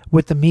up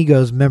with the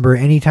Migos member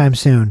anytime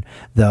soon,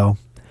 though.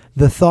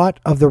 The thought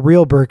of the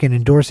real Birkin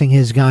endorsing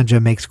his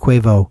ganja makes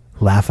Quavo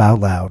laugh out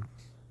loud.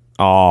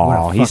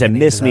 Oh, he said,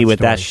 miss me with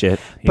that shit.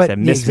 He said,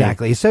 miss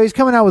exactly. me. So he's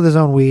coming out with his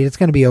own weed. It's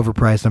going to be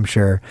overpriced, I'm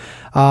sure.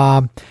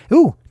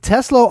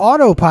 Tesla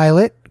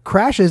autopilot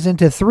crashes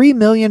into $3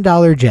 million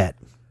jet.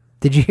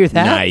 Did you hear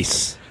that?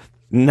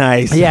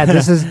 Nice. Yeah,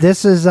 this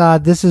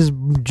is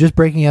just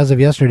breaking as of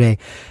yesterday.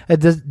 A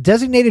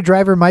designated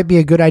driver might be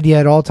a good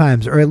idea at all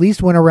times, or at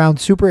least when around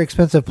super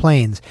expensive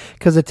planes,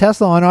 because a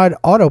Tesla on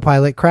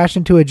autopilot crashed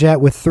into a jet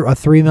with a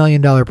 $3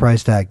 million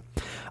price tag.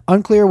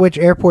 Unclear which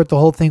airport the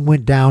whole thing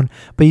went down,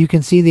 but you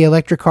can see the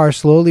electric car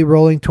slowly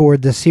rolling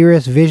toward the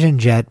Cirrus Vision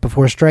jet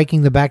before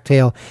striking the back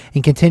tail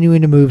and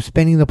continuing to move,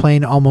 spinning the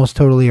plane almost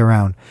totally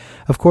around.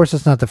 Of course,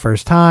 it's not the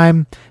first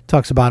time.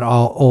 Talks about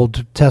all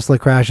old Tesla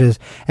crashes.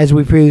 As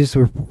we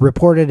previously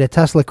reported, a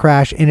Tesla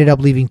crash ended up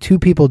leaving 2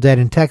 people dead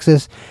in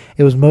Texas.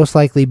 It was most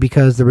likely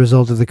because the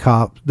result of the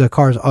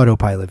car's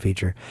autopilot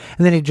feature.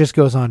 And then it just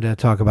goes on to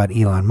talk about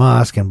Elon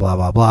Musk and blah,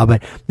 blah, blah.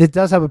 But it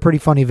does have a pretty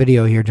funny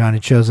video here, John.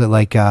 It shows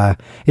that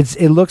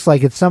it looks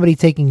like it's somebody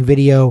taking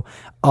video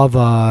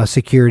of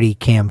security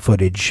cam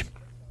footage.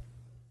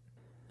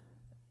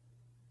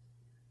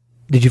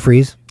 Did you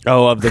freeze?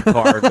 Oh, of the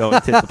car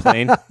going to the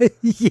plane?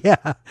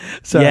 Yeah.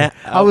 So yeah.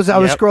 I was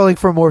scrolling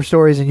for more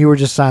stories and you were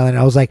just silent.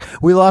 I was like,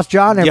 we lost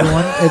John,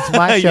 everyone. It's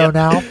my show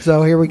now.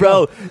 So here we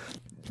go. Bro,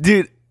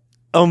 dude,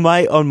 on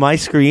my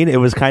screen, it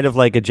was kind of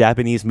like a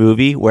Japanese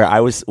movie where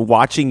I was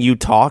watching you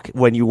talk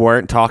when you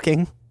weren't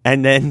talking.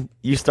 And then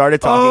you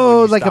started talking.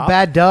 Oh, like a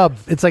bad dub.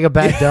 It's like a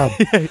bad dub.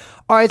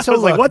 All right, so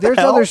look, there's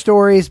other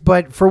stories,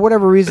 but for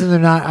whatever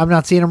reason, I'm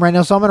not seeing them right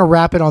now. So I'm going to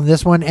wrap it on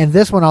this one. And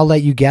this one I'll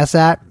let you guess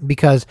at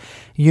because,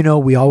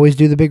 we always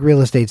do the big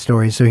real estate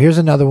stories. So here's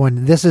another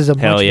one. This is much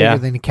bigger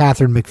than the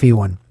Catherine McPhee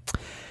one.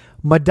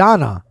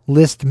 Madonna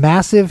lists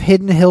massive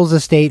Hidden Hills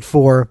estate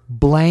for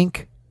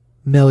blank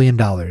 $1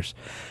 million.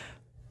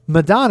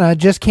 Madonna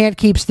just can't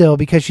keep still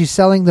because she's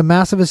selling the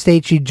massive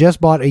estate she just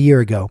bought a year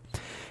ago.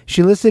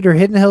 She listed her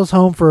Hidden Hills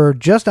home for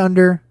just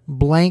under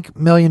blank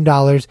 $1 million.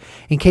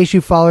 In case you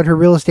followed her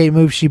real estate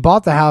moves, she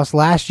bought the house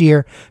last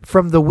year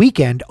from The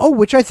Weeknd,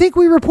 which I think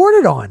we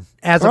reported on,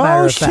 as a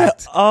matter of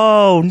fact.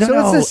 Oh, no. So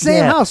it's the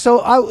same house. So,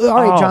 all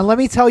right, John, let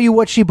me tell you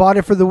what she bought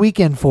it for The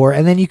Weeknd for,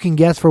 and then you can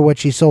guess for what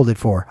she sold it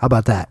for. How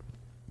about that?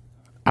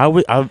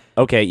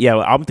 Okay, yeah,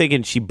 I'm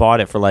thinking she bought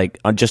it for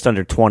just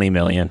under $20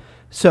 million.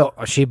 So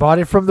she bought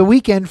it from The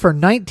Weeknd for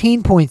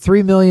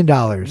 $19.3 million.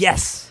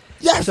 Yes.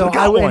 So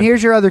and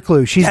here's your other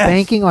clue. She's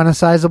banking on a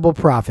sizable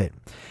profit.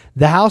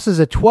 The house is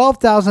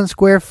 12,000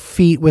 square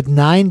feet with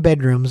 9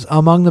 bedrooms,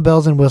 among the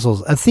bells and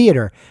whistles, a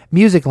theater,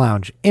 music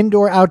lounge,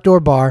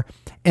 indoor-outdoor bar,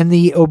 and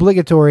the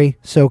obligatory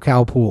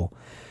SoCal pool.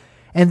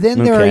 And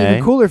then there are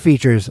even cooler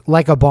features,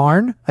 like a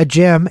barn, a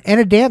gym, and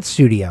a dance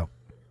studio.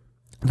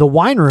 The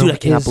wine room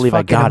is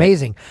fucking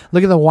amazing.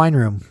 Look at the wine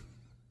room.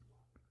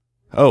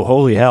 Oh,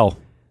 holy hell.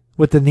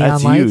 With the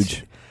neon lights.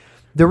 Huge.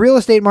 The real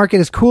estate market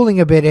is cooling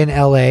a bit in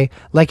LA,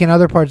 like in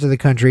other parts of the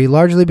country,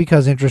 largely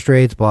because interest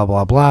rates, blah,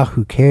 blah, blah.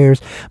 Who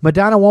cares?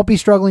 Madonna won't be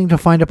struggling to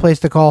find a place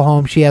to call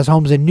home. She has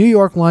homes in New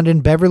York,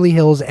 London, Beverly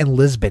Hills, and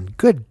Lisbon.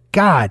 Good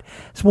God.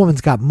 This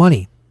woman's got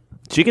money.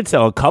 She could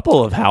sell a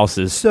couple of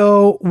houses.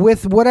 So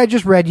with what I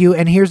just read you,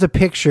 and here's a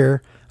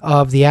picture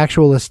of the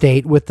actual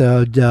estate with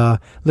the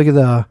look at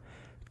the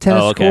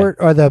tennis court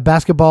or the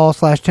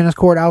basketball/tennis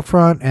court out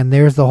front, and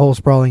there's the whole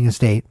sprawling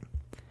estate.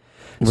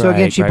 So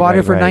again, she bought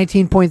it for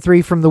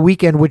 19.3 from The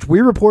Weeknd, which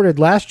we reported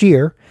last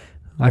year.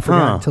 I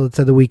forgot until it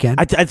said The Weeknd.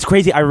 It's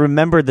crazy. I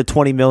remembered the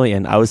 $20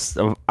 million.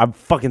 I'm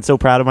fucking so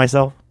proud of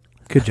myself.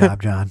 Good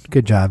job, John.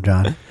 Good job,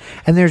 John.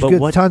 And there's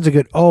tons of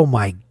good. Oh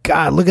my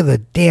God! Look at the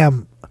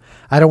damn.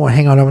 I don't want.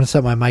 Hang on. I'm going to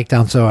set my mic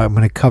down so I'm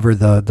going to cover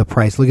the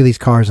price. Look at these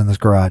cars in this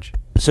garage.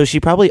 So she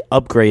probably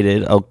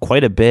upgraded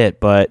quite a bit,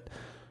 but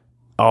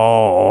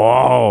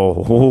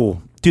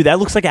dude, that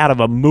looks like out of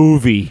a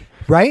movie.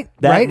 Right?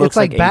 It's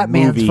like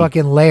Batman's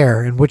fucking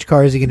lair, and which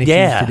car is he going to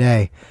choose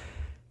today?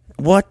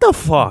 What the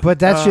fuck? But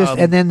that's just,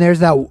 and then there's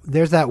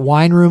that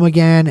wine room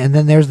again, and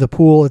then there's the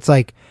pool. It's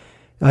like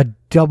a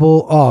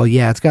double. Oh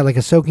yeah, it's got like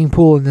a soaking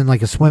pool and then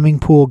like a swimming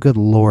pool. Good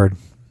Lord.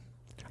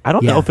 I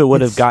don't know if it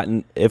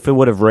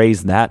would have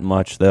raised that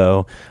much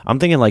though. I'm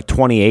thinking like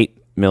 28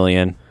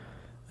 million.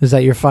 Is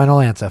that your final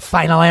answer?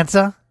 Final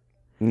answer?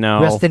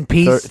 No. Rest in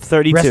peace.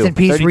 32. Rest in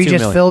peace,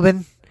 Regis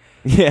Philbin.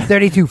 Yeah.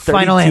 32.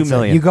 Final answer.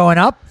 Million. You going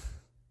up?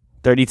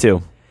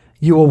 32.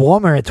 You were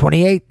warmer at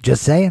 28.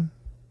 Just saying.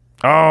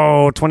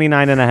 Oh,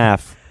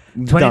 29.5.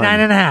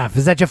 29.5.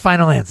 Is that your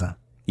final answer?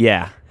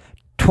 Yeah.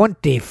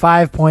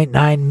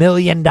 $25.9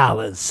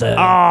 million, sir.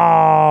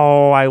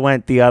 Oh, I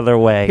went the other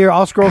way. Here,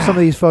 I'll scroll some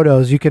of these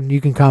photos. You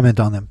can comment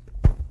on them.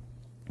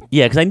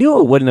 Yeah, because I knew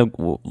it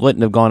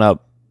wouldn't have gone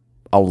up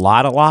a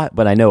lot,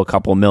 but I know a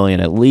couple million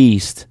at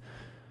least.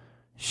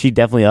 She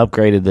definitely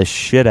upgraded the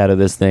shit out of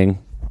this thing.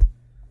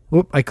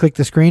 Whoop! I clicked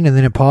the screen and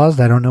then it paused.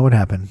 I don't know what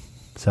happened.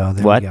 So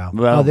there What? we go.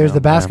 Well, there's no,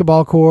 the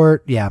basketball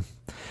court. Yeah,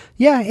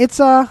 it's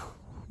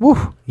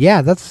woo.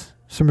 Yeah, that's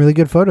some really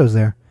good photos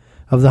there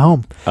of the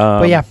home.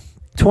 But yeah,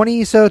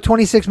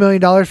 $26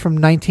 million from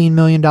 $19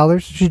 million.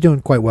 She's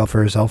doing quite well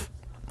for herself.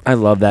 I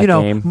love that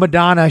game.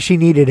 Madonna, she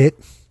needed it.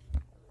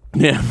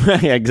 Yeah,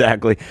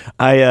 exactly.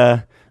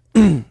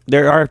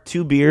 There are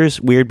 2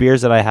 weird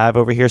beers that I have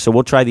over here, so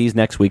we'll try these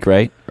next week,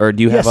 right? Or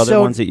do you have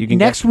other ones that you can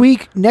next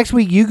get? Next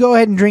week, you go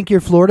ahead and drink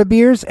your Florida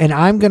beers, and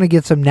I'm going to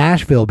get some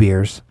Nashville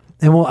beers.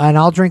 And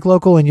I'll drink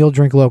local, and you'll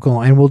drink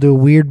local, and we'll do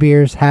weird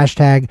beers,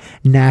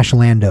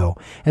 #Nashlando.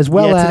 As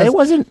well as... today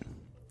wasn't...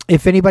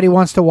 If anybody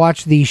wants to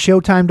watch the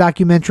Showtime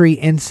documentary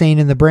Insane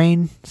in the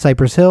Brain,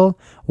 Cypress Hill,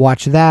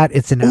 watch that.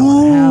 It's an hour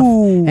and a half,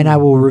 and I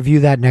will review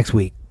that next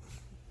week.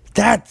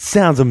 That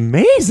sounds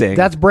amazing.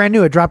 That's brand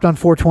new. It dropped on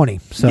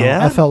 4/20. So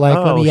Yeah? I felt like,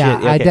 Oh, shit.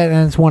 Okay.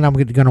 that's one I'm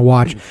going to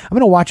watch. I'm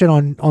going to watch it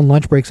on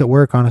lunch breaks at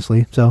work,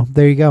 honestly. So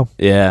there you go.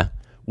 Yeah.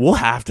 We'll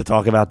have to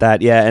talk about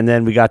that. Yeah, and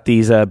then we got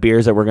these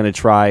beers that we're going to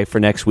try for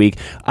next week.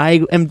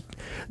 I am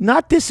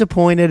not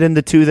disappointed in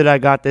the 2 that I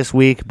got this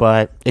week,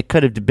 but it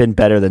could have been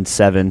better than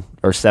 7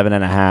 or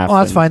 7.5. Oh,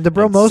 that's fine. The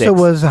Bromosa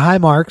was high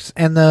marks,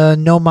 and the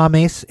No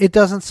Mames, it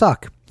doesn't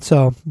suck.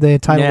 So the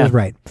title was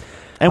right.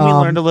 And we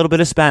learned a little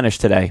bit of Spanish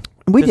today.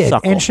 We did.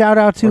 Suckle. And shout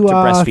out to a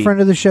breastfeed.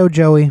 friend of the show,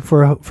 Joey,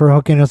 for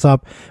hooking us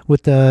up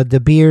with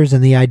the beers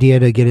and the idea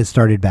to get it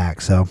started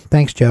back. So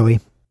thanks, Joey.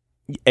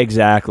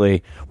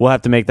 Exactly. We'll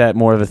have to make that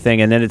more of a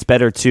thing. And then it's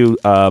better to,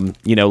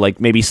 like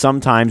maybe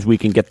sometimes we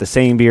can get the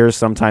same beers.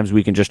 Sometimes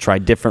we can just try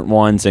different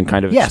ones and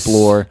kind of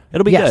explore.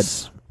 It'll be good.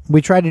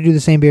 We tried to do the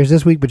same beers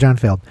this week, but John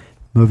failed.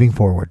 Moving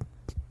forward.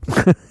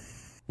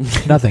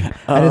 Nothing.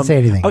 I didn't say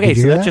anything. Okay, Did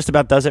you so hear that just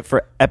about does it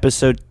for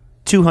episode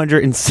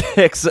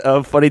 206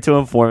 of Funny to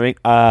Informing.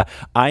 I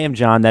am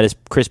John. That is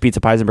Chris Pizza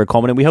Peisenberg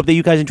Coleman. And we hope that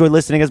you guys enjoy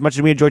listening as much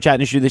as we enjoy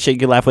chatting and shooting the shit. You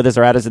can laugh with us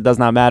or at us. It does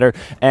not matter.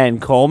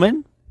 And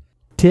Coleman?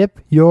 Tip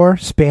your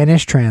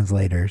Spanish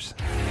translators.